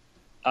though.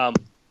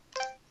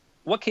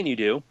 What can you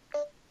do?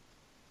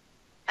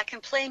 I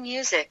can play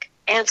music,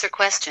 answer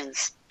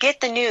questions, get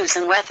the news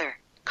and weather,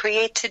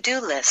 create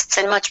to-do lists,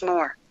 and much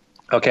more.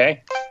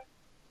 Okay.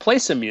 Play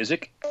some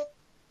music.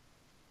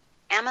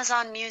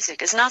 Amazon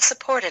Music is not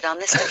supported on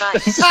this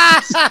device.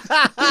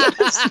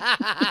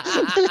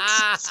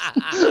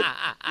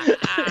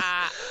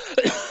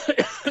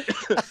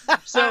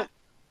 So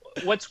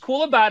what's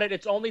cool about it,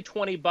 it's only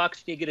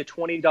 $20. You get a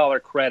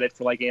 $20 credit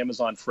for like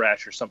Amazon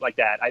Fresh or something like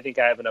that. I think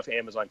I have enough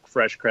Amazon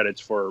Fresh credits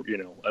for,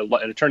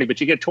 an attorney, but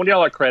you get a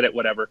 $20 credit,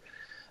 whatever.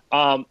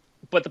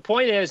 But the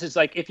point is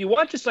like, if you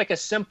want just like a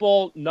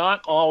simple,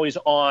 not always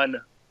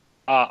on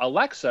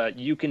Alexa,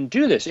 you can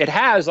do this. It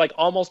has like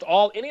almost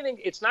anything.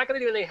 It's not going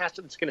to do anything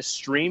it's going to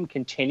stream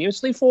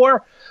continuously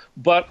for,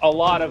 but a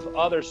lot of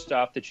other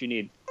stuff that you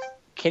need.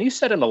 Can you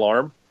set an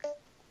alarm?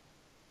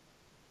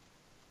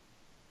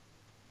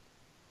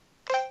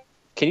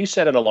 Can you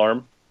set an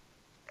alarm?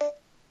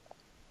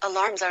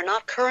 Alarms are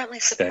not currently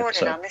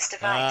supported on this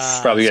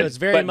device. Probably so good. it's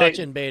very much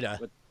in beta.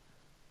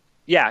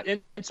 Yeah,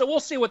 and so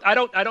we'll see what I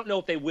don't know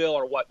if they will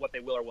or what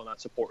they will or will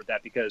not support with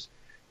that, because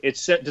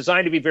it's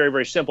designed to be very,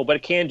 very simple, but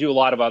it can do a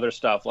lot of other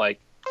stuff like,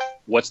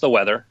 what's the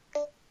weather?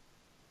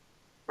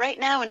 Right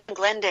now in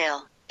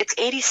Glendale, it's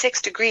 86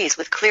 degrees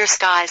with clear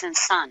skies and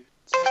sun.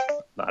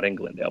 Not in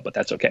Glendale, but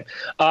that's okay.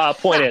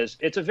 Point is,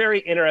 it's a very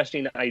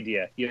interesting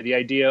idea. The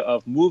idea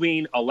of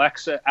moving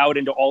Alexa out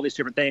into all these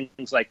different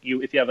things. Like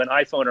if you have an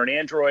iPhone or an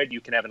Android, you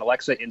can have an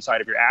Alexa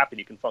inside of your app, and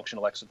you can function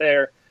Alexa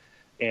there.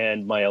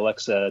 And my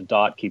Alexa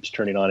dot keeps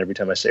turning on every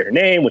time I say her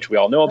name, which we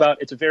all know about.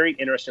 It's a very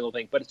interesting little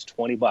thing, but it's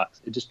 $20.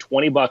 It's just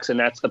 $20, and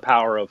that's the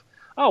power of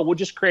oh, we'll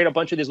just create a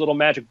bunch of these little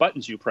magic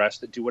buttons you press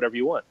that do whatever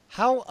you want.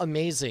 How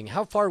amazing!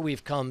 How far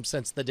we've come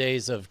since the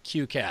days of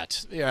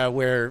QCat,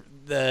 where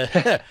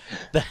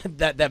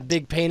that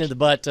big pain in the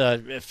butt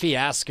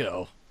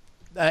fiasco.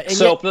 And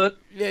So,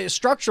 yet,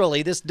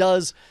 structurally, this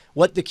does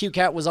what the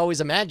QCat was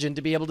always imagined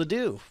to be able to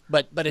do,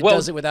 but it Well-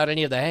 does it without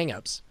any of the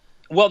hangups.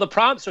 well, the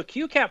problem, so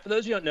QCat, for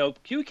those of you who don't know,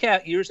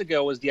 QCat years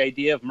ago was the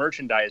idea of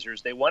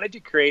merchandisers. They wanted to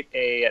create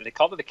they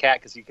called it the cat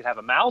because you could have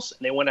a mouse,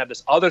 and they wanted to have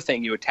this other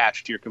thing you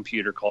attach to your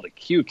computer called a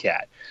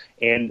QCat.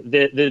 And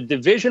the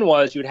vision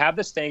was you'd have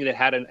this thing that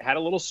had a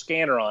little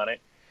scanner on it,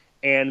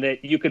 and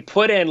that you could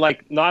put in,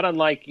 like, not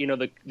unlike,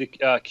 the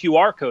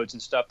QR codes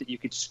and stuff, that you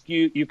could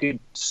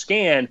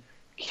scan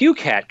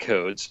QCat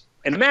codes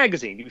in a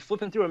magazine. You'd be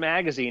flipping through a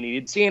magazine and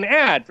you'd see an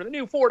ad for the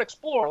new Ford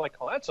Explorer. Like,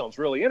 oh, that sounds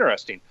really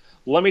interesting.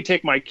 Let me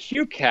take my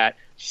QCat,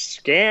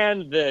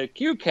 scan the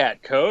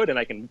QCat code, and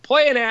I can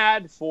play an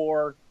ad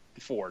for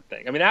the Ford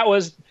thing. I mean, that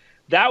was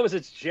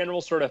its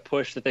general sort of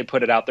push that they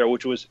put it out there,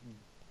 which was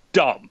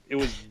dumb. It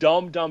was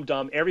dumb.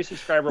 Every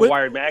subscriber of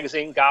Wired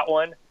magazine got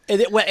one. And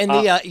there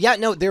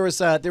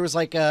was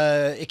like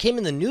it came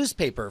in the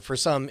newspaper for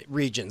some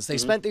regions. They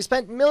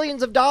spent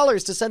millions of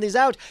dollars to send these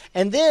out,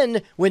 and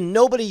then when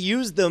nobody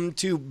used them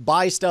to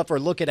buy stuff or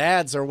look at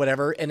ads or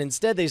whatever, and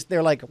instead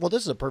they're like, well,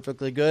 this is a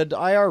perfectly good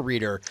IR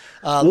reader,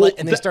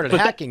 and they started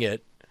hacking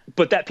it.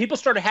 But that people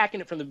started hacking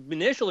it from the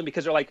initially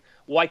because they're like,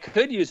 well, I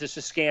could use this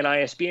to scan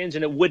ISBNs,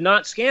 and it would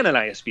not scan an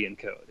ISBN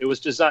code. It was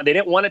designed. They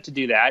didn't want it to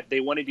do that.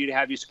 They wanted you to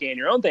have you scan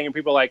your own thing, and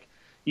people are like,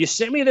 you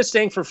sent me this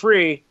thing for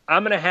free.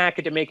 I'm going to hack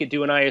it to make it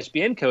do an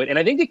ISBN code. And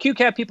I think the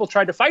QCat people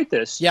tried to fight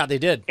this. Yeah, they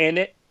did.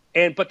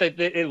 But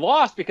it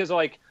lost because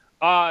like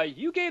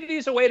you gave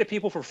these away to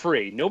people for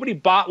free. Nobody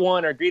bought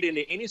one or agreed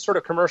into any sort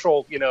of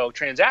commercial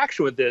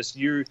transaction with this.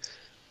 You're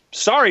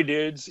sorry,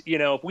 dudes.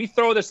 If we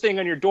throw this thing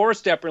on your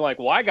doorstep, you're like,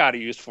 well, I got a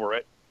use for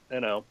it.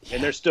 And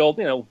there's still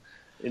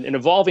an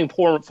evolving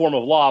form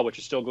of law which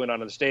is still going on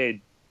to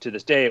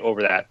this day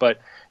over that.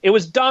 But it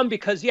was dumb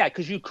because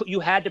you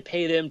had to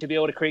pay them to be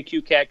able to create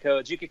QCat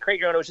codes. You could create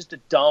your own. It was just a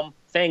dumb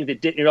thing that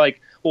didn't. You're like,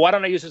 well, why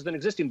don't I use this as an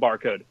existing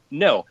barcode?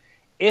 No.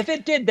 If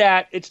it did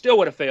that, it still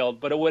would have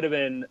failed, but it would have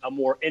been a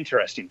more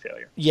interesting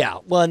failure. Yeah,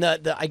 well, and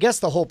I guess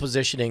the whole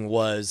positioning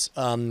was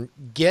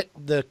get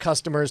the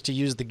customers to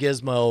use the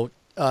gizmo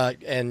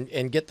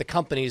and get the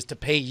companies to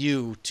pay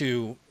you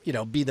to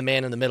be the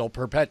man in the middle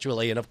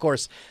perpetually. And of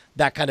course,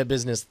 that kind of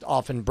business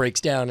often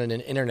breaks down in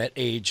an internet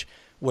age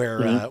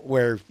where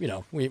we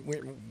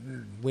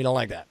don't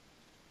like that.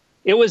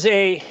 It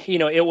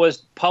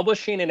was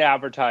publishing and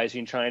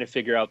advertising trying to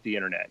figure out the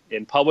internet,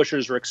 and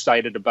publishers were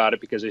excited about it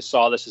because they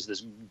saw this as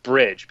this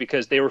bridge,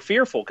 because they were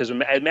fearful because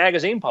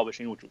magazine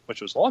publishing,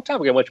 which was a long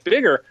time ago, much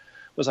bigger,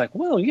 was like,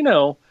 well,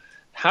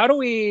 how do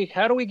we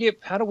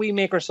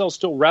make ourselves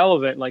still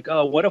relevant? Like,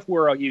 oh, what if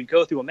you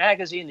go through a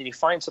magazine and you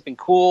find something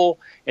cool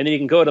and then you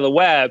can go to the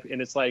web,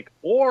 and it's like,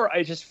 or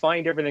I just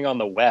find everything on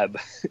the web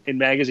and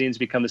magazines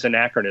become this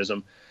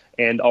anachronism,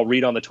 and I'll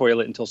read on the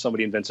toilet until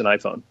somebody invents an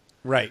iPhone.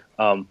 Right.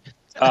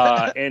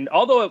 And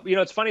although,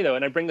 it's funny though,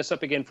 and I bring this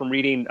up again from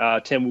reading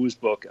Tim Wu's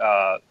book,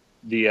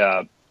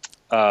 the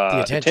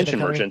Attention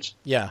Merchants.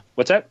 Yeah.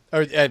 What's that?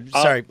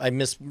 Sorry, I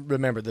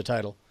misremembered the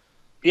title.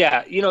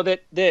 Yeah,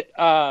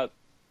 that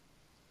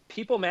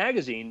People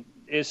Magazine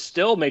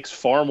still makes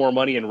far more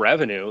money in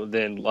revenue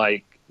than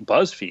like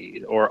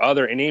BuzzFeed or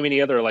any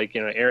other like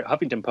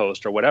Huffington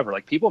Post or whatever.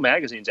 Like People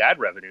Magazine's ad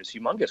revenue is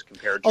humongous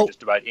compared to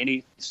just about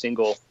any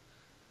single.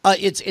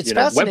 It's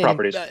fascinating. Web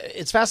properties.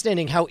 It's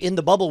fascinating how in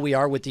the bubble we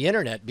are with the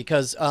internet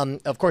because,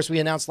 of course, we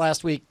announced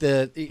last week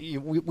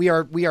we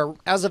are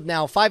as of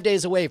now 5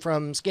 days away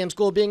from Scam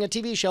School being a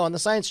TV show on the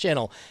Science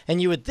Channel,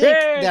 and you would think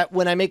that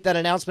when I make that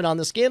announcement on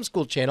the Scam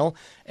School channel,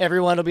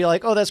 everyone will be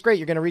like, "Oh, that's great!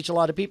 You're going to reach a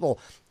lot of people,"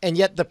 and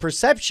yet the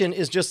perception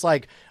is just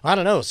like, I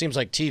don't know. It seems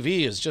like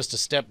TV is just a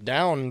step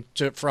down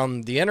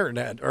from the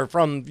internet or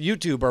from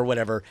YouTube or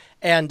whatever,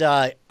 and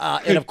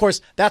of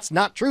course that's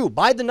not true.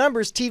 By the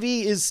numbers,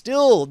 TV is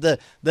still the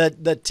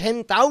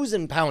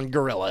 10,000-pound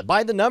gorilla.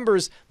 By the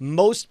numbers,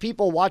 most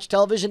people watch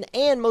television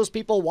and most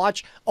people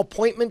watch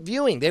appointment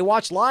viewing. They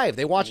watch live.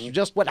 They watch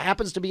just what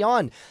happens to be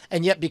on.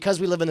 And yet,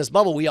 because we live in this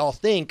bubble, we all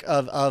think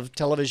of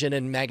television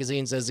and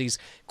magazines as these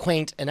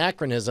quaint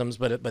anachronisms,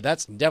 but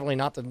that's definitely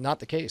not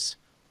the case.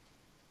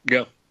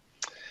 Yeah,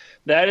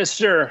 that is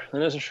sure.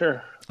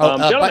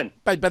 Gentlemen.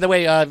 By the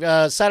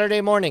way, Saturday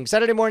morning,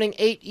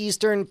 8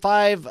 Eastern,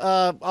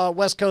 5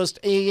 West Coast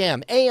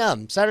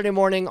AM, Saturday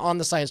morning on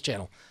the Science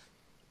Channel.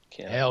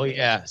 Hell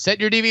yeah. Set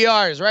your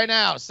DVRs right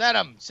now. Set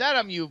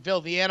them, you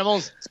filthy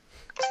animals.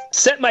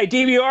 Set my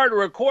DVR to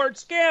record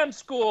Scam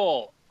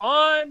School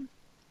on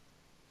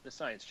the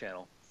Science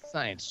Channel.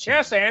 Science Channel.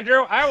 Yes,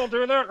 Andrew, I will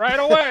do that right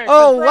away.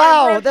 Oh,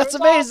 wow, that's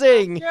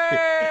amazing.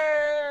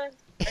 Yay!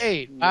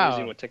 Hey, wow.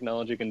 Amazing what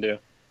technology can do.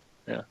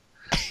 Yeah.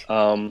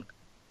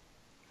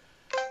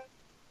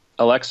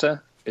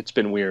 Alexa, it's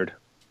been weird.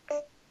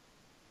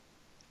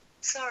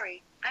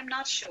 Sorry, I'm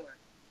not sure.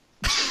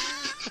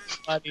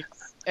 Buddy.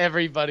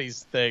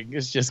 Everybody's thing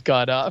has just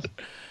gone off.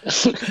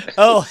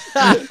 Oh.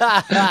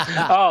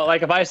 Oh,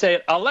 like if I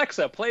say,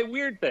 Alexa, play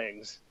Weird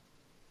Things.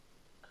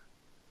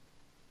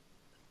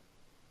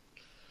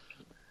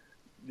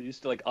 You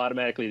used to like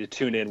automatically to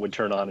tune in would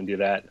turn on and do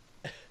that.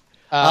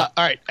 All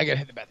right, I gotta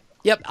hit the bathroom.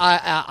 Yep,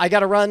 I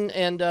got to run,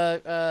 and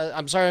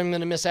I'm sorry I'm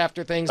going to miss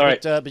after things, All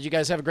but right. but you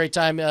guys have a great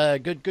time.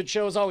 Good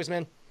show as always,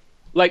 man.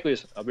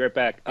 Likewise, I'll be right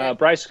back.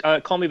 Bryce,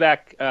 call me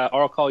back,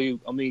 or I'll call you.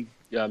 Let me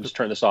just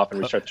turn this off and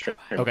restart the stream.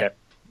 Okay.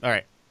 All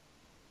right.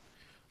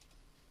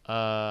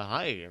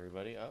 Hi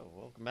everybody. Oh,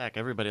 welcome back.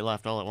 Everybody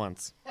left all at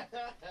once.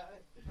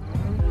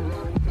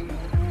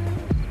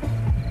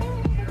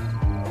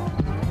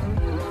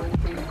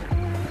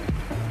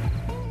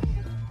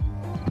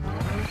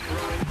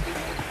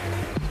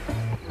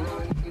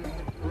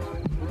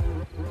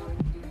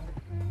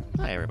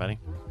 Hi everybody.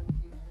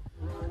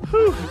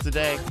 Whew, it's a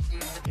day.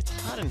 It's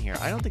hot in here.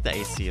 I don't think the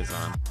AC is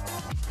on.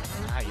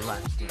 Ah, you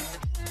left. Damn.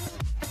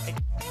 Hey,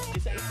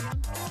 is the AC on?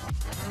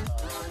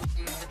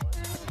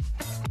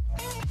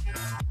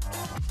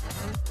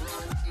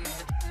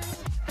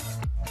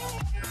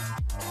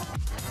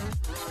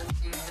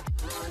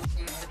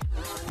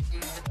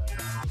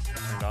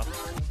 Turned off.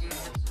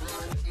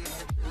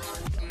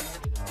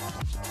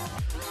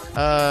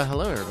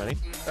 Hello everybody.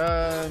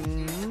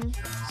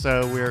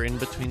 So we're in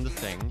between the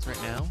things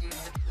right now.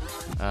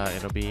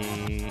 It'll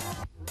be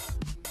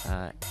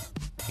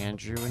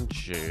Andrew and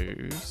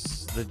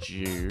Juice, the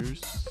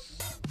Juice,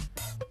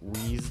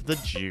 Wheeze the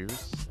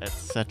Juice,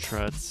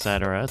 etc.,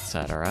 etc.,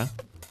 etc.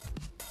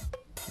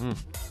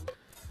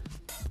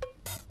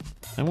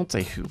 I won't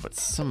say who, but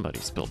somebody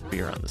spilled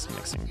beer on this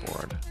mixing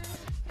board,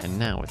 and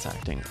now it's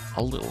acting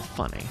a little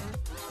funny.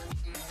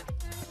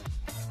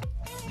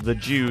 The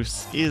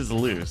juice is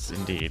loose,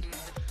 indeed.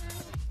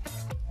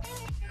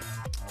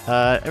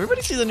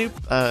 Everybody see the new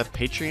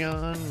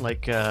Patreon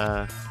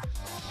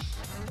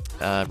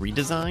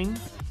redesign?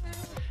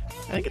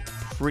 I think it's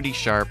pretty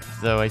sharp,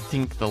 though. I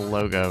think the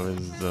logo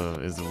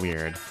is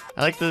weird.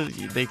 I like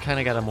they kind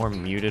of got a more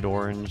muted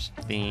orange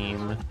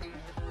theme.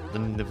 The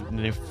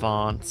new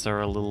fonts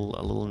are a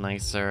little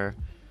nicer.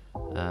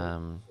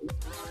 I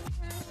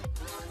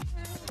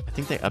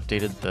think they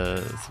updated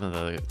some of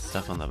the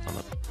stuff on the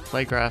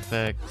play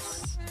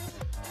graphics.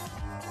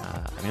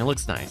 I mean, it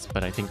looks nice,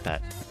 but I think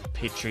that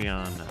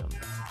Patreon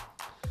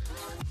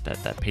that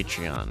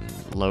Patreon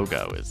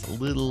logo is a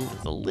little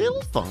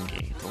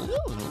funky.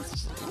 It's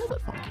just a little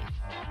bit funky.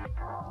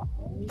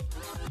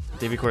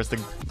 Davey, of course,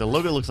 the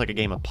logo looks like a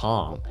game of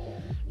Pong.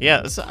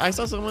 Yeah, so I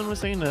saw someone was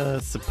saying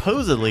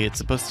supposedly it's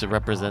supposed to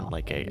represent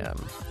like a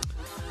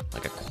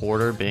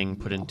quarter being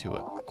put into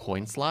a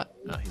coin slot.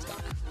 Oh, he's back.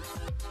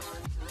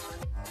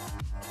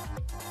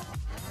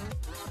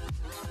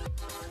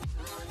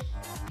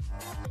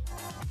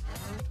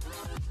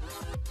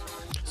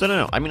 So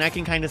no, I mean I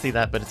can kind of see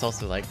that, but it's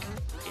also like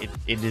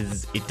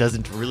it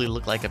doesn't really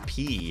look like a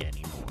P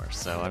anymore.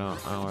 So I don't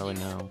really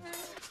know.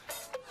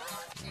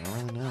 I don't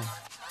really know.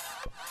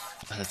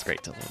 Oh, that's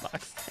great, Tilt in the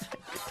Box.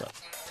 Good clip.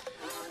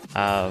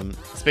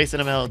 Space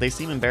NML, they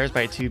seem embarrassed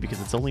by it too because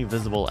it's only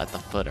visible at the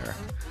footer.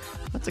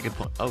 That's a good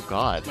point. Oh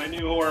God. My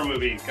new horror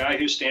movie, Guy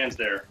Who Stands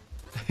There.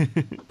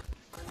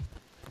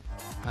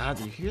 Ah,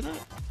 do you hear that?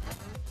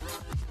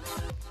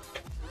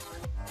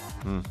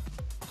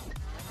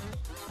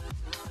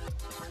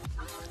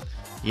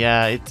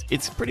 Yeah,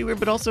 it's pretty weird,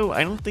 but also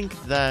I don't think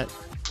that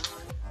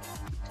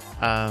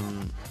that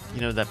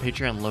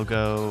Patreon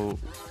logo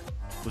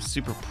was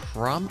super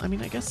I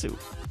mean, I guess it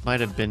might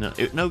have been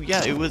it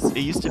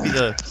used to be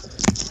the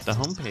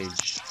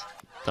homepage,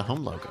 the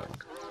home logo.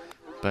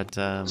 But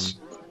yeah,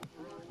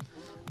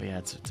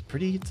 it's a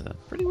pretty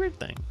weird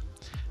thing.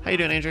 How you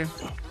doing, Andrew?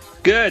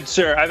 Good,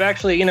 sir. I've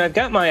actually, I've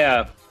got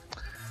my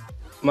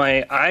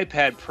my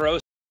iPad Pro.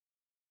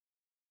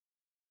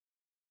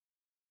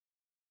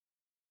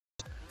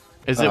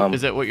 Is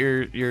it what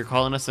you're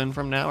calling us in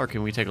from now, or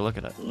can we take a look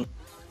at it?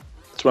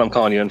 That's where I'm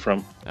calling you in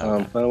from.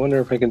 Okay. I wonder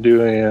if I can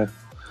do a.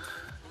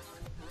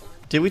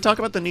 Did we talk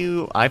about the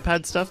new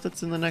iPad stuff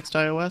that's in the next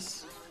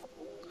iOS?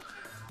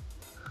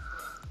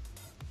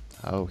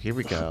 Oh, here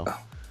we go.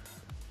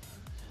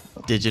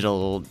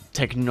 Digital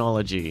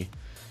technology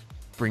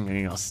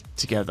bringing us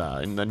together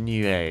in the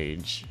new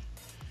age.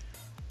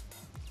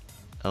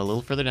 A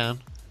little further down.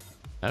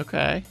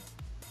 Okay.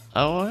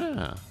 Oh,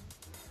 yeah.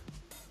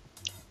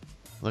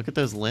 Look at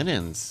those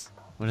linens.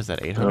 What is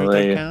that,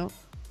 800 count?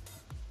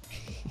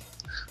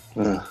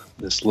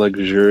 This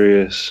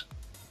luxurious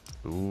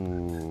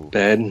Ooh.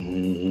 bed.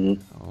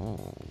 Mm-hmm.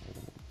 Oh.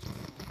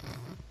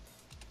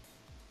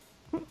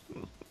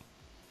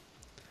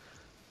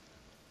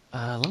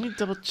 Let me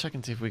double check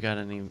and see if we got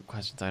any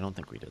questions. I don't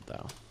think we did,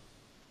 though.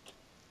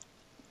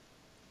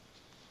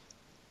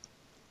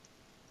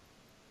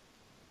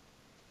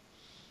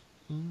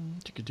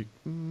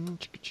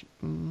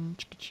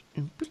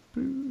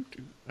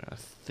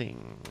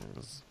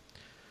 Things.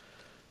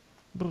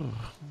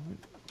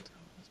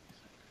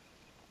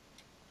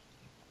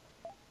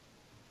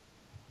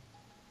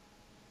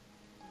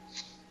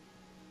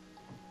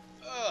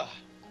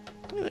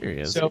 Here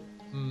he is. So,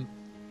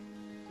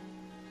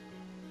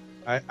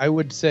 I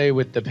would say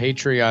with the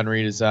Patreon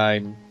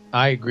redesign,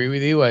 I agree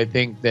with you. I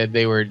think that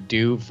they were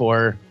due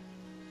for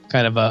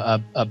kind of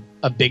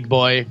a big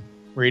boy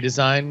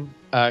redesign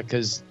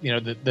because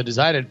the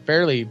design had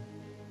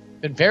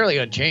been fairly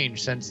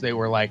unchanged since they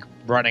were like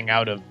running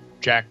out of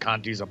Jack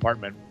Conti's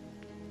apartment.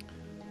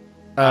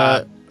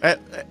 At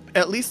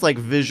least like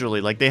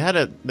visually, like they had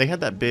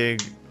that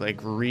big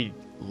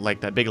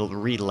that big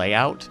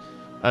re-layout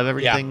of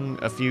everything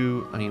a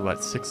few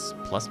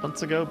 6+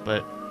 months ago,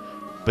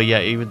 but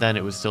yeah, even then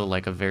it was still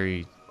like a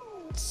very,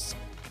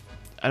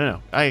 I don't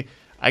know.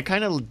 I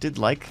kind of did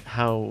like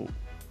how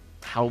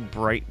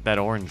bright that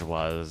orange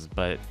was,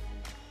 but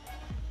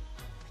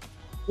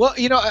well,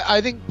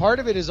 I think part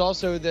of it is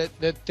also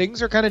that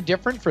things are kind of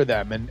different for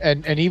them,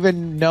 and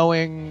even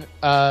knowing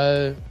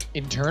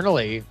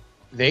internally,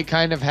 they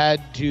kind of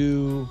had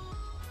to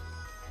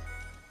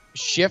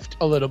shift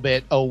a little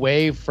bit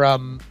away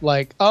from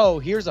like, oh,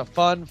 here's a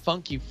fun,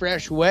 funky,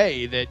 fresh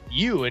way that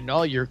you and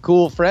all your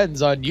cool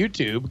friends on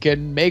YouTube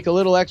can make a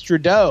little extra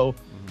dough,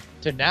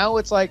 to now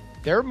it's like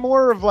they're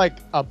more of like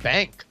a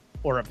bank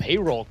or a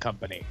payroll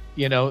company.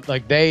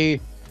 Like they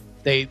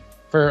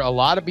for a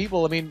lot of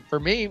people, I mean, for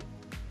me,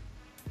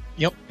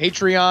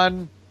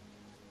 Patreon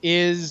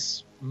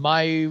is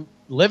my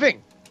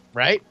living,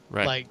 right?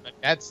 Like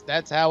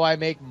that's how I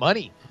make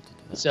money.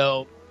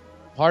 So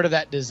part of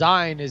that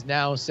design is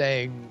now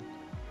saying,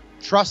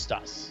 trust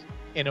us,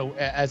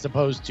 as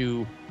opposed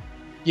to,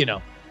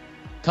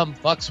 come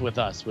fucks with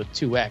us with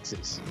 2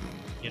 X's,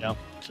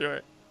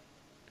 Sure.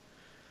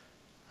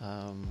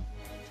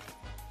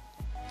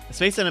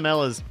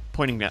 SameSun.exe is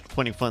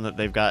pointing fun that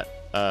they've got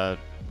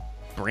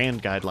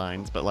brand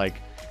guidelines, but like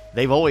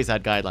they've always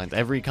had guidelines.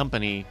 Every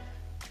company,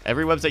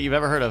 every website you've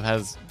ever heard of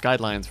has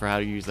guidelines for how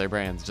to use their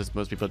brands. Just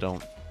most people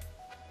don't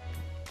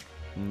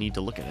need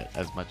to look at it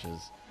as much as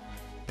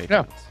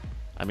Patreon does.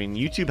 I mean,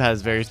 YouTube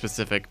has very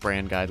specific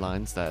brand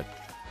guidelines that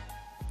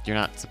you're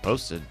not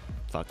supposed to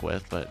fuck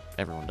with, but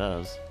everyone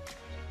does.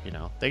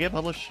 They get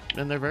published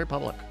and they're very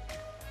public.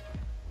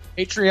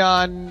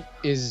 Patreon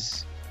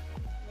is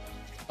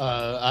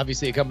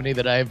obviously a company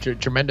that I have a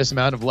tremendous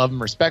amount of love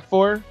and respect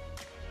for.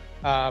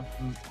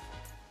 And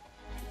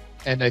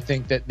I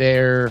think that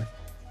they're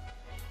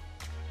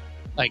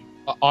like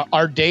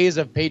our days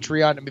of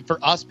Patreon. I mean, for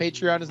us,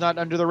 Patreon is not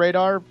under the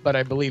radar, but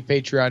I believe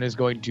Patreon is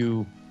going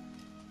to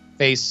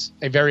face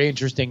a very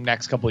interesting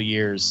next couple of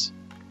years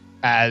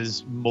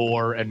as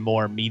more and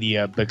more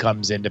media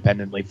becomes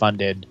independently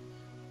funded,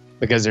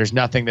 because there's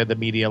nothing that the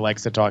media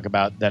likes to talk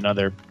about than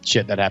other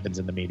shit that happens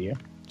in the media.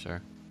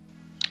 Sure.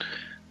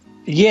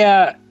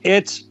 Yeah,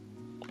 it's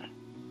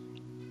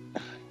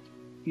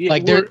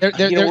like there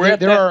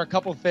are a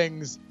couple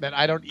things that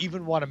I don't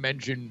even want to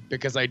mention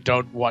because I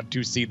don't want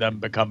to see them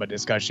become a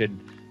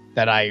discussion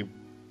that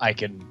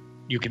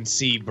you can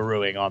see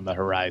brewing on the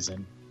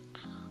horizon.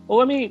 Well,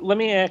 let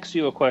me ask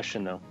you a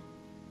question though.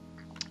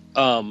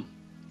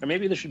 Or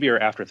maybe this should be our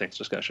after things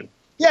discussion.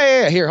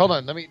 Yeah. Here, hold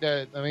on. Let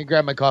me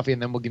grab my coffee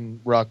and then we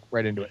can rock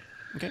right into it.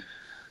 Okay.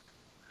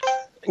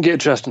 Get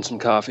Justin some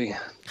coffee.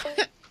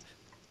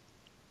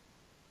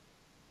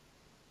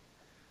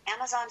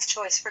 Amazon's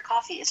choice for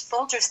coffee is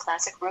Folgers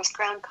Classic Roast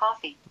Ground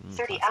Coffee,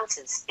 30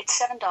 ounces.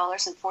 It's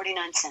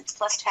 $7.49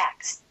 plus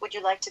tax. Would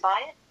you like to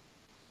buy it?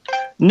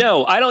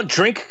 No, I don't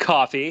drink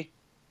coffee.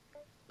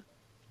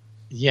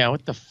 Yeah,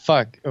 what the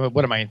fuck?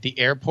 What am I at the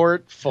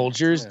airport?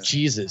 Folgers? Yeah.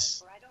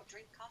 Jesus. I don't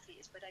drink coffee,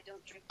 but I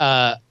don't drink.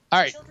 All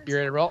right, you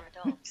ready to roll?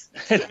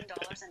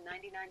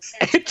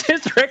 $10.99. It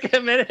just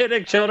recommended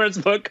a children's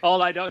book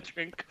called "I Don't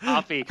Drink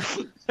Coffee."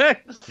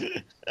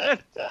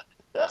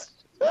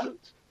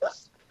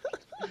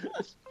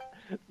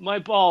 My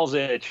balls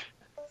itch.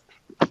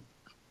 The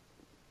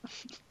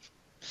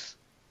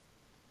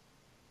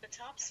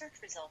top search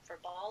result for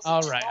balls.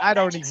 All right, I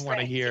don't even want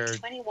to hear.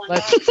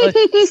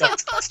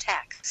 Let's plus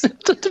tax.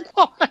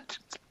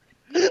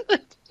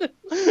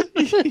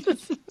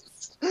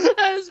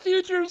 That's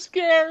future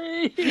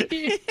scary.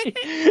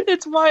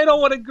 It's why I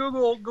don't want to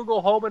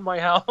Google Home in my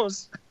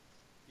house.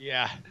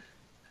 Yeah.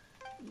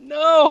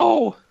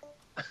 No.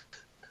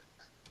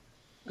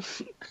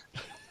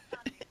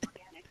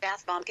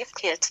 Bath bomb gift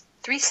kit,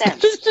 3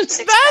 cents. 6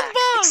 pack,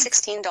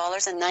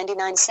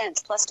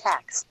 $16.99 plus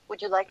tax.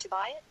 Would you like to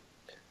buy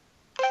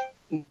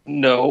it?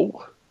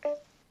 No. All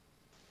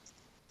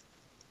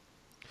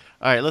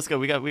right, let's go.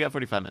 We got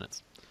 45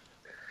 minutes.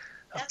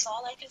 That's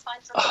all I can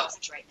find for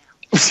Falsage right now.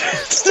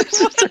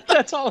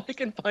 That's all I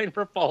can find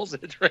for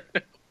Falsage right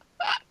now.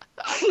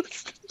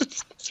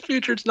 This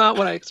future's not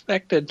what I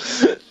expected.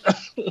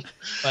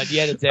 But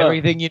yet it's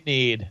everything you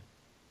need.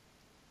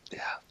 Yeah.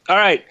 All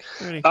right.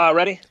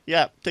 Ready?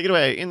 Yeah. Take it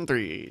away in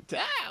 3, 2.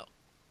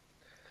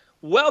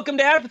 Welcome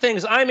to After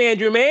Things. I'm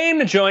Andrew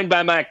Main, joined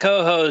by my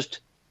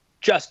co-host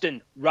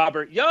Justin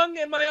Robert Young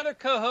and my other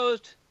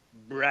co-host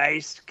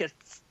Bryce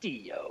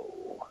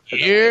Castillo.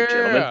 Yeah.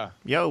 Gentlemen.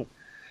 Yo.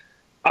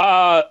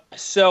 Bryce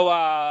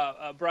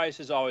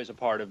is always a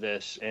part of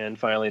this, and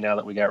finally, now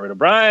that we got rid of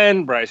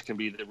Brian, Bryce can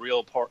be the real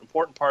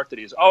important part that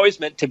he's always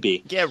meant to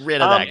be. Get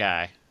rid of that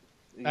guy.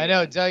 I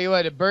know. Tell you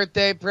what, a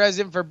birthday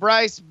present for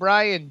Bryce.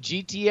 Brian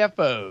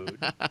GTFO'd.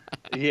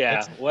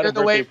 Yeah, what You're a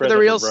the way birthday for the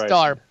present real for Bryce.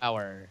 star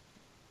power.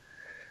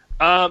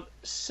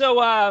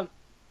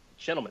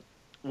 Gentlemen,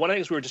 one of the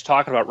things we were just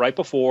talking about right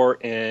before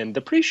in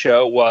the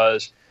pre-show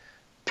was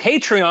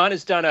Patreon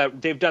has done a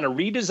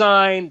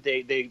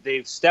redesign.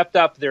 They've stepped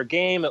up their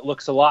game. It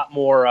looks a lot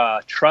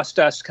more trust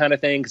us kind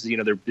of thing, because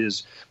there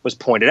was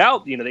pointed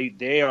out,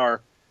 they're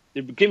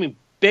getting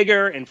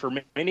bigger, and for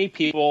many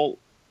people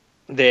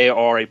they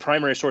are a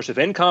primary source of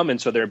income,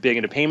 and so they're big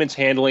into payments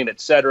handling, et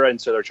cetera,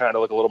 and so they're trying to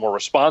look a little more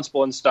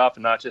responsible and stuff,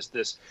 and not just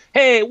this,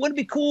 hey, wouldn't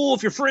it be cool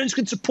if your friends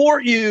could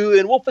support you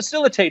and we'll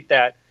facilitate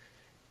that.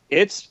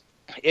 It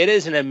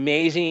is an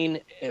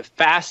amazing,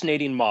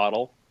 fascinating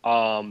model,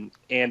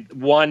 and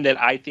one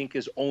that I think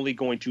is only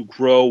going to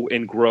grow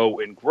and grow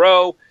and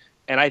grow,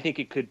 and I think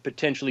it could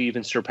potentially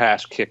even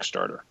surpass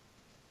Kickstarter.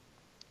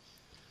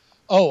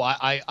 Oh,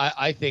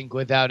 I think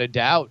without a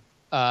doubt,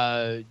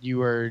 Patreon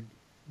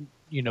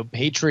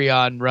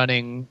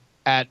running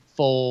at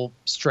full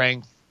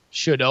strength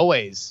should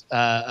always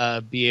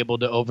be able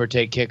to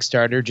overtake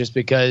Kickstarter, just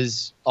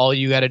because all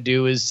you got to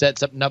do is set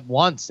something up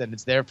once and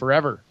it's there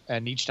forever.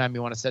 And each time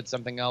you want to set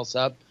something else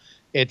up,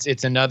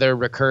 it's another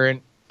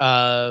recurrent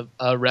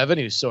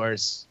revenue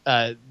source.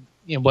 What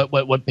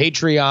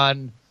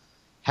Patreon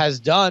has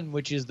done,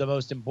 which is the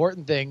most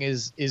important thing,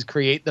 is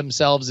create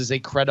themselves as a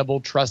credible,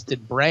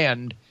 trusted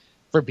brand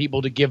for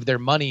people to give their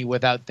money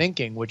without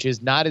thinking, which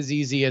is not as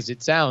easy as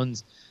it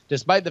sounds,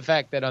 despite the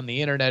fact that on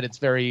the internet it's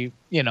very,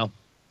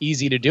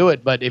 easy to do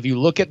it. But if you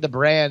look at the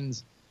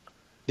brands,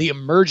 the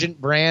emergent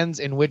brands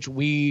in which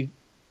we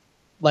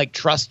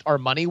trust our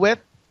money with,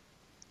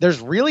 there's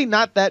really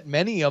not that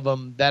many of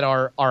them that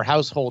are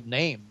household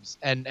names.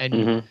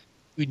 And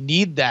we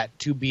need that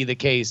to be the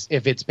case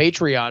if it's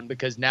Patreon,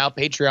 because now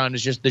Patreon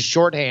is just the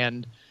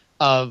shorthand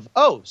of,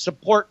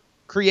 support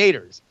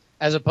creators,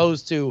 as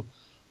opposed to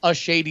a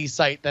shady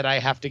site that I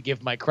have to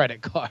give my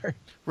credit card.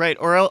 Right,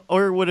 or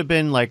it would have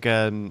been like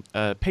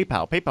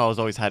PayPal. PayPal has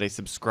always had a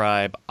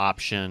subscribe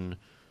option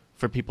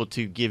for people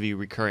to give you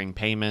recurring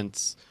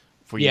payments,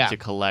 for you to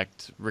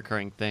collect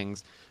recurring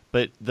things.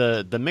 But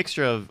the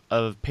mixture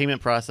of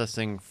payment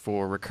processing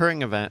for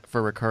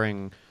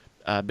recurring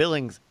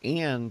billings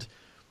and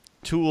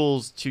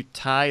tools to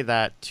tie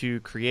that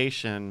to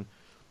creation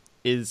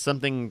is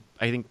something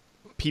I think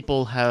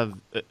people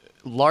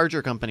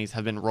larger companies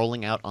have been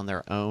rolling out on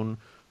their own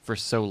for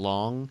so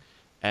long,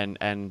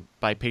 and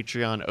by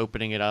Patreon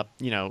opening it up,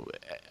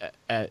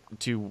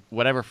 to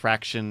whatever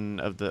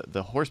fraction of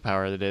the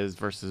horsepower that is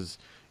versus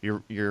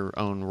your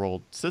own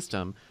rolled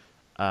system,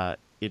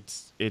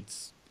 it's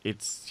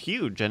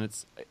huge, and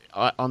it's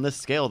on this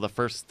scale the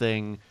first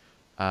thing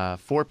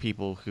for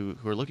people who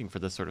are looking for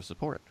this sort of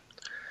support.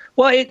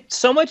 Well,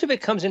 so much of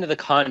it comes into the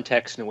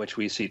context in which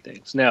we see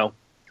things. Now,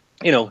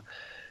 10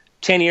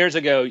 years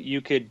ago,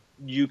 you could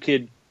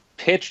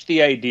pitch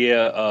the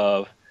idea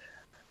of,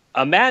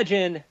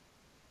 imagine,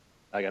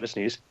 I got to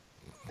sneeze.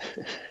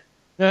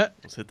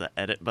 Let's hit the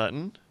edit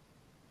button.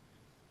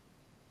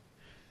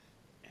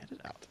 Edit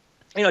out.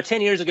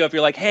 10 years ago, if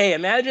you're like, hey,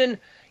 imagine,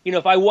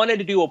 if I wanted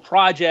to do a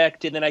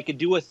project and then I could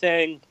do a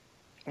thing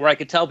where I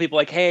could tell people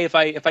like, hey, if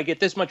I get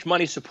this much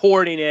money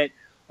supporting it,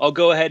 I'll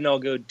go ahead and I'll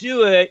go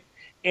do it.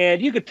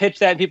 And you could pitch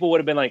that and people would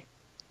have been like,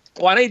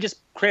 why don't you just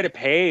create a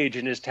page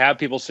and just have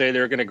people say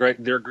they're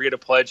agree to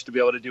pledge to be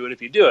able to do it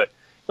if you do it?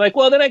 Like,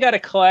 well, then I got to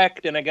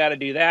collect and I got to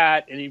do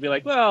that. And you'd be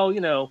like, well,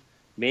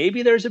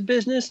 maybe there's a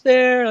business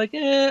there. Like,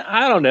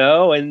 I don't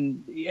know.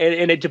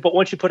 But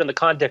once you put in the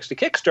context of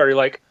Kickstarter, you're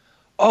like,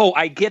 oh,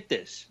 I get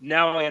this.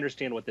 Now I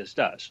understand what this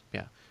does.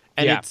 Yeah.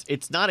 And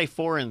it's not a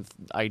foreign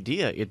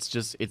idea.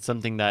 It's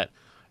something that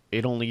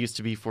it only used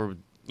to be for,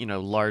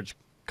 large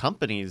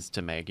companies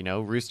to make.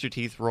 Rooster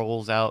Teeth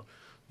rolls out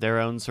their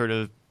own sort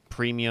of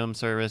premium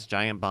service.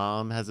 Giant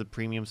Bomb has a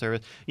premium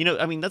service.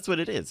 That's what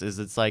it is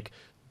it's like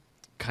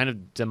kind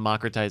of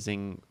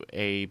democratizing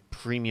a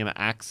premium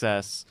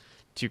access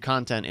to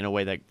content in a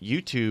way that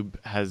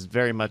YouTube has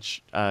very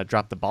much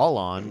dropped the ball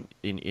on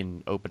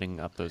in opening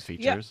up those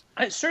features.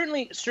 Yeah,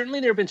 certainly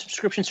there have been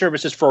subscription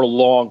services for a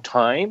long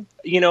time,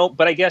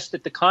 but I guess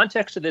that the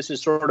context of this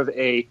is sort of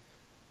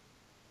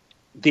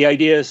the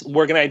idea is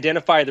we're going to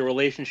identify the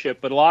relationship,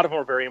 but a lot of them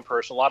are very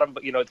impersonal. A lot of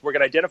them, we're going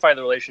to identify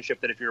the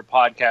relationship that if you're a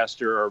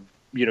podcaster or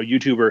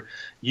YouTuber,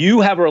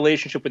 you have a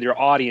relationship with your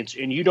audience,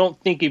 and you don't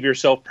think of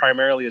yourself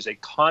primarily as a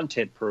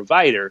content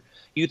provider.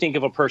 You think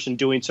of a person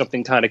doing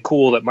something kind of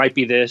cool that might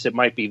be this, it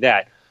might be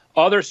that.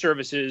 Other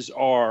services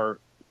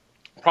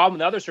problem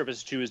with other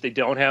services too is they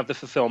don't have the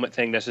fulfillment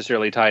thing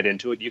necessarily tied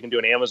into it. You can do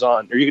an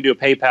Amazon or you can do a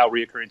PayPal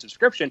recurring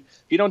subscription.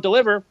 If you don't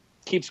deliver,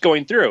 keeps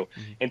going through.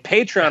 Mm-hmm. And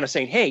Patreon is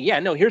saying, hey,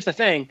 here's the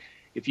thing.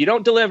 If you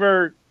don't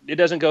deliver, it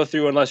doesn't go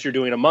through unless you're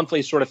doing a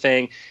monthly sort of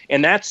thing.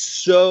 And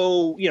that's that's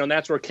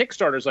where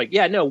Kickstarter's like,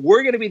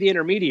 we're going to be the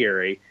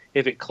intermediary.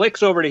 If it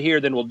clicks over to here,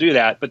 then we'll do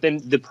that. But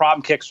then the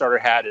problem Kickstarter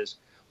had is,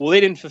 well, they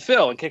didn't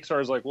fulfill. And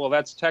Kickstarter's like, well,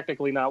 that's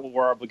technically not what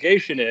our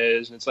obligation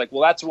is. And it's like,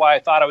 well, that's why I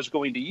thought I was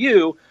going to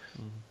you.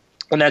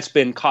 And that's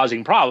been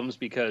causing problems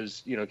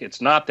because,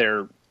 it's not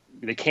there.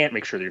 They can't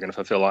make sure that you're going to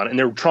fulfill on it. And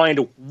they're trying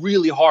to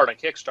really hard on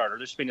Kickstarter.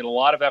 They're spending a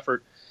lot of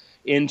effort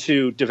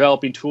into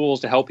developing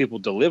tools to help people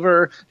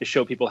deliver, to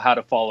show people how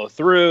to follow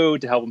through,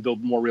 to help them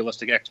build more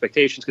realistic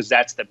expectations, because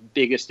that's the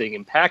biggest thing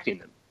impacting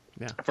them.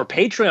 Yeah. For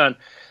Patreon,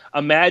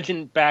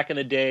 imagine back in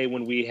the day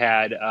when we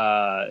had,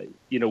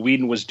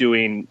 Whedon was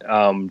doing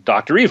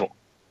Dr. Evil.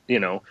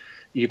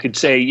 You could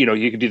say,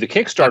 you could do the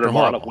Kickstarter Dr.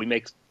 model. Horrible. We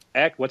make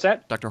what was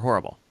that? Dr.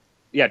 Horrible.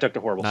 Yeah, Dr.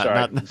 Horrible. Not- Sorry,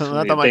 not the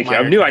Thank Mike you. I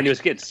Myers knew I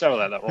was getting some of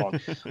that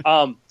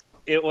wrong.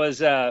 It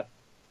was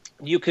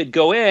you could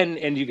go in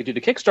and you could do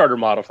the Kickstarter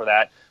model for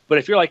that. But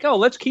if you're like, oh,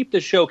 let's keep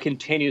the show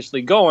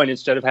continuously going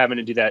instead of having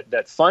to do that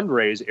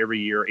fundraise every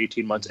year,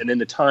 18 months, and then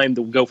the time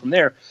to go from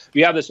there,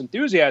 you have this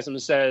enthusiasm that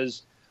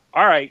says,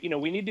 all right,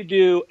 we need to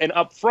do an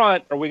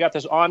upfront, or we got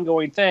this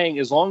ongoing thing.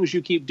 As long as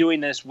you keep doing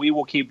this, we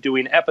will keep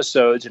doing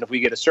episodes. And if we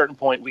get a certain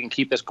point, we can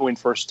keep this going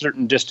for a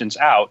certain distance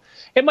out.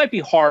 It might be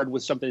hard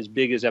with something as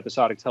big as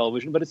episodic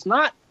television, but it's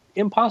not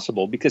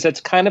impossible because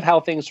that's kind of how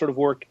things sort of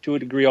work to a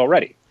degree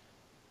already.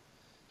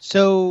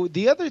 So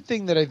the other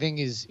thing that I think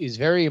is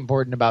very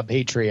important about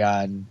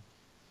Patreon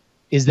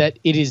is that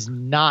it is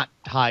not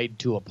tied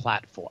to a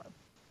platform.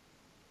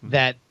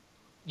 That,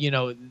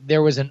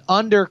 there was an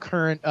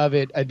undercurrent of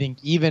it, I think,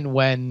 even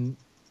when,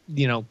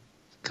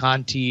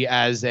 Conti,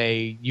 as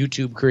a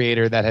YouTube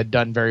creator that had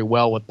done very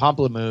well with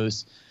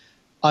Pomplamoose,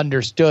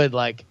 understood,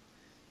 like,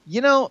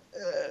 I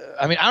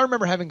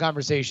remember having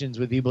conversations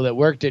with people that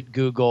worked at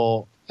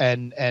Google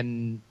and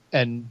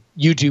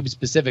YouTube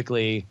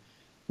specifically,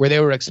 where they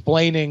were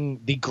explaining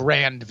the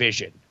grand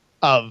vision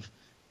of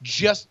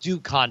just do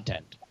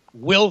content.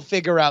 We'll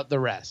figure out the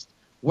rest.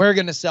 We're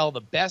going to sell the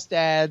best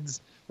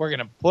ads. We're going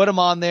to put them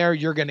on there.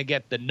 You're going to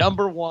get the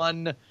number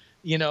one,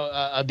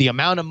 the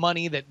amount of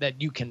money that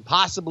you can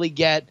possibly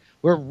get.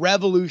 We're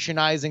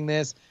revolutionizing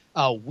this.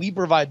 We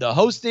provide the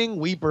hosting.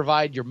 We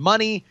provide your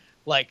money.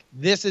 Like,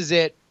 this is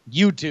it.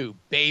 YouTube,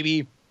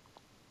 baby.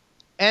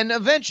 And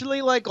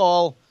eventually, like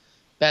all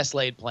best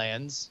laid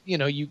plans,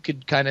 you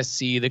could kind of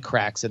see the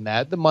cracks in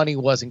that. The money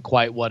wasn't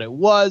quite what it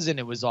was, and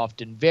it was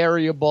often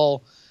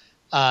variable.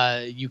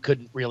 You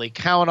couldn't really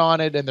count on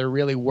it, and there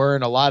really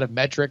weren't a lot of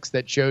metrics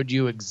that showed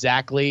you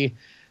exactly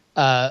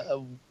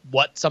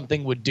what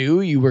something would do.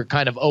 You were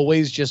kind of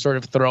always just sort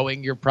of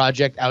throwing your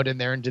project out in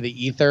there into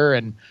the ether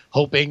and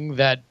hoping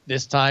that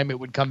this time it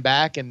would come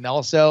back. And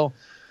also,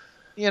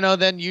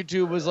 then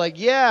YouTube was like,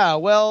 yeah,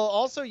 well,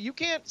 also you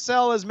can't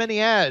sell as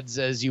many ads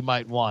as you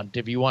might want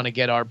if you want to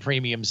get our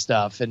premium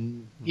stuff.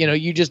 And,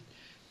 you just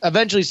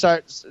eventually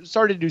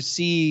started to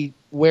see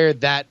where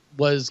that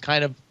was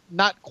kind of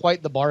not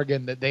quite the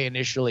bargain that they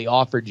initially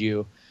offered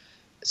you.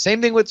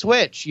 Same thing with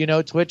Twitch.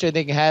 Twitch, I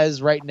think,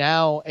 has right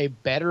now a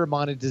better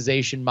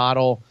monetization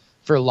model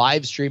for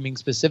live streaming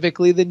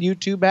specifically than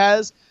YouTube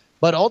has.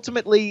 But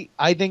ultimately,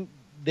 I think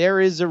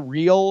there is a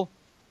real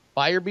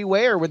buyer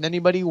beware when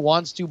anybody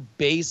wants to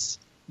base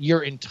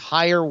your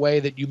entire way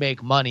that you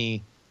make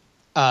money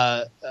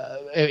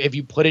if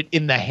you put it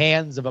in the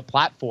hands of a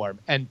platform.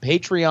 And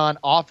Patreon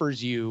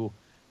offers you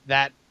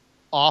that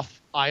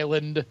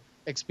off-island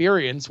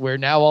experience where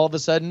now all of a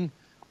sudden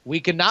we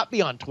could not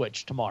be on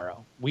Twitch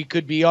tomorrow. We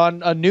could be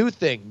on a new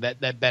thing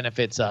that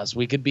benefits us.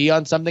 We could be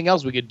on something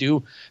else. We could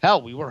do,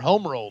 we were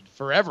home rolled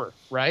forever,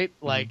 right?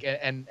 Mm-hmm. Like,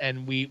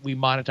 and we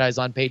monetize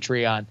on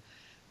Patreon.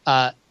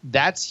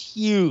 That's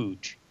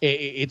huge.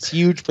 It's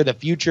huge for the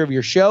future of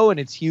your show, and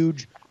it's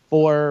huge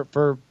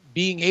for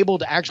being able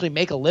to actually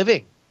make a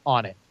living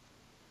on it.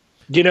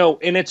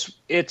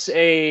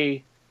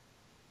 And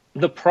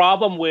the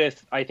problem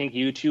with, I think,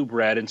 YouTube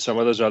Red and some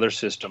of those other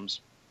systems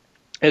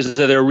is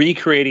that they're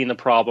recreating the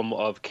problem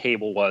of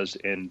cable was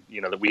in,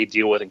 that we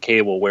deal with in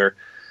cable, where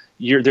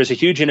there's a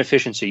huge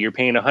inefficiency. You're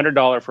paying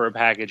 $100 for a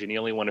package and you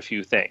only want a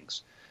few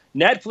things.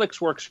 Netflix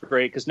works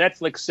great because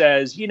Netflix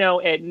says, at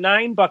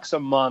 $9 a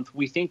month,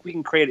 we think we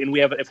can create, and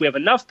if we have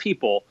enough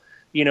people,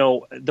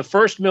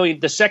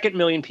 the second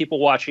million people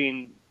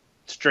watching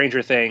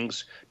Stranger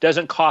Things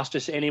doesn't cost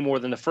us any more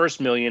than the first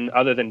million,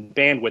 other than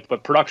bandwidth.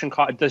 But production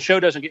cost, the show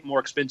doesn't get more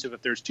expensive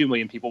if there's 2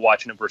 million people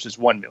watching it versus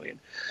 1 million.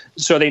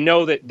 So they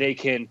know that they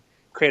can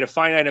create a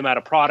finite amount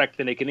of product,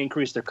 and they can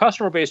increase their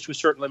customer base to a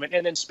certain limit,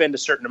 and then spend a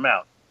certain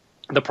amount.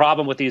 The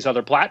problem with these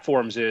other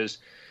platforms is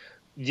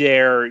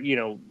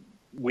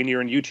when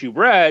you're in YouTube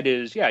Red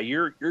is,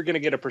 you're going to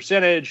get a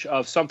percentage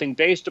of something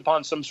based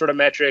upon some sort of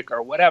metric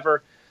or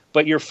whatever,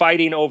 but you're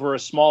fighting over a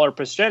smaller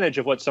percentage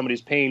of what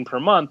somebody's paying per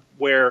month,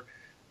 where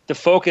the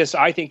focus,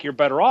 I think you're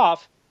better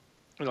off,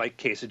 like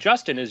case of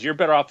Justin, is you're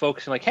better off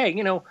focusing like, hey,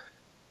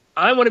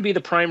 I want to be the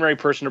primary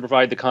person to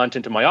provide the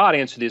content to my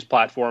audience to these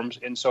platforms.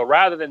 And so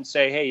rather than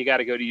say, hey, you got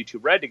to go to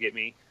YouTube Red to get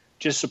me,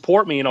 just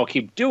support me and I'll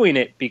keep doing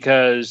it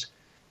because,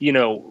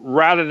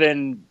 rather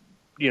than,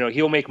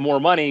 he'll make more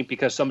money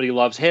because somebody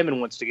loves him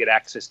and wants to get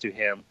access to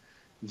him.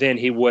 than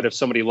he would if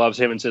somebody loves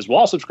him and says, well,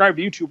 I'll subscribe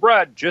to YouTube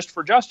Red just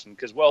for Justin.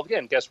 Because, well,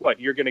 again, guess what?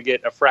 You're going to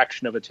get a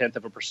fraction of a tenth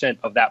of a percent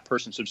of that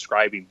person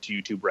subscribing to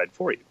YouTube Red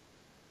for you.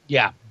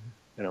 Yeah.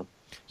 You know?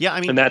 Yeah, I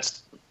mean, and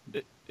that's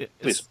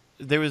please.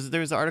 There was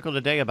an article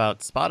today about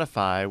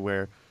Spotify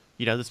where,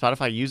 the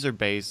Spotify user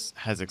base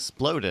has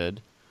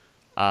exploded,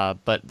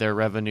 but their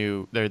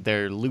revenue,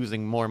 they're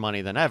losing more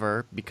money than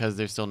ever because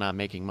they're still not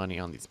making money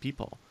on these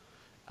people.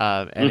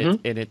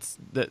 It's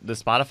the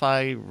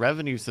Spotify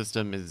revenue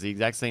system is the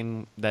exact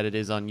same that it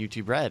is on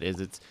YouTube Red.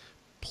 It's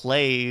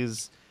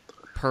plays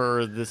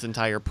per this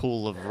entire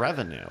pool of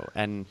revenue,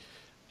 and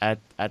at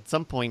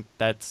some point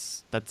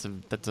that's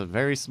a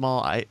very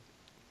small.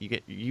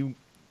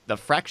 The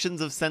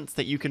fractions of cents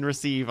that you can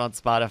receive on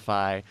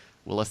Spotify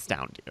will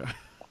astound you.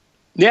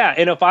 Yeah,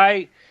 and if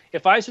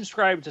I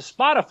subscribe to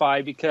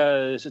Spotify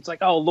because it's like,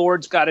 oh,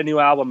 Lord's got a new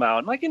album out,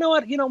 I'm like, you know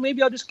what,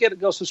 maybe I'll just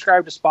go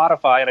subscribe to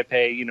Spotify and I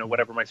pay,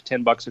 whatever my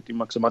 $10,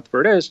 $15 a month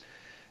for it is.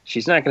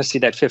 She's not going to see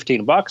that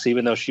 $15,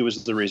 even though she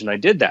was the reason I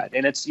did that.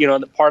 And it's,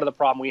 part of the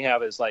problem we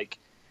have is like,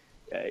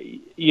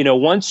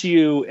 once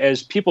you,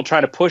 as people try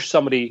to push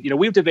somebody,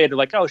 we've debated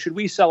like, oh, should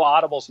we sell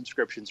Audible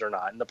subscriptions or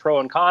not? And the pro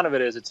and con of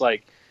it is, it's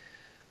like,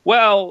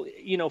 well,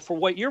 for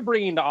what you're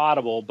bringing to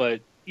Audible,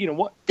 but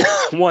what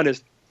one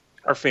is,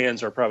 our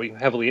fans are probably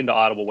heavily into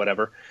Audible,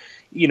 whatever.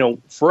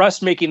 For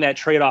us making that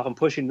trade-off and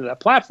pushing to that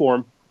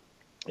platform,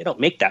 they don't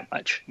make that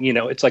much.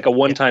 It's like a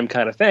one-time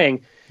kind of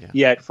thing. Yeah.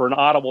 Yet for an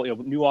Audible,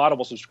 new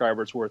Audible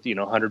subscriber, it's worth,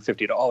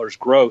 $150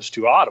 gross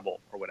to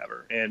Audible or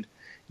whatever. And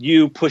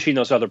you pushing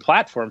those other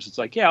platforms, it's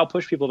like, yeah, I'll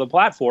push people to the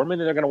platform,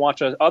 and then they're going to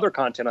watch other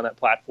content on that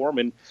platform,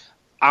 and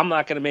I'm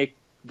not going to make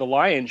the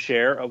lion's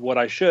share of what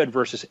I should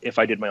versus if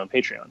I did my own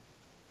Patreon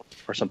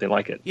or something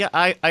like it. Yeah,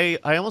 I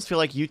almost feel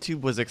like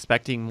YouTube was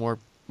expecting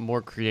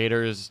more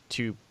creators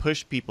to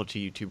push people to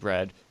YouTube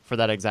Red for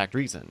that exact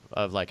reason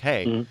of like,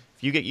 hey,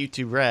 if you get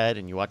YouTube Red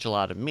and you watch a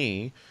lot of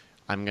me,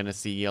 I'm going to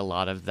see a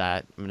lot of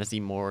that. I'm going to see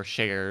more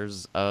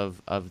shares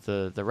of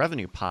the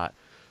revenue pot,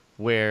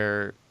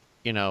 where,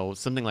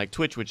 something like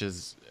Twitch, which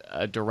is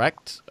a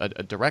direct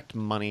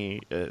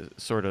money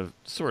sort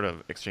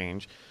of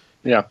exchange.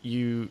 Yeah.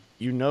 You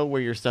know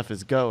where your stuff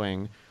is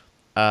going.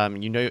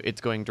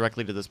 It's going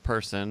directly to this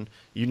person.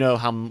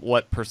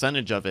 What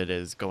percentage of it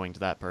is going to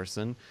that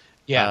person.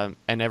 Yeah.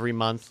 And every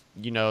month,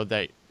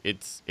 that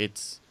it's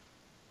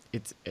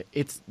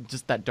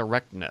just that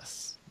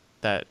directness.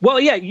 That well,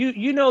 yeah,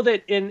 you know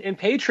that in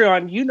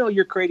Patreon,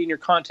 you're creating your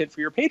content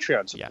for your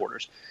Patreon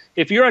supporters.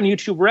 Yeah. If you're on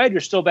YouTube Red, you're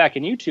still back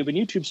in YouTube, and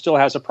YouTube still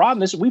has a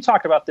problem. We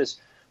talked about this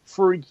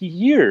for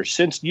years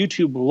since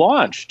YouTube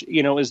launched.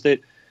 Is that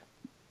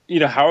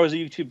how is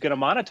YouTube going to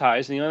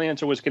monetize? And the only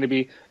answer was going to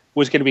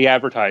be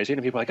advertising.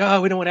 And people are like, oh,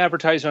 we don't want to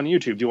advertise on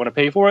YouTube. Do you want to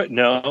pay for it?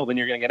 No, then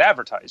you're going to get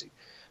advertising.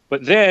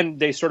 But then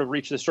they sort of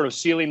reach this sort of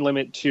ceiling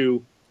limit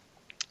to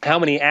how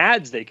many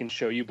ads they can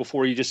show you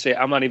before you just say,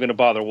 I'm not even going to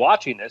bother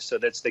watching this. So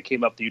they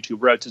came up the YouTube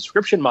Red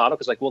subscription model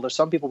because, like, well, there's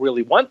some people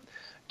really want,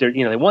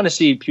 they want to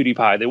see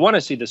PewDiePie, they want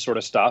to see this sort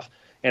of stuff,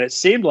 and it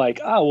seemed like,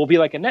 oh, we'll be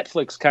like a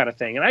Netflix kind of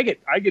thing. And I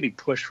get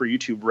pushed for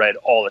YouTube Red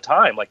all the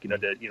time, like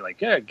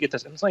get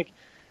this, and it's like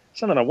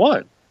it's something I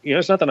want,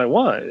 it's nothing I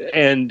want,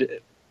 and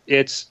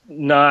it's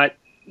not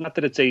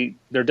that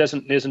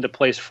isn't a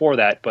place for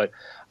that, but.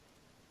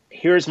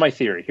 Here's my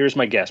theory. Here's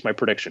my guess, my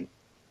prediction.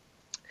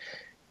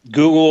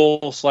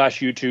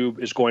 Google/YouTube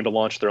is going to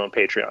launch their own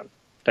Patreon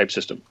type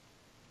system.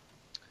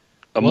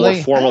 More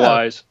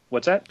formalized.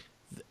 What's that?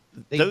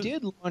 They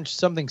did launch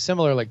something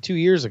similar like 2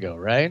 years ago,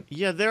 right?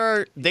 Yeah,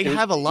 they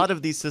have a lot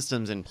of these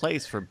systems in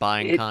place for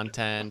buying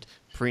content,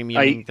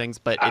 premium things,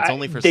 but it's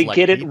only for select They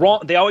get it people.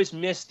 wrong. They always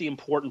miss the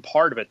important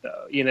part of it,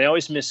 though. They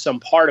always miss some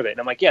part of it. And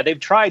I'm like, yeah, they've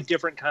tried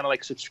different kind of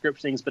like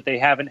subscription things, but they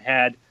haven't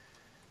had.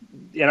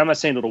 And I'm not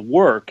saying it'll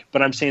work,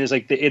 but I'm saying it's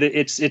like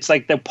it's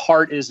like the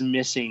part is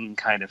missing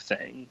kind of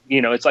thing.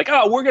 It's like,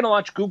 oh, we're going to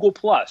launch Google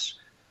Plus.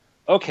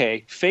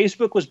 Okay,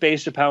 Facebook was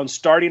based upon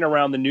starting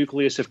around the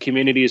nucleus of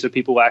communities of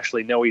people who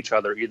actually know each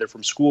other, either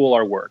from school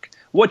or work.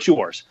 What's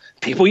yours?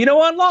 People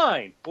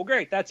online. Well,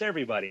 great, that's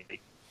everybody.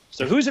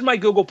 So who's in my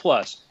Google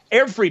Plus?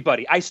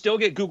 Everybody. I still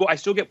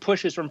get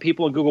pushes from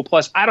people in Google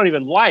Plus I don't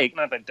even like,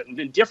 not that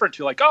indifferent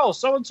to, like, oh,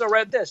 so and so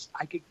read this.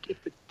 I could give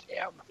the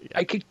damn.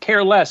 I could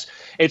care less.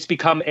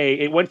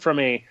 It went from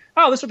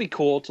oh, this would be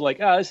cool to like,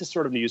 oh, this is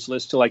sort of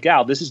useless to like,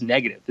 oh, this is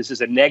negative. This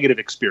is a negative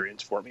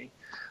experience for me.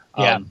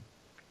 Yeah.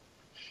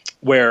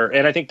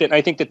 And I think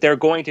that they're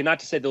going to, not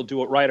to say they'll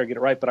do it right or get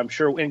it right, but I'm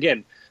sure. And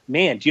again,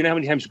 man, do you know how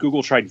many times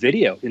Google tried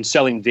video in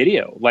selling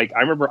video? Like,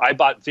 I remember I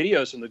bought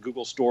videos from the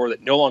Google store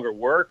that no longer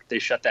work. They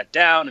shut that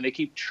down, and they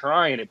keep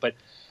trying it. But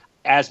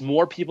as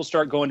more people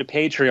start going to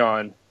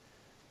Patreon,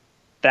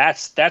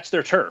 that's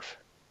their turf.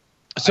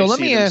 So let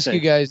me ask you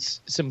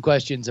guys some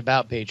questions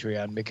about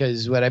Patreon,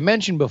 because what I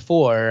mentioned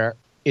before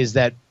is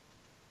that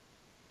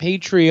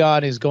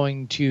Patreon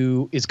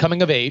is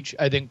coming of age.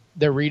 I think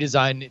their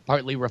redesign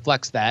partly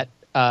reflects that.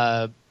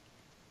 I've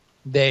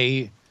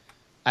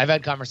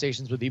had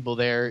conversations with people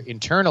there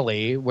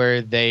internally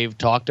where they've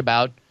talked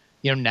about,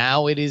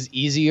 now it is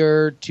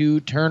easier to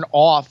turn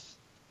off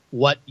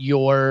what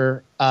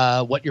you're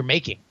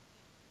making,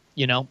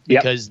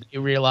 because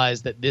you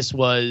realize that this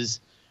was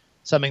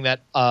something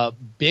that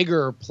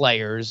bigger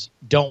players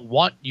don't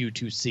want you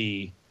to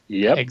see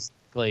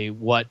exactly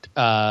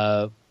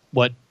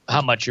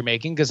how much you're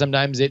making, because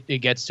sometimes it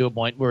gets to a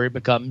point where it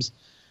becomes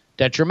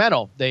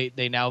detrimental.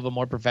 They now have a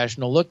more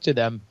professional look to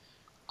them.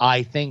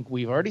 I think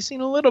we've already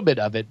seen a little bit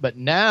of it, but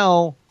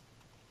now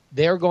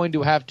they're going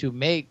to have to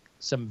make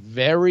some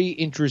very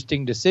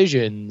interesting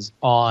decisions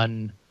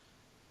on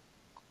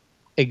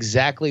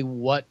exactly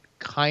what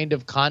kind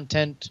of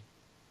content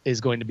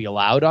is going to be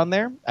allowed on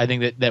there. I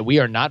think that we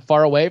are not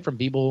far away from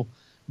people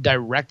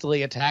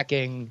directly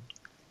attacking,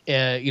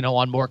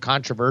 on more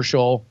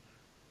controversial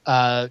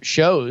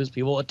shows,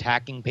 people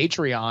attacking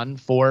Patreon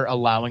for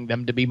allowing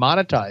them to be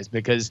monetized,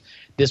 because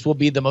this will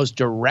be the most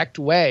direct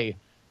way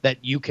that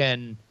you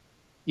can,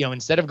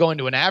 instead of going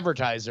to an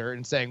advertiser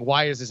and saying,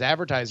 why is this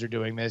advertiser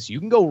doing this? You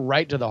can go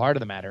right to the heart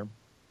of the matter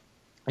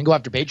and go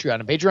after Patreon.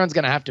 And Patreon's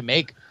going to have to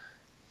make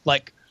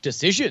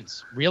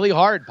decisions, really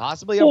hard,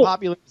 possibly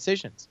unpopular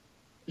decisions.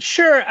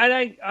 Sure,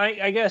 and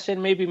I guess,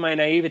 and maybe my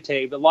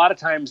naivete, but a lot of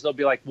times they'll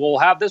be like, we'll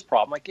have this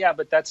problem. Like, yeah,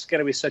 but that's going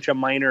to be such a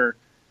minor.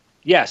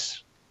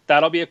 Yes,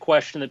 that'll be a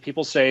question that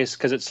people say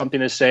because it's something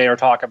to say or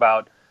talk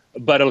about,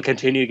 but it'll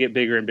continue to get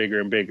bigger and bigger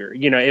and bigger.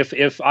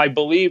 If I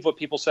believe what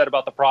people said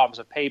about the problems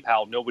of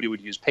PayPal, nobody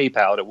would use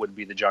PayPal. It wouldn't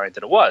be the giant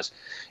that it was.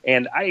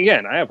 And I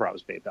have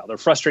problems with PayPal. There are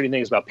frustrating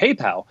things about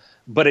PayPal,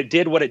 but it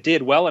did what it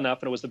did well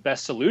enough, and it was the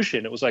best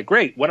solution. It was like,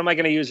 great, what am I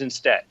going to use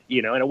instead?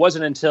 And it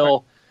wasn't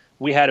until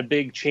we had a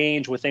big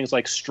change with things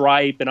like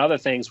Stripe and other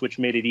things, which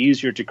made it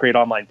easier to create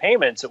online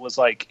payments. It was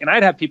like, and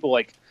I'd have people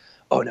like,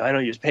 oh no, I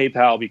don't use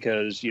PayPal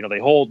because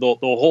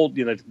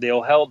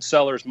they'll hold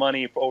sellers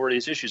money over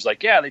these issues.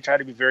 Like, yeah, they try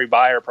to be very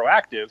buyer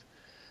proactive,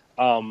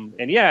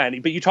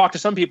 but you talk to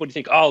some people and you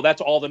think, oh,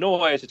 that's all the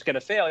noise, it's going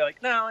to fail. You're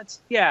like, no,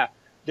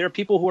 there are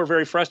people who are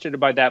very frustrated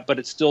by that, but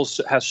it still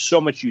has so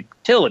much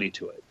utility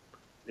to it.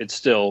 It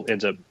still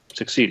ends up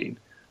succeeding.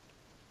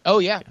 Oh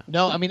yeah,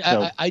 no, I mean,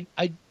 no.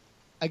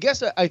 I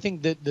guess I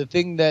think that the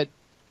thing that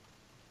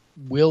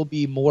will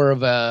be more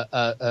of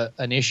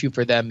an issue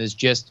for them is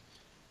just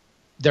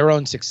their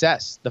own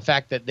success. The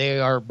fact that they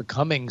are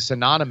becoming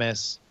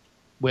synonymous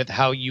with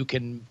how you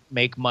can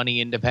make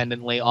money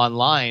independently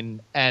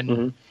online.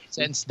 And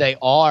since they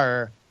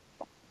are,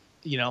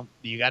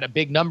 you got a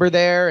big number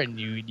there, and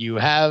you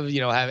have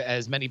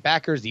as many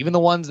backers, even the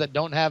ones that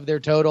don't have their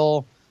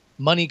total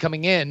money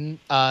coming in,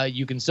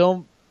 you can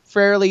still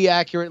fairly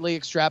accurately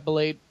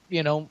extrapolate,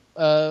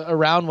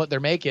 around what they're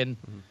making.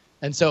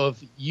 And so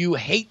if you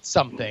hate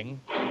something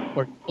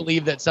or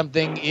believe that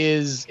something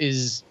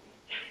is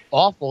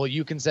awful,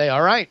 you can say,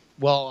 all right,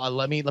 well,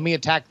 let me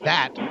attack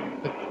that.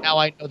 But now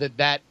I know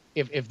that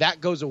if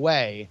that goes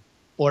away,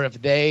 or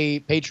if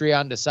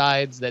Patreon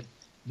decides that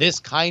this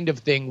kind of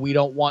thing we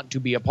don't want to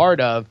be a part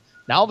of,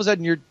 now all of a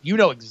sudden you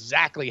know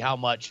exactly how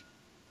much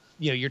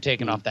you're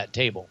taking off that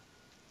table.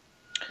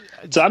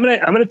 So I'm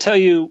gonna tell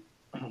you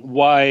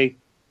why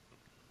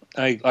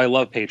I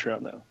love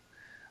Patreon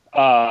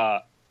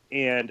though,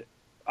 and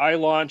I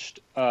launched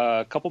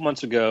a couple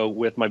months ago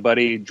with my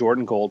buddy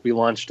Jordan Gold. We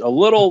launched a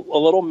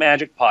little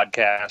magic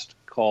podcast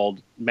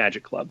called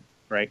Magic Club,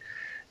 right?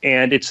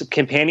 And it's a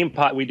companion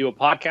we do a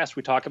podcast.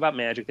 We talk about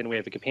magic. Then we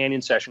have a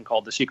companion session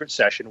called The Secret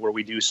Session, where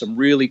we do some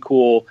really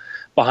cool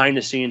behind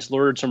the scenes,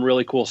 learn some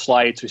really cool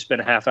slides. We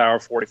spend a half hour,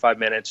 45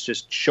 minutes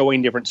just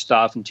showing different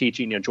stuff and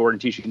teaching, Jordan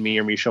teaching me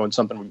or me showing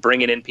something. We're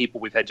bringing in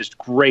people. We've had just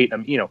great,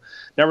 number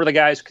of the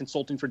guys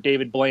consulting for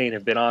David Blaine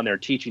have been on there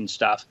teaching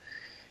stuff.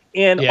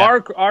 And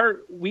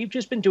we've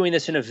just been doing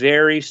this in a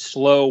very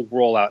slow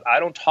rollout. I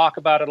don't talk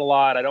about it a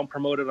lot. I don't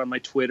promote it on my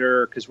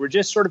Twitter because we're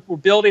just we're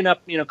building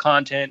up,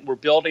 content. We're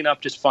building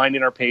up, just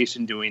finding our pace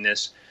and doing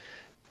this.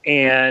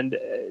 And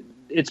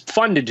it's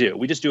fun to do.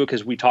 We just do it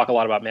because we talk a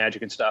lot about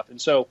magic and stuff. And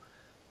so,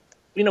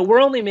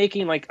 we're only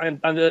making on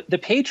the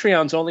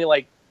Patreon's only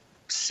like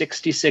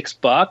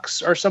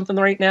 $66 or something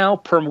right now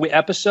per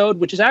episode,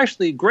 which is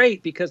actually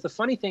great because the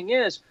funny thing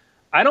is,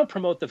 I don't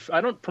promote the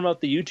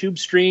YouTube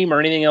stream or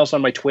anything else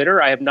on my Twitter.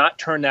 I have not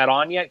turned that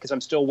on yet because I'm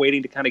still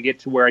waiting to kind of get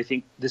to where I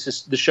think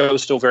the show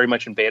is still very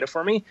much in beta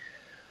for me.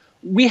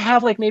 We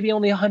have maybe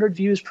only 100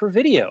 views per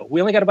video.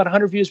 We only got about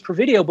 100 views per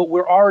video, but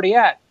we're already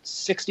at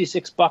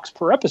 $66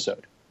 per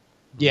episode.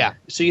 Yeah.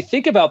 So you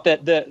think about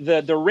that,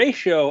 the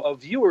ratio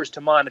of viewers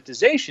to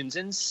monetization is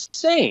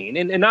insane.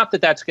 And not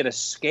that that's going to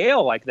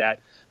scale like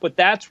that, but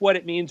that's what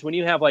it means when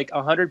you have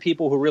 100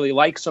 people who really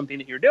like something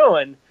that you're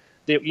doing.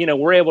 That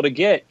we're able to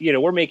get,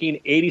 we're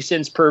making 80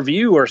 cents per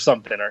view or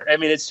something.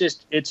 It's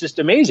just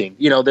amazing,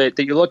 that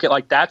you look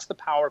at that's the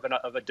power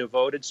of a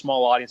devoted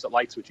small audience that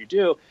likes what you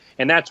do,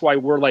 and that's why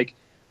we're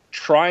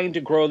trying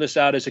to grow this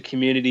out as a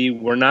community.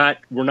 We're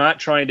not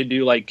trying to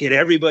do get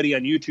everybody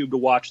on YouTube to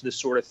watch this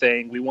sort of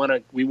thing. We want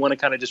to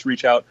kind of just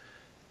reach out,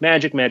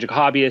 magic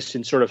hobbyists,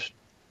 and sort of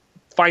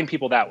find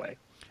people that way.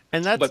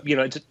 And that's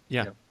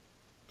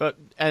But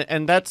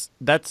and that's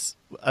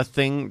a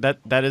thing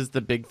that is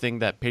the big thing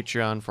that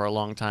Patreon for a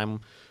long time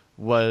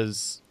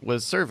was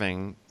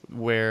serving.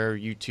 where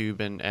YouTube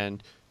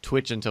and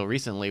Twitch until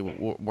recently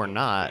were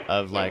not,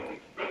 of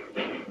like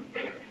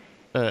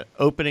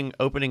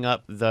opening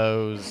up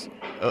those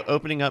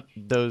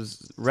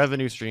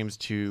revenue streams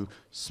to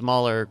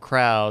smaller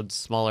crowds,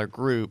 smaller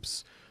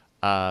groups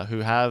who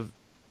have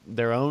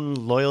their own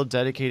loyal,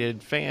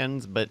 dedicated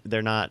fans, but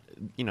they're not,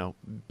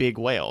 big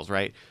whales,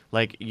 right?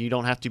 Like, you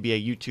don't have to be a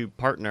YouTube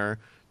partner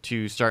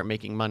to start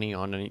making money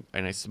on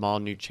a small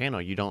new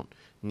channel. You don't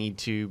need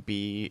to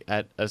be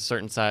at a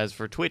certain size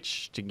for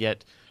Twitch to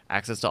get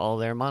access to all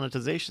their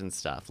monetization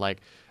stuff.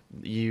 Like,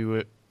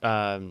 you,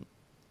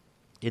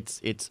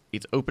 it's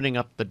opening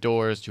up the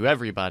doors to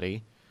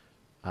everybody,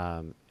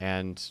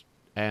 and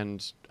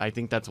I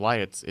think that's why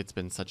it's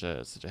been such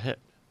a hit.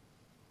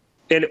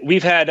 And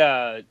we've had,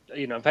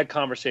 I've had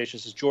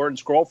conversations with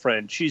Jordan's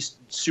girlfriend. She's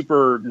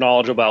super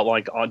knowledgeable about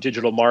like on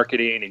digital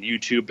marketing and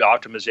YouTube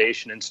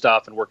optimization and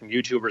stuff, and working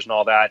YouTubers and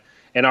all that.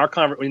 And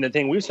the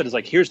thing we've said is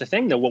like, here's the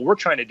thing though. What we're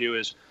trying to do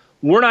is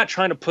we're not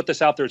trying to put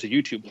this out there as a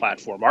YouTube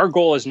platform. Our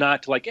goal is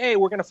not to like, hey,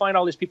 we're going to find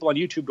all these people on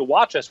YouTube to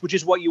watch us, which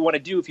is what you want to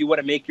do if you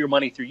want to make your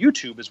money through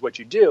YouTube. Is what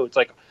you do. It's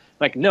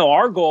like no.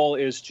 Our goal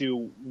is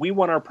we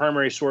want our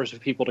primary source of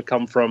people to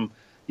come from,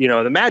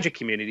 the Magic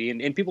community,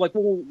 and people are like,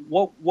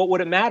 well, what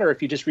would it matter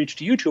if you just reached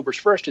to YouTubers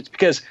first? It's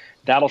because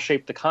that'll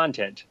shape the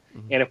content.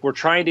 Mm-hmm. And if we're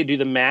trying to do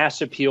the mass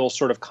appeal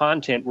sort of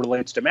content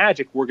relates to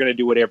Magic, we're going to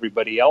do what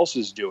everybody else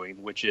is doing,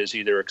 which is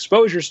either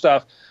exposure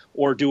stuff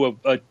or do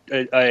a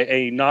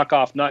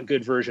knockoff, not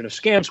good version of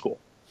Scam School.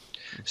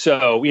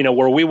 So,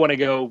 where we want to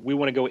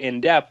go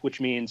in depth,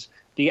 which means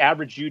the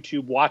average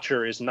YouTube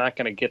watcher is not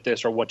going to get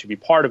this or want to be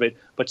part of it,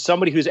 but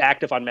somebody who's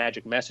active on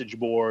Magic message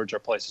boards or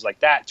places like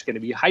that is going to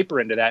be hyper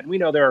into that. And we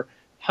know there are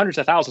hundreds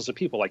of thousands of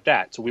people like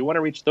that. So we want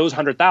to reach those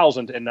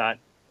 100,000 and not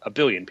a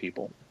billion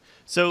people.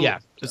 So, yeah.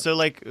 So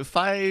like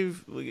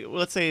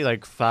let's say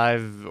like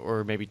 5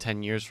 or maybe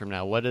 10 years from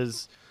now, what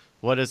does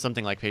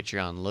something like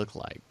Patreon look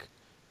like?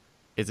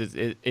 Does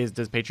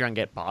Patreon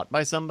get bought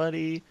by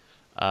somebody?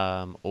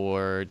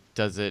 Or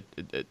does it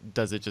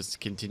just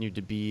continue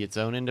to be its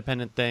own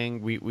independent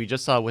thing? We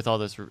just saw with all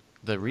the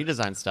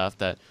redesign stuff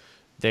that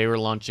they were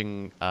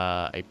launching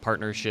a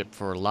partnership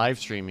for live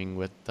streaming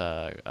with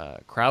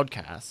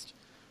Crowdcast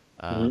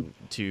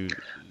to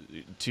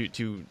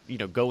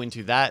go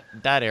into that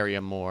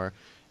area more.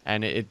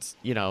 And it's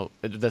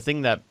the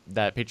thing that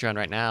Patreon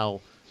right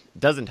now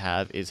doesn't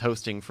have is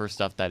hosting for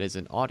stuff that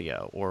isn't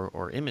audio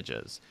or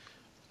images.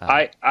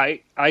 I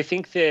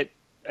think that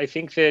I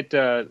think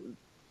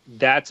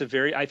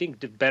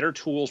the better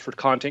tools for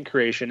content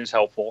creation is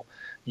helpful.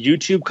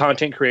 YouTube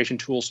content creation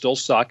tools still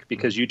suck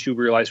because YouTube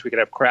realized we could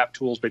have crap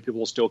tools, but people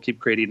will still keep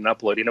creating and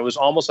uploading. It was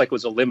almost like it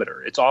was a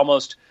limiter. It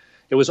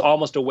was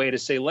almost a way to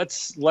say,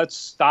 let's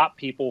stop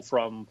people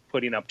from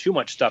putting up too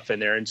much stuff in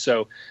there. And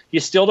so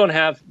there's still not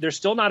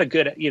a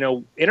good,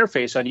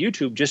 interface on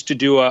YouTube just to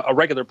do a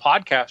regular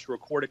podcast,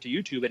 record it to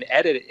YouTube and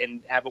edit it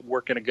and have it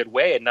work in a good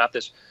way, and not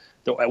this.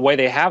 The way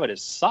they have it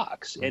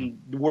sucks.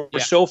 And we're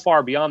so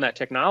far beyond that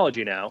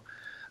technology now.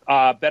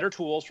 Better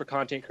tools for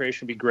content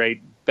creation would be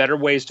great. Better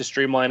ways to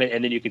streamline it,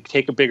 and then you could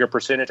take a bigger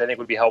percentage, I think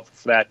would be helpful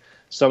for that.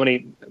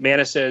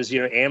 Mana says,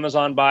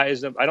 Amazon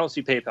buys them. I don't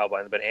see PayPal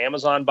buying them, but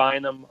Amazon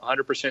buying them.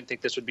 100% think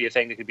this would be a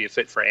thing that could be a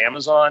fit for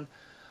Amazon.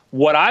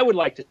 What I would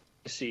like to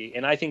see,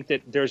 and I think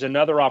that there's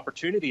another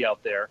opportunity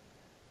out there,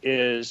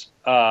 is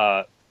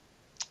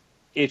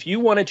if you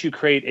wanted to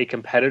create a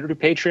competitor to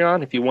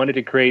Patreon, if you wanted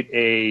to create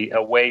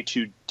a way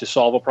to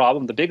solve a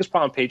problem, the biggest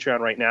problem with Patreon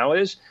right now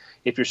is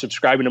if you're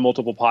subscribing to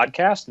multiple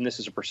podcasts, and this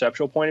is a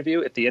perceptual point of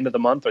view, at the end of the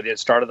month or the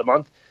start of the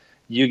month,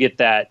 you get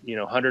that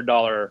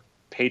 $100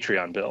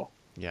 Patreon bill.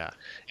 Yeah.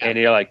 And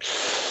you're like,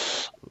 $40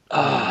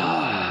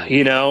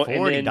 and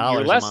then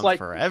you're less a month like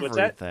for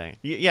everything.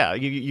 Yeah,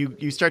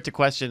 you start to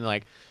question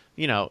like,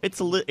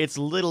 it's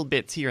little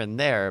bits here and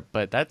there,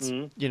 but that's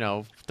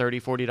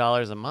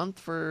 $30-$40 a month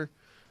for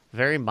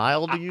very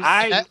mild use.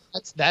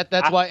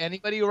 That's why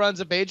anybody who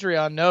runs a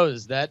Patreon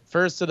knows that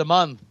first of the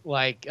month,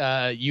 like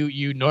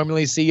you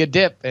normally see a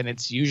dip, and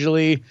it's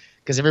usually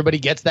because everybody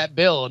gets that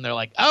bill and they're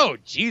like, oh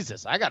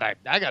Jesus, I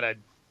gotta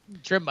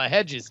trim my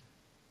hedges.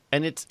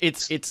 And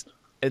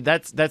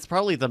that's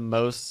probably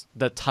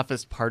the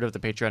toughest part of the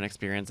Patreon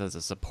experience as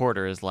a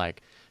supporter, is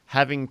like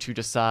having to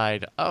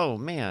decide, oh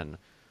man,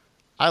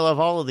 I love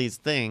all of these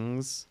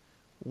things.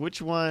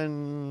 Which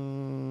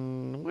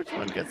one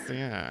gets the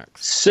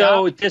axe?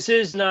 So this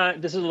is a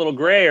little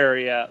gray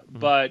area,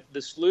 but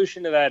the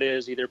solution to that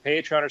is either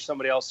Patreon or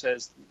somebody else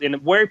says, and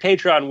where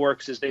Patreon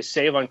works is they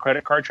save on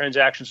credit card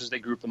transactions as they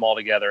group them all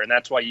together. And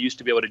that's why you used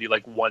to be able to do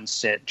like 1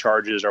 cent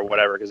charges or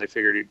whatever, because they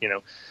figured,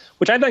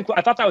 which I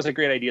thought that was a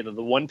great idea, the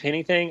 1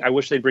 penny thing. I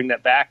wish they'd bring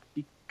that back,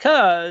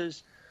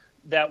 because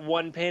that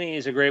 1 penny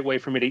is a great way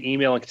for me to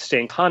email and stay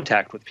in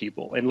contact with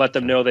people and let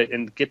them know that,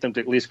 and get them to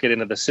at least get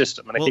into the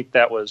system. And I think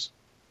that was...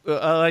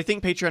 I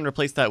think Patreon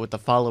replaced that with the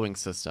following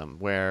system,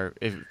 where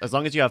as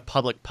long as you have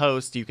public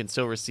posts, you can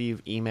still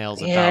receive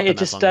emails. Yeah, it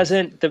just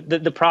doesn't.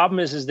 The problem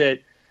is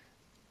that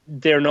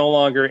they're no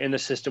longer in the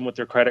system with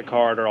their credit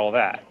card or all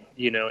that.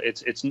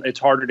 It's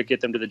harder to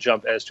get them to the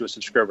jump as to a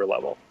subscriber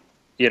level,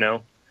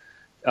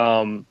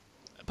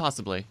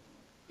 Possibly.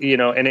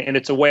 and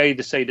it's a way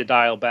to say to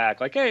dial back,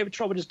 like, hey,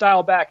 trouble, just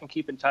dial back and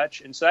keep in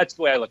touch. And so that's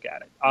the way I look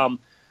at it.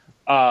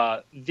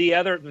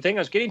 The thing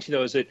I was getting to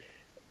though is that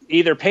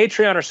either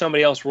Patreon or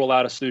somebody else roll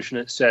out a solution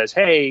that says,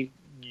 hey,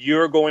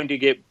 you're going to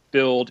get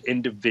billed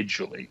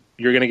individually.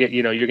 You're going to get,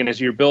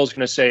 your bill's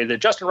going to say the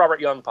Justin Robert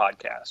Young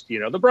podcast,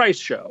 the Bryce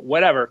Show,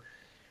 whatever,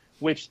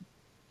 which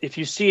if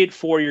you see it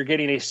for you're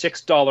getting a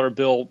 $6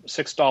 bill,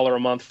 $6 a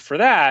month for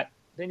that,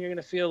 then you're going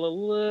to feel a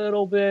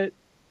little bit,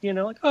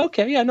 like, oh,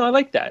 okay, yeah, no, I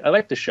like that. I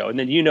like the show. And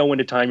then when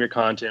to time your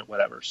content,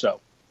 whatever. So,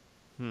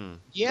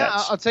 yeah,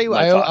 I'll tell you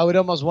what, I would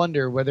almost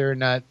wonder whether or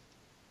not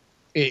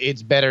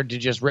it's better to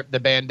just rip the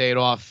Band-Aid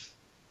off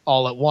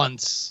all at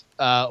once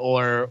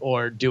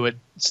or do it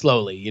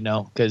slowly,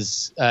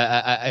 because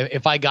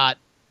if I got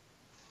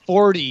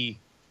 40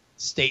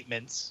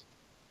 statements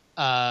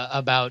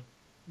about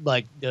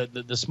like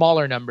the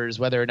smaller numbers,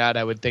 whether or not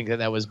I would think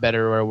that was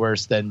better or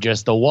worse than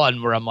just the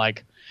one where I'm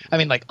like,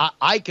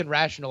 I can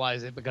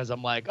rationalize it because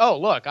I'm like, oh,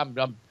 look,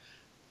 I'm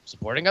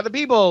supporting other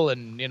people,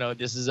 and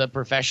this is a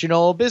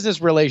professional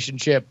business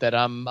relationship that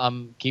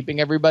I'm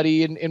keeping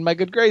everybody in my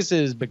good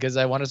graces because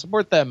I want to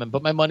support them and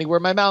put my money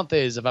where my mouth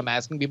is if I'm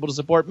asking people to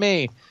support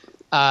me.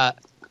 But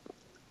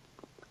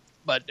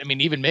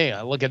even me,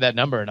 I look at that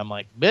number and I'm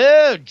like,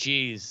 oh,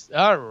 geez,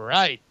 all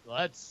right,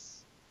 let's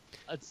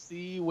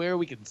see where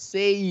we can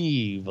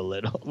save a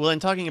little. Well, in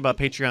talking about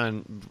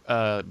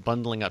Patreon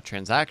bundling up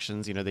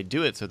transactions, they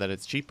do it so that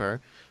it's cheaper.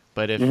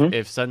 But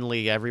if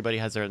suddenly everybody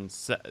has their own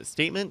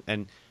statement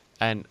and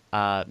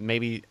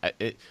maybe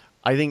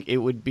I think it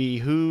would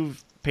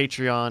behoove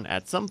Patreon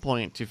at some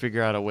point to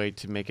figure out a way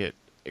to make it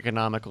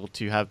economical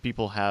to have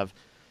people have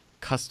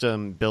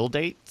custom bill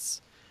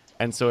dates.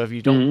 And so if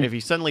you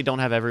suddenly don't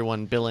have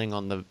everyone billing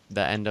on the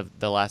end of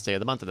the last day of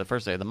the month or the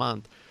first day of the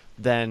month,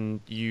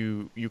 then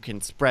you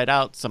can spread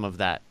out some of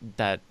that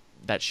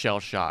shell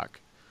shock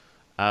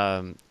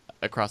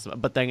across the,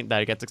 but then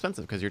that gets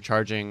expensive because you're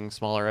charging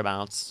smaller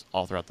amounts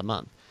all throughout the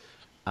month.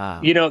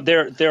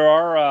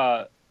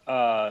 There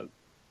are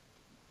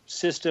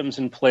systems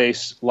in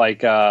place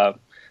like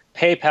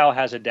PayPal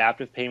has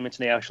adaptive payments,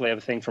 and they actually have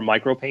a thing for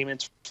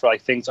micropayments for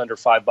like things under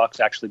 $5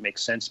 actually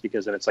makes sense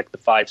because then it's like the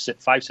 5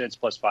 cents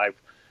plus 5.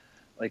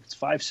 Like it's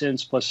 5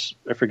 cents plus,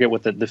 I forget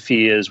what the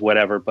fee is,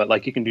 whatever, but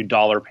like you can do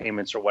dollar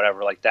payments or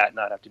whatever like that,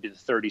 not have to do the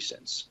 30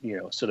 cents,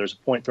 so there's a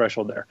point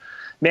threshold there.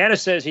 Mana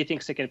says he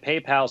thinks they can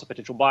PayPal as a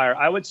potential buyer.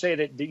 I would say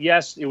that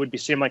yes, it would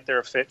seem like they're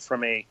a fit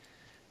from a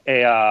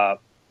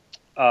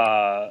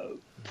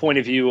point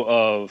of view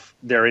of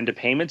they're into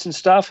payments and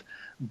stuff,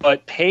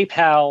 but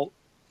PayPal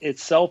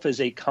itself as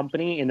a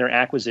company in their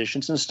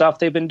acquisitions and stuff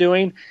they've been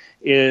doing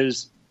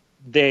is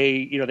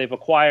they've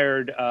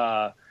acquired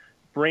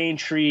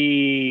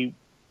Braintree,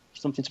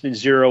 something's been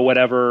zero,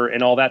 whatever,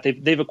 and all that.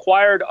 They've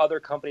acquired other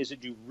companies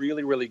that do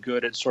really, really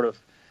good at sort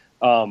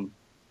of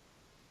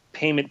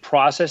payment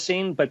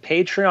processing, but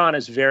Patreon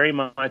is very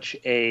much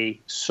a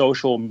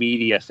social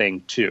media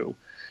thing too.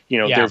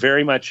 They're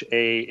very much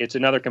it's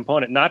another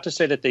component. Not to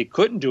say that they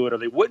couldn't do it or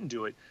they wouldn't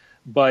do it,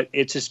 but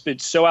it's just been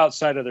so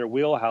outside of their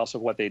wheelhouse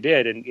of what they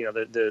did. And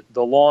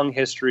the long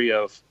history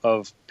of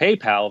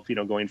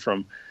PayPal, going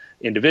from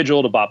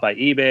individual to bought by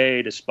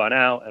eBay to spun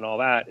out and all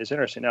that is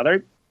interesting. Now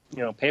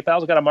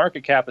PayPal's got a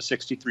market cap of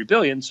 $63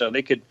 billion, so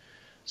they could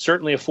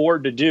certainly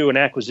afford to do an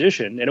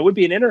acquisition, and it would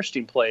be an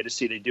interesting play to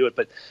see they do it.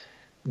 But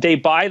they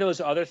buy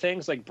those other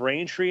things like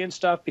Braintree and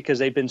stuff because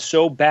they've been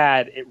so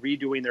bad at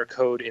redoing their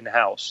code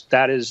in-house.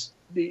 That is,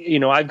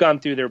 I've gone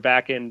through their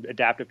back-end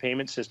adaptive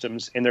payment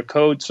systems, and their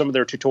code, some of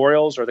their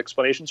tutorials or the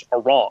explanations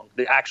are wrong.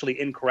 They're actually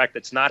incorrect.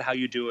 That's not how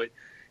you do it.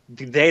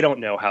 They don't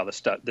know how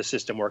the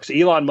system works.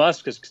 Elon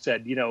Musk has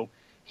said,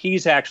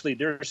 he's actually,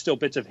 there's still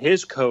bits of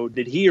his code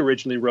that he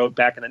originally wrote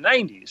back in the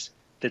 90s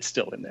that's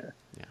still in there.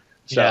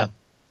 Yeah.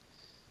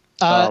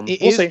 So,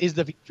 is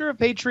the future of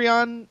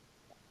Patreon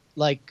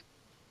like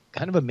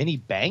kind of a mini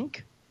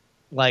bank?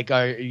 Like,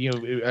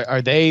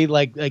 are they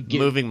like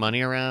moving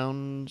money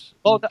around?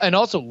 Oh, and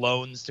also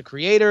loans to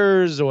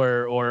creators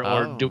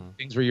or doing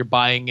things where you're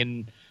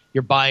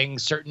buying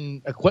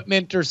certain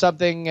equipment or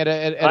something at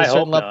a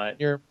certain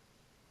level?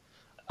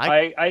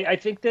 I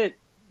think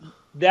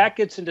that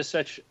gets into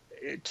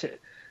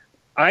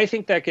I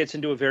think that gets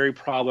into a very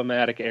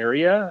problematic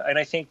area, and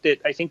I think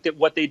that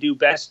what they do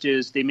best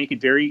is they make it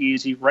very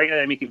easy. Right now,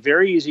 they make it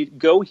very easy.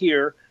 Go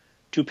here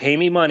to pay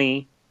me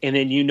money, and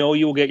then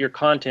you'll get your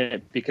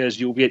content because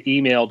you'll get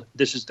emailed.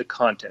 This is the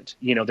content.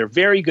 They're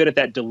very good at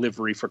that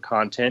delivery for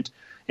content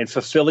and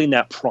fulfilling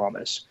that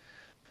promise.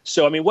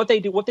 So what they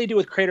do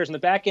with creators in the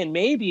back end,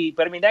 maybe,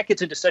 but that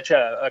gets into such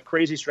a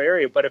crazy straight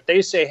area. But if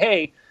they say,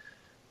 hey,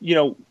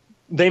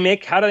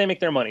 how do they make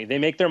their money? They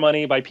make their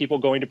money by people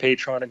going to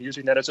Patreon and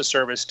using that as a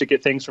service to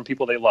get things from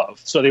people they love.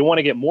 So they want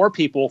to get more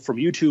people from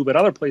YouTube and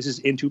other places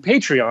into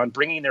Patreon,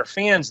 bringing their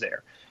fans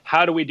there.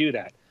 How do we do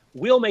that?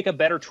 we'll make a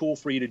better tool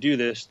for you to do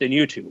this than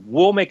YouTube.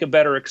 We'll make a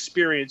better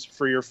experience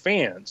for your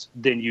fans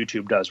than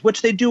YouTube does,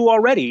 which they do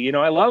already. You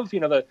know, I love, you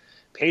know, the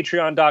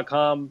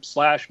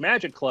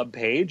patreon.com/Magic Club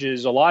page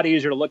is a lot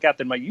easier to look at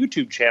than my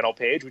YouTube channel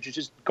page, which is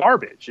just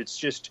garbage. It's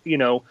just, you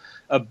know,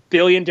 a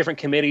billion different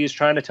committees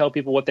trying to tell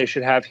people what they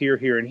should have here,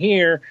 here, and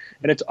here.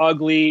 And it's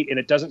ugly and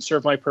it doesn't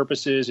serve my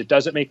purposes. It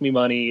doesn't make me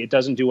money. It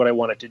doesn't do what I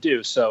want it to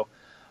do. So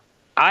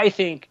I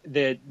think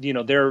that, you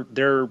know,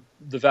 the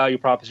value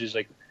proposition is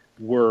like,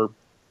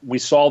 we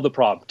solve the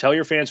problem. Tell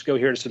your fans to go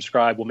here to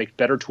subscribe. We'll make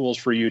better tools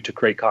for you to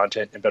create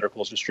content and better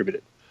tools to distribute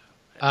it.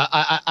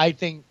 I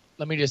think,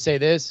 let me just say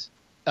this.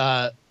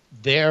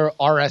 Their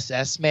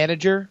RSS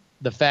manager,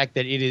 the fact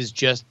that it is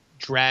just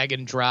drag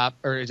and drop,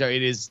 or sorry,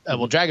 it is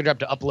drag and drop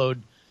to upload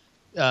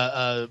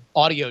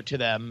audio to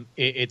them.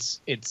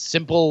 It's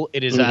simple.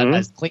 It is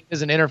as clean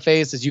as an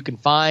interface as you can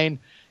find,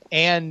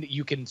 and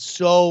you can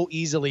so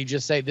easily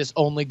just say this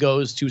only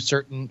goes to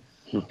certain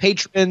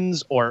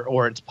patrons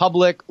or it's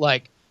public.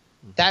 Like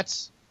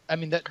that's, I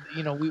mean, that,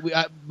 you know,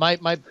 my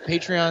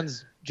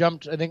Patreons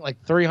jumped, I think,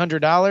 like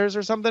 $300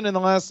 or something in the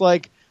last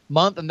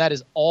month, and that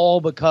is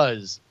all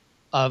because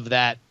of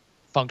that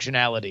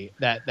functionality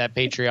that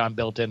Patreon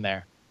built in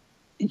there.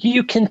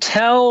 You can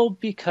tell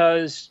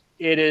because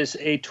it is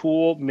a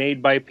tool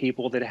made by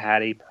people that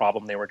had a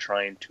problem they were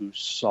trying to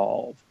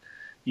solve.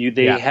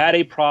 They had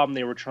a problem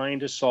they were trying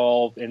to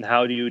solve, and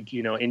how do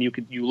you know, and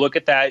you look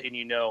at that and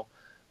you know,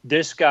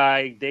 this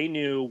guy, they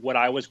knew what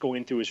I was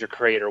going through as a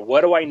creator.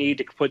 What do I need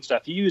to put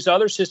stuff? You use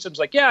other systems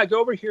like, yeah, go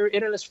over here,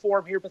 enter this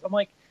form here, but I'm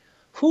like,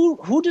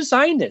 who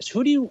designed this?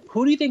 Who do you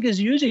think is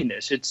using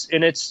this?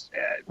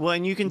 Well,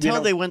 and you can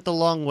tell they went the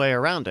long way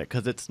around it,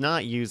 because it's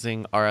not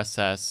using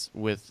RSS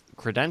with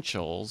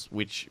credentials,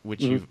 which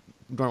you've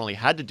normally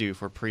had to do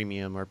for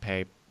premium or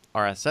pay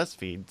RSS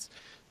feeds.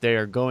 They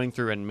are going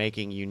through and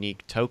making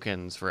unique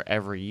tokens for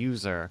every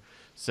user,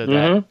 so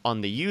that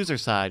on the user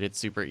side it's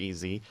super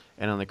easy,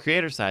 and on the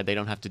creator side they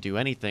don't have to do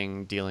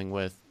anything dealing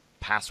with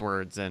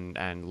passwords and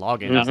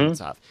logins and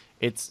stuff.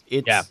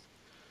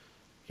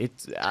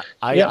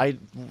 I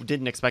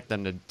didn't expect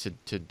them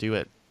to do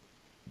it.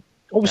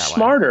 It was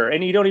smarter,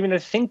 and you don't even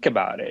think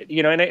about it,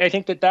 you know. And I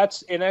think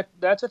that's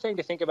a thing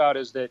to think about,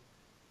 is that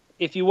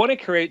if you want to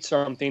create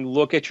something,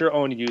 look at your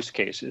own use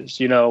cases.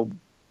 You know,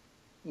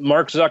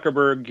 Mark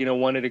Zuckerberg, you know,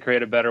 wanted to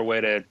create a better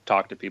way to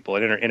talk to people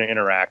and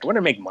interact. He wanted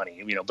to make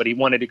money, you know, but he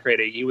wanted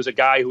to he was a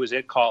guy who was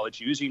at college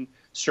using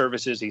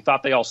services. He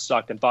thought they all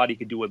sucked and thought he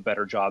could do a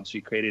better job, so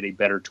he created a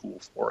better tool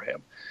for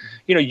him.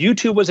 You know,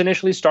 YouTube was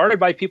initially started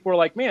by people who were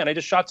like, man, I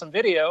just shot some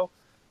video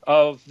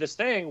of this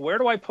thing. Where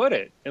do I put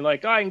it? And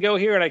like, oh, I can go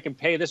here and I can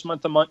pay this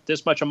much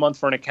a month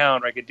for an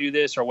account, or I could do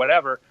this or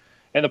whatever.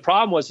 And the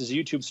problem was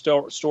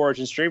YouTube storage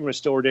and streaming was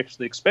still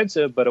ridiculously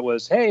expensive, but it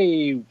was,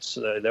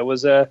 so there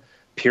was a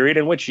period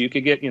in which you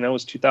could get, you know, it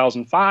was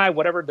 2005,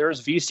 whatever.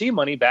 There's VC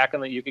money back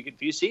in that you could get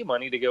VC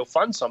money to go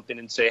fund something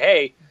and say,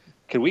 hey,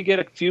 can we get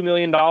a few $1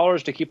 million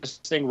to keep this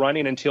thing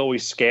running until we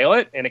scale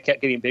it? And it kept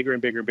getting bigger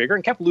and bigger and bigger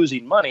and kept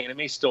losing money, and it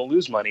may still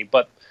lose money.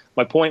 But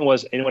my point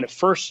was, and when it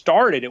first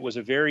started, it was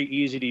a very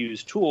easy to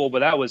use tool, but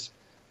that was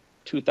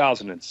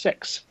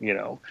 2006, you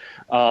know.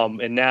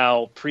 And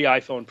now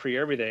pre-iPhone,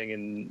 pre-everything,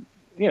 and,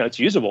 you know, it's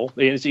usable.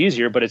 It's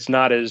easier, but it's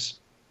not as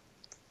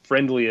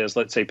friendly as,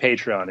 let's say,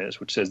 Patreon is,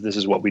 which says this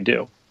is what we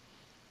do.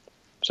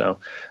 So,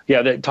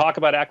 yeah, they talk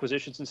about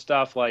acquisitions and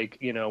stuff like,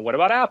 you know, what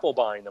about Apple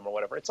buying them or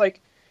whatever? It's like,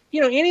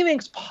 you know,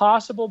 anything's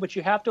possible, but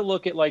you have to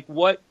look at like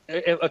what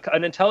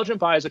an intelligent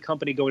buy is. A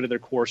company going to their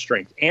core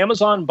strength.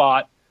 Amazon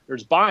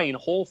is buying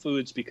Whole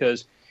Foods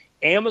because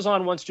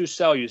Amazon wants to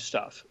sell you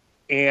stuff.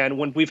 And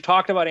when we've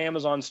talked about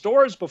Amazon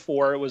stores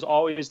before, it was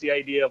always the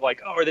idea of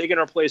like, oh, are they going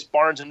to replace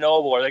Barnes &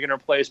 Noble? Are they going to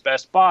replace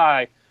Best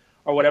Buy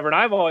or whatever? And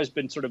I've always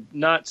been sort of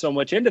not so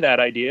much into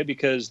that idea,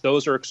 because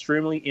those are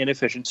extremely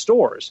inefficient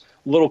stores.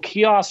 Little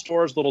kiosk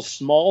stores, little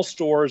small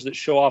stores that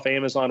show off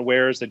Amazon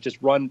wares that just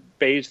run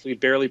basically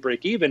barely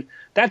break even.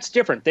 That's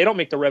different. They don't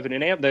make the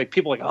revenue.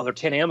 People are like, oh, they're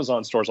 10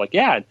 Amazon stores. Like,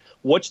 yeah,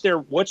 what's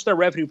their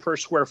revenue per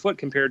square foot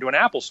compared to an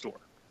Apple store?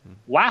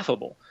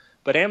 Laughable.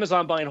 But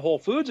Amazon buying Whole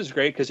Foods is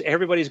great because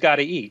everybody's got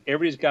to eat.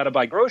 Everybody's got to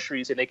buy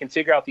groceries, and they can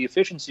figure out the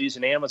efficiencies.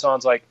 And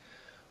Amazon's like,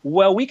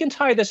 well, we can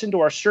tie this into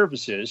our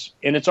services,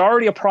 and it's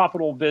already a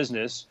profitable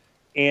business,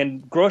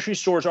 and grocery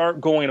stores aren't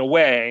going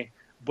away,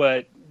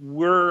 but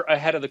we're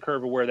ahead of the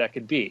curve of where that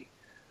could be.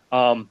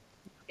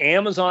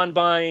 Amazon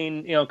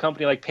buying, you know, a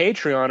company like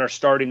Patreon are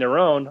starting their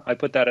own. I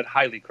put that at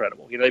highly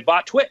credible. You know, they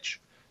bought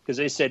Twitch because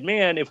they said,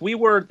 man, if we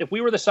were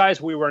the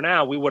size we were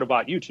now, we would have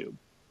bought YouTube.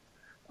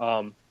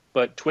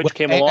 But Twitch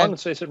came along, and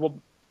so they said, well,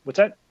 what's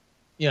that?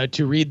 You know,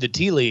 to read the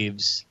tea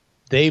leaves,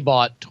 they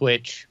bought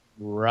Twitch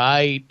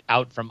right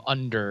out from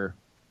under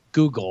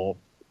Google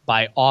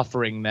by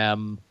offering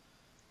them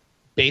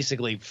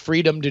basically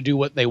freedom to do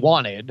what they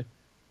wanted,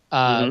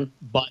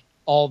 but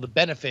all the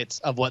benefits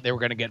of what they were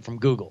going to get from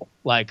Google,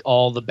 like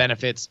all the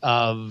benefits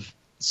of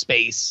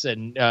space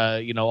and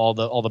you know, all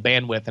the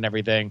bandwidth and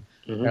everything.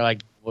 They're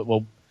like,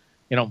 well,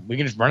 you know, we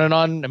can just run it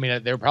on. I mean, I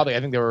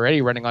think they were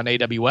already running on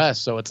AWS,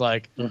 so it's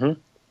like,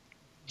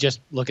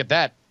 just look at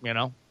that,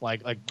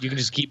 like you can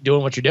just keep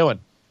doing what you're doing.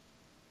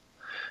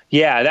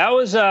 Yeah, that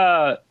was,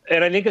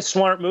 and I think a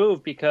smart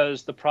move,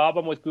 because the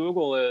problem with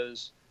Google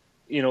is,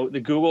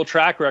 the Google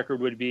track record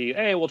would be,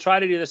 hey, we'll try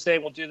to do this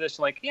thing, we'll do this,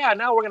 and like, yeah,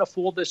 now we're going to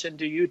fold this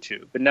into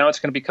YouTube, and now it's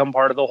going to become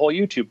part of the whole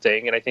YouTube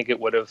thing, and I think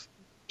it would have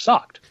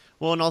sucked.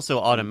 Well, and also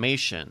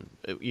automation.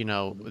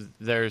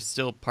 There's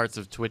still parts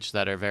of Twitch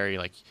that are very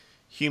like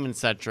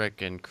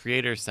human-centric and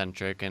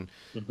creator-centric, and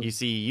you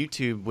see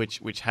YouTube,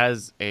 which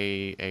has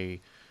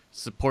a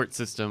support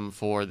system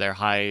for their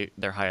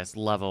highest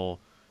level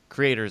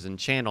creators and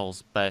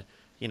channels, but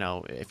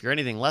if you're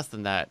anything less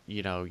than that,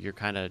 you're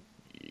kind of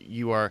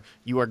you are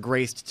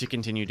graced to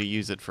continue to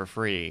use it for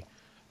free.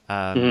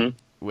 And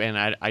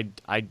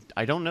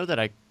I don't know that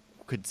I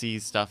could see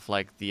stuff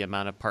like the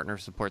amount of partner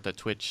support that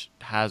Twitch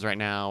has right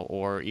now,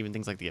 or even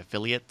things like the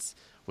affiliates,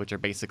 which are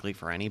basically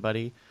for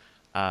anybody,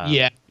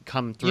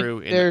 come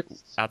through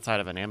outside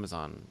of an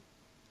Amazon.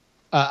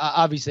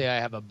 Obviously, I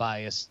have a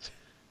biased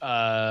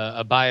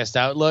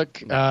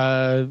outlook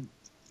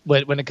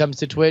when it comes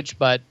to Twitch,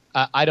 but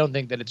I don't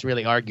think that it's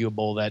really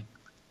arguable that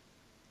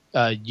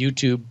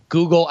YouTube,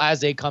 Google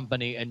as a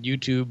company, and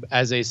YouTube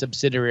as a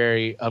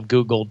subsidiary of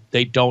Google,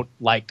 they don't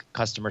like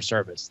customer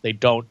service. They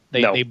don't.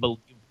 They believe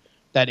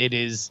that it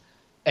is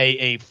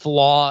a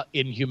flaw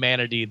in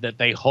humanity that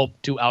they hope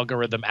to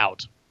algorithm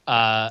out.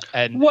 Yeah,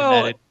 and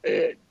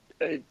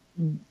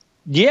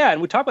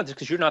we talk about this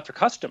because you're not their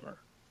customer.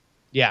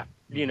 Yeah.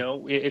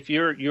 If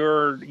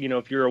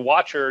you're a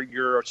watcher,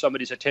 you're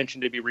somebody's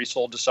attention to be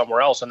resold to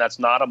somewhere else, and that's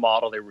not a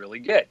model they really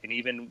get. And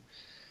even,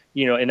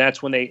 and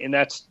that's when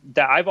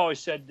I've always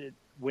said that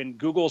when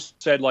Google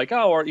said like,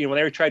 when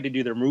they tried to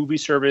do their movie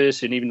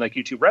service, and even like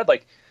YouTube Red,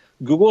 like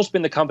Google's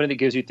been the company that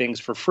gives you things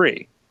for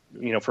free,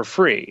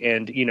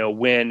 And,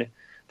 when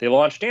they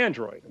launched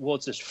Android, well,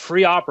 it's this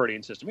free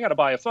operating system. You got to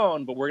buy a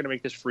phone, but we're going to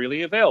make this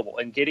freely available,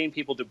 and getting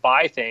people to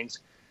buy things.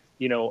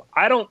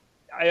 I don't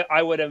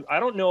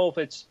know if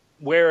it's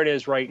where it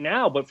is right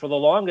now, but for the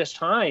longest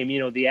time,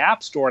 the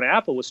App Store and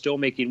Apple was still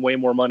making way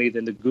more money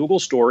than the Google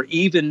Store,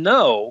 even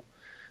though,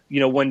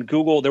 when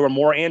Google, there were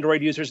more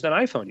Android users than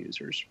iPhone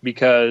users,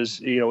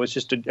 because, it's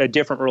just a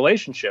different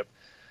relationship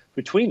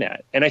between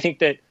that. And I think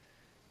that,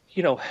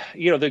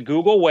 the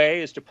Google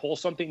way is to pull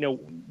something,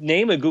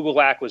 name a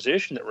Google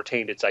acquisition that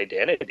retained its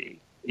identity,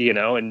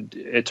 and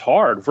it's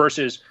hard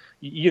versus,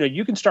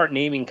 you can start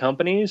naming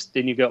companies,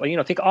 then you go,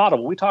 think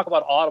Audible. We talk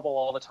about Audible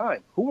all the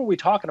time. Who are we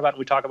talking about when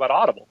we talk about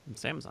Audible?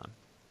 It's Amazon.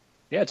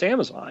 Yeah, it's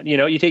Amazon.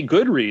 You take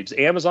Goodreads.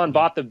 Amazon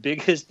bought the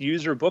biggest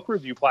user book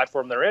review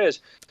platform there is.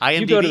 IMDb.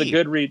 You go to the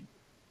Goodreads.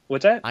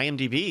 What's that?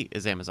 IMDb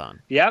is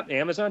Amazon. Yeah,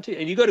 Amazon too.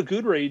 And you go to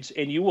Goodreads,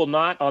 and you will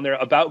not, on their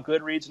about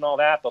Goodreads and all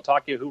that, they'll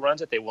talk to you who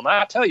runs it. They will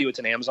not tell you it's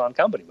an Amazon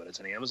company, but it's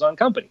an Amazon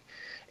company.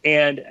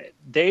 And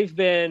they've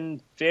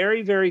been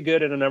very, very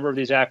good at a number of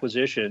these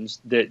acquisitions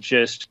that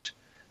just,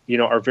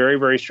 are very,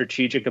 very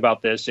strategic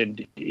about this.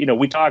 And,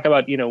 we talk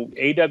about,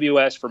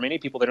 AWS, for many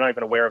people, they're not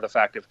even aware of the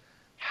fact of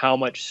how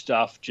much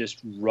stuff just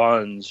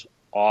runs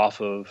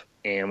off of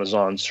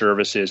Amazon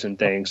services and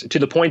things, to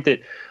the point that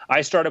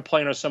I started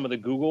playing on some of the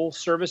Google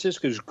services,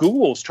 because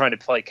Google's trying to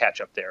play catch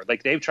up there.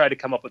 Like, they've tried to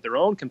come up with their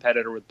own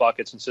competitor with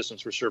buckets and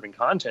systems for serving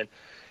content.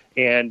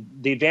 And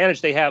the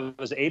advantage they have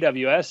is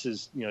AWS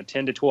is,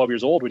 10 to 12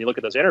 years old when you look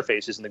at those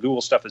interfaces, and the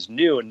Google stuff is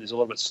new and is a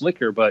little bit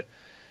slicker. But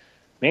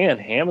man,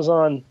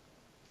 Amazon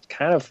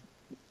kind of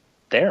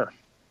there.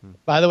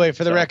 By the way,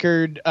 for the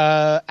record,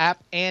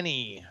 App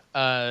Annie,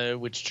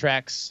 which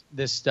tracks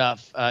this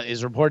stuff,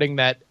 is reporting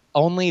that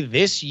only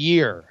this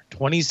year,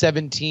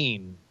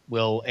 2017,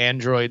 will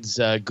Android's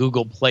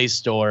Google Play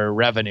Store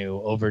revenue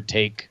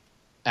overtake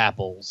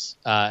Apple's,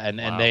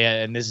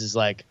 and this is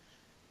like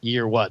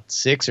year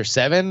 6 or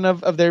 7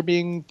 of there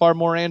being far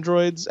more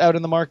Androids out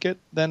in the market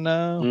than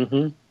at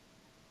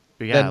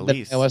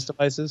least iOS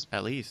devices.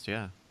 At least,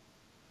 yeah.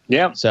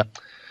 So.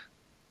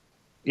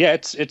 Yeah,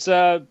 it's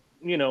and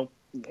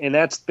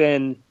that's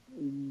been,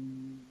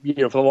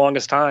 for the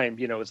longest time,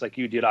 it's like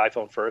you did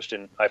iPhone first,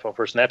 and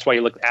that's why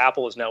you look.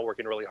 Apple is now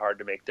working really hard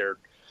to make their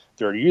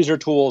user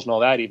tools and all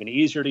that even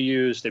easier to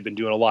use. They've been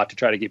doing a lot to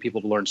try to get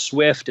people to learn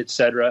Swift,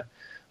 etc.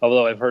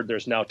 Although I've heard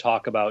there's now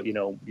talk about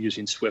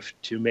using Swift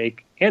to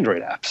make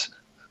Android apps.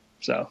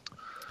 So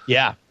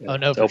yeah, for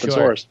open sure.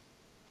 source,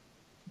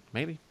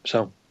 maybe.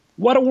 So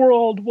what a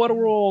world! What a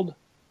world!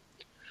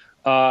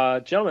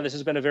 Gentlemen, this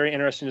has been a very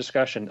interesting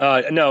discussion.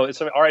 No,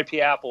 it's RIP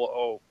Apple.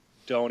 Oh,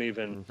 don't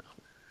even.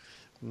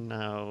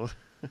 No.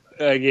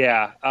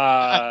 Yeah.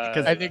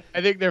 I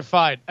think they're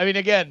fine. I mean,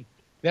 again,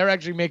 they're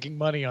actually making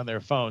money on their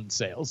phone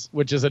sales,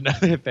 which is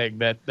another thing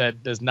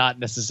that does not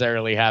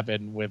necessarily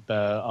happen with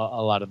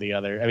a lot of the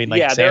other. I mean,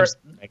 like Samsung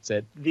makes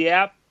it. The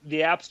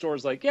app store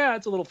is like, yeah,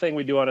 it's a little thing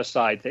we do on a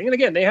side thing. And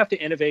again, they have to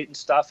innovate and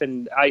stuff.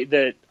 And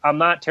I'm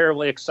not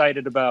terribly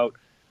excited about,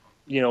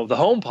 the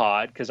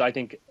HomePod, because I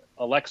think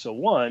Alexa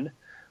won.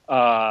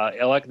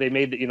 They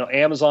made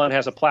Amazon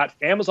has a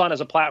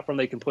platform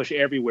they can push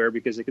everywhere,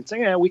 because they can say,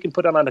 yeah, we can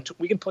put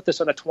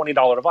this on a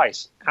 $20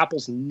 device.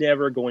 Apple's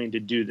never going to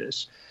do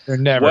this. They're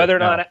never. Whether or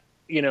not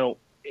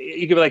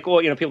you could be like,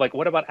 well, people are like,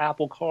 what about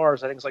Apple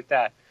cars and things like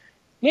that?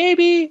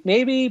 Maybe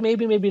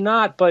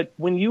not. But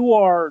when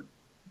you're,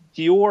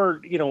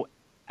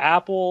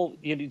 Apple,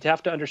 you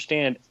have to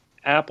understand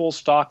Apple's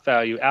stock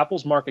value.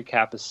 Apple's market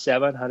cap is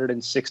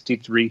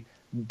 $763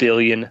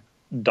 billion.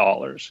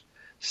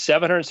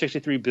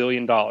 $763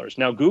 billion.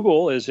 Now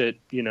Google is at,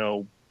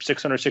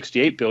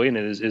 668 billion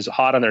and is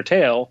hot on their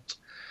tail.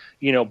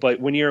 But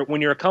when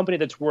you're a company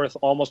that's worth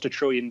almost $1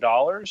 trillion,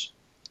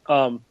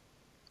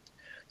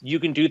 you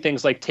can do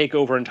things like take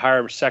over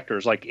entire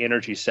sectors like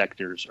energy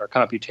sectors or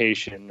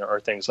computation or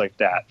things like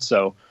that.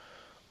 So,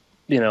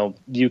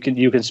 you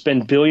can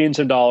spend billions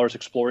of dollars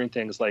exploring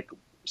things like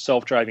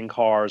self-driving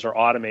cars or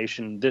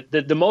automation.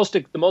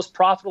 The most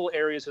profitable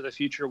areas of the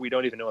future, we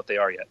don't even know what they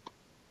are yet.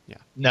 Yeah.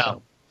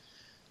 No.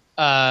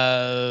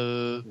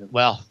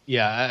 Well,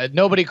 yeah.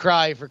 Nobody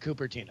cry for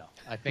Cupertino.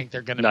 I think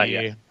they're gonna be.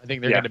 Yet. I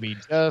think they're gonna be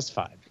just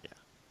fine. Yeah.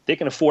 They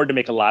can afford to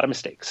make a lot of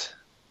mistakes.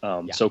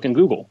 So can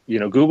Google.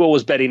 Google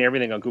was betting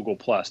everything on Google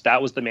Plus.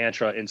 That was the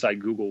mantra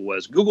inside Google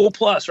was Google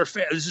Plus or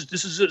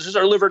this is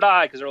our live or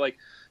die, because they're like,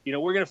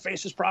 we're gonna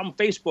face this problem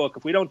with Facebook.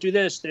 If we don't do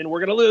this, then we're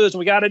gonna lose, and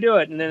we got to do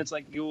it. And then it's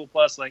like Google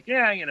Plus, like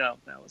that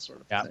was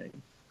sort of the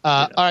thing.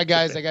 All right,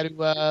 guys, I got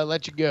to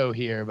let you go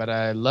here, but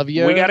I love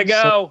you. We got to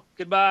go.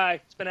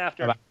 Goodbye. It's been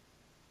after. Bye-bye.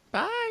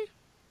 Bye.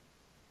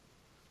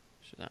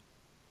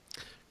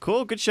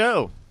 Cool. Good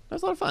show. That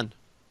was a lot of fun.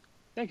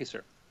 Thank you,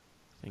 sir.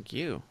 Thank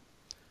you.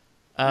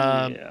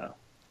 Yeah.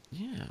 Yeah.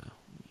 Let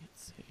me hit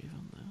save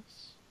on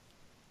this.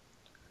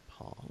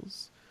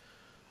 Pause.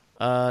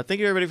 Thank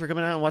you, everybody, for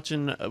coming out and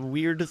watching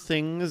Weird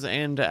Things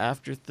and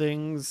After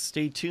Things.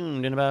 Stay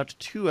tuned. In about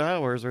 2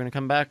 hours, we're going to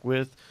come back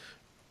with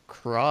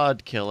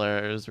Crod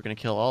Killers. We're going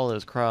to kill all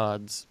those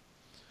crods.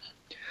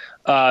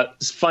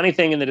 Funny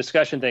thing in the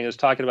discussion thing is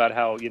talking about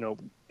how,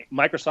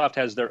 Microsoft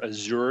has their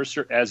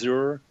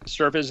Azure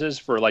services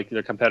for like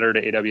their competitor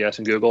to AWS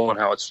and Google, and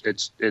how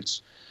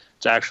it's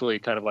actually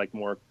kind of like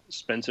more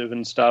expensive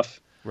and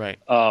stuff. Right.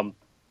 And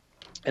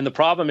the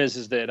problem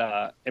is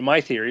that in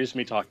my theory, is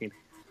me talking,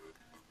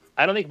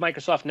 I don't think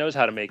Microsoft knows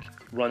how to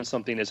run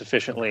something as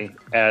efficiently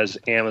as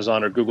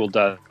Amazon or Google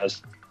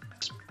does,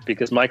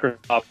 because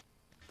Microsoft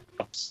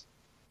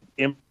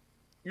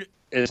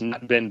has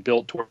not been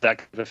built toward that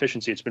kind of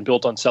efficiency. It's been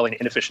built on selling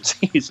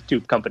inefficiencies to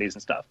companies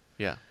and stuff.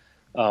 Yeah.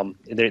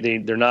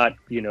 They're not,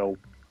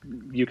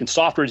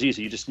 software is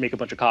easy. You just make a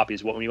bunch of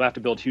copies. When you have to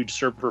build huge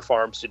server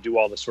farms to do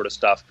all this sort of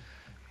stuff,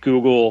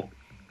 Google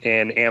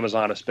and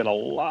Amazon have spent a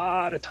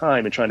lot of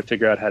time in trying to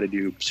figure out how to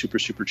do super,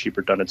 super cheap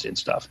redundancy and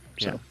stuff.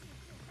 So,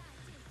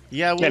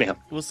 yeah, anyhow,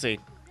 we'll see.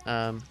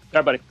 All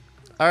right, buddy.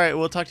 All right,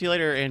 we'll talk to you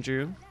later,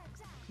 Andrew.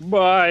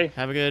 Bye.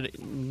 Have a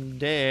good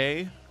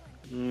day.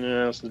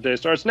 Yes, the day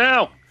starts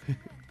now. Did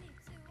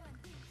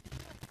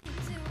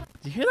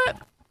you hear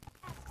that?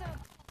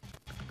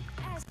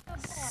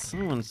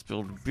 Someone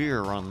spilled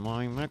beer on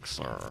my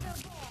mixer.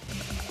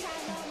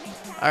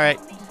 Alright,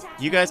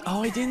 you guys...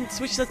 Oh, I didn't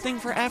switch the thing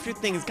for After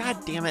Things.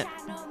 God damn it.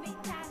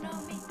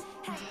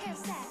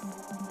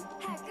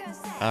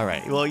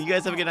 Alright, well, you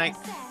guys have a good night.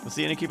 We'll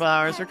see you in a couple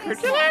hours for Kurt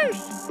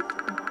Killers.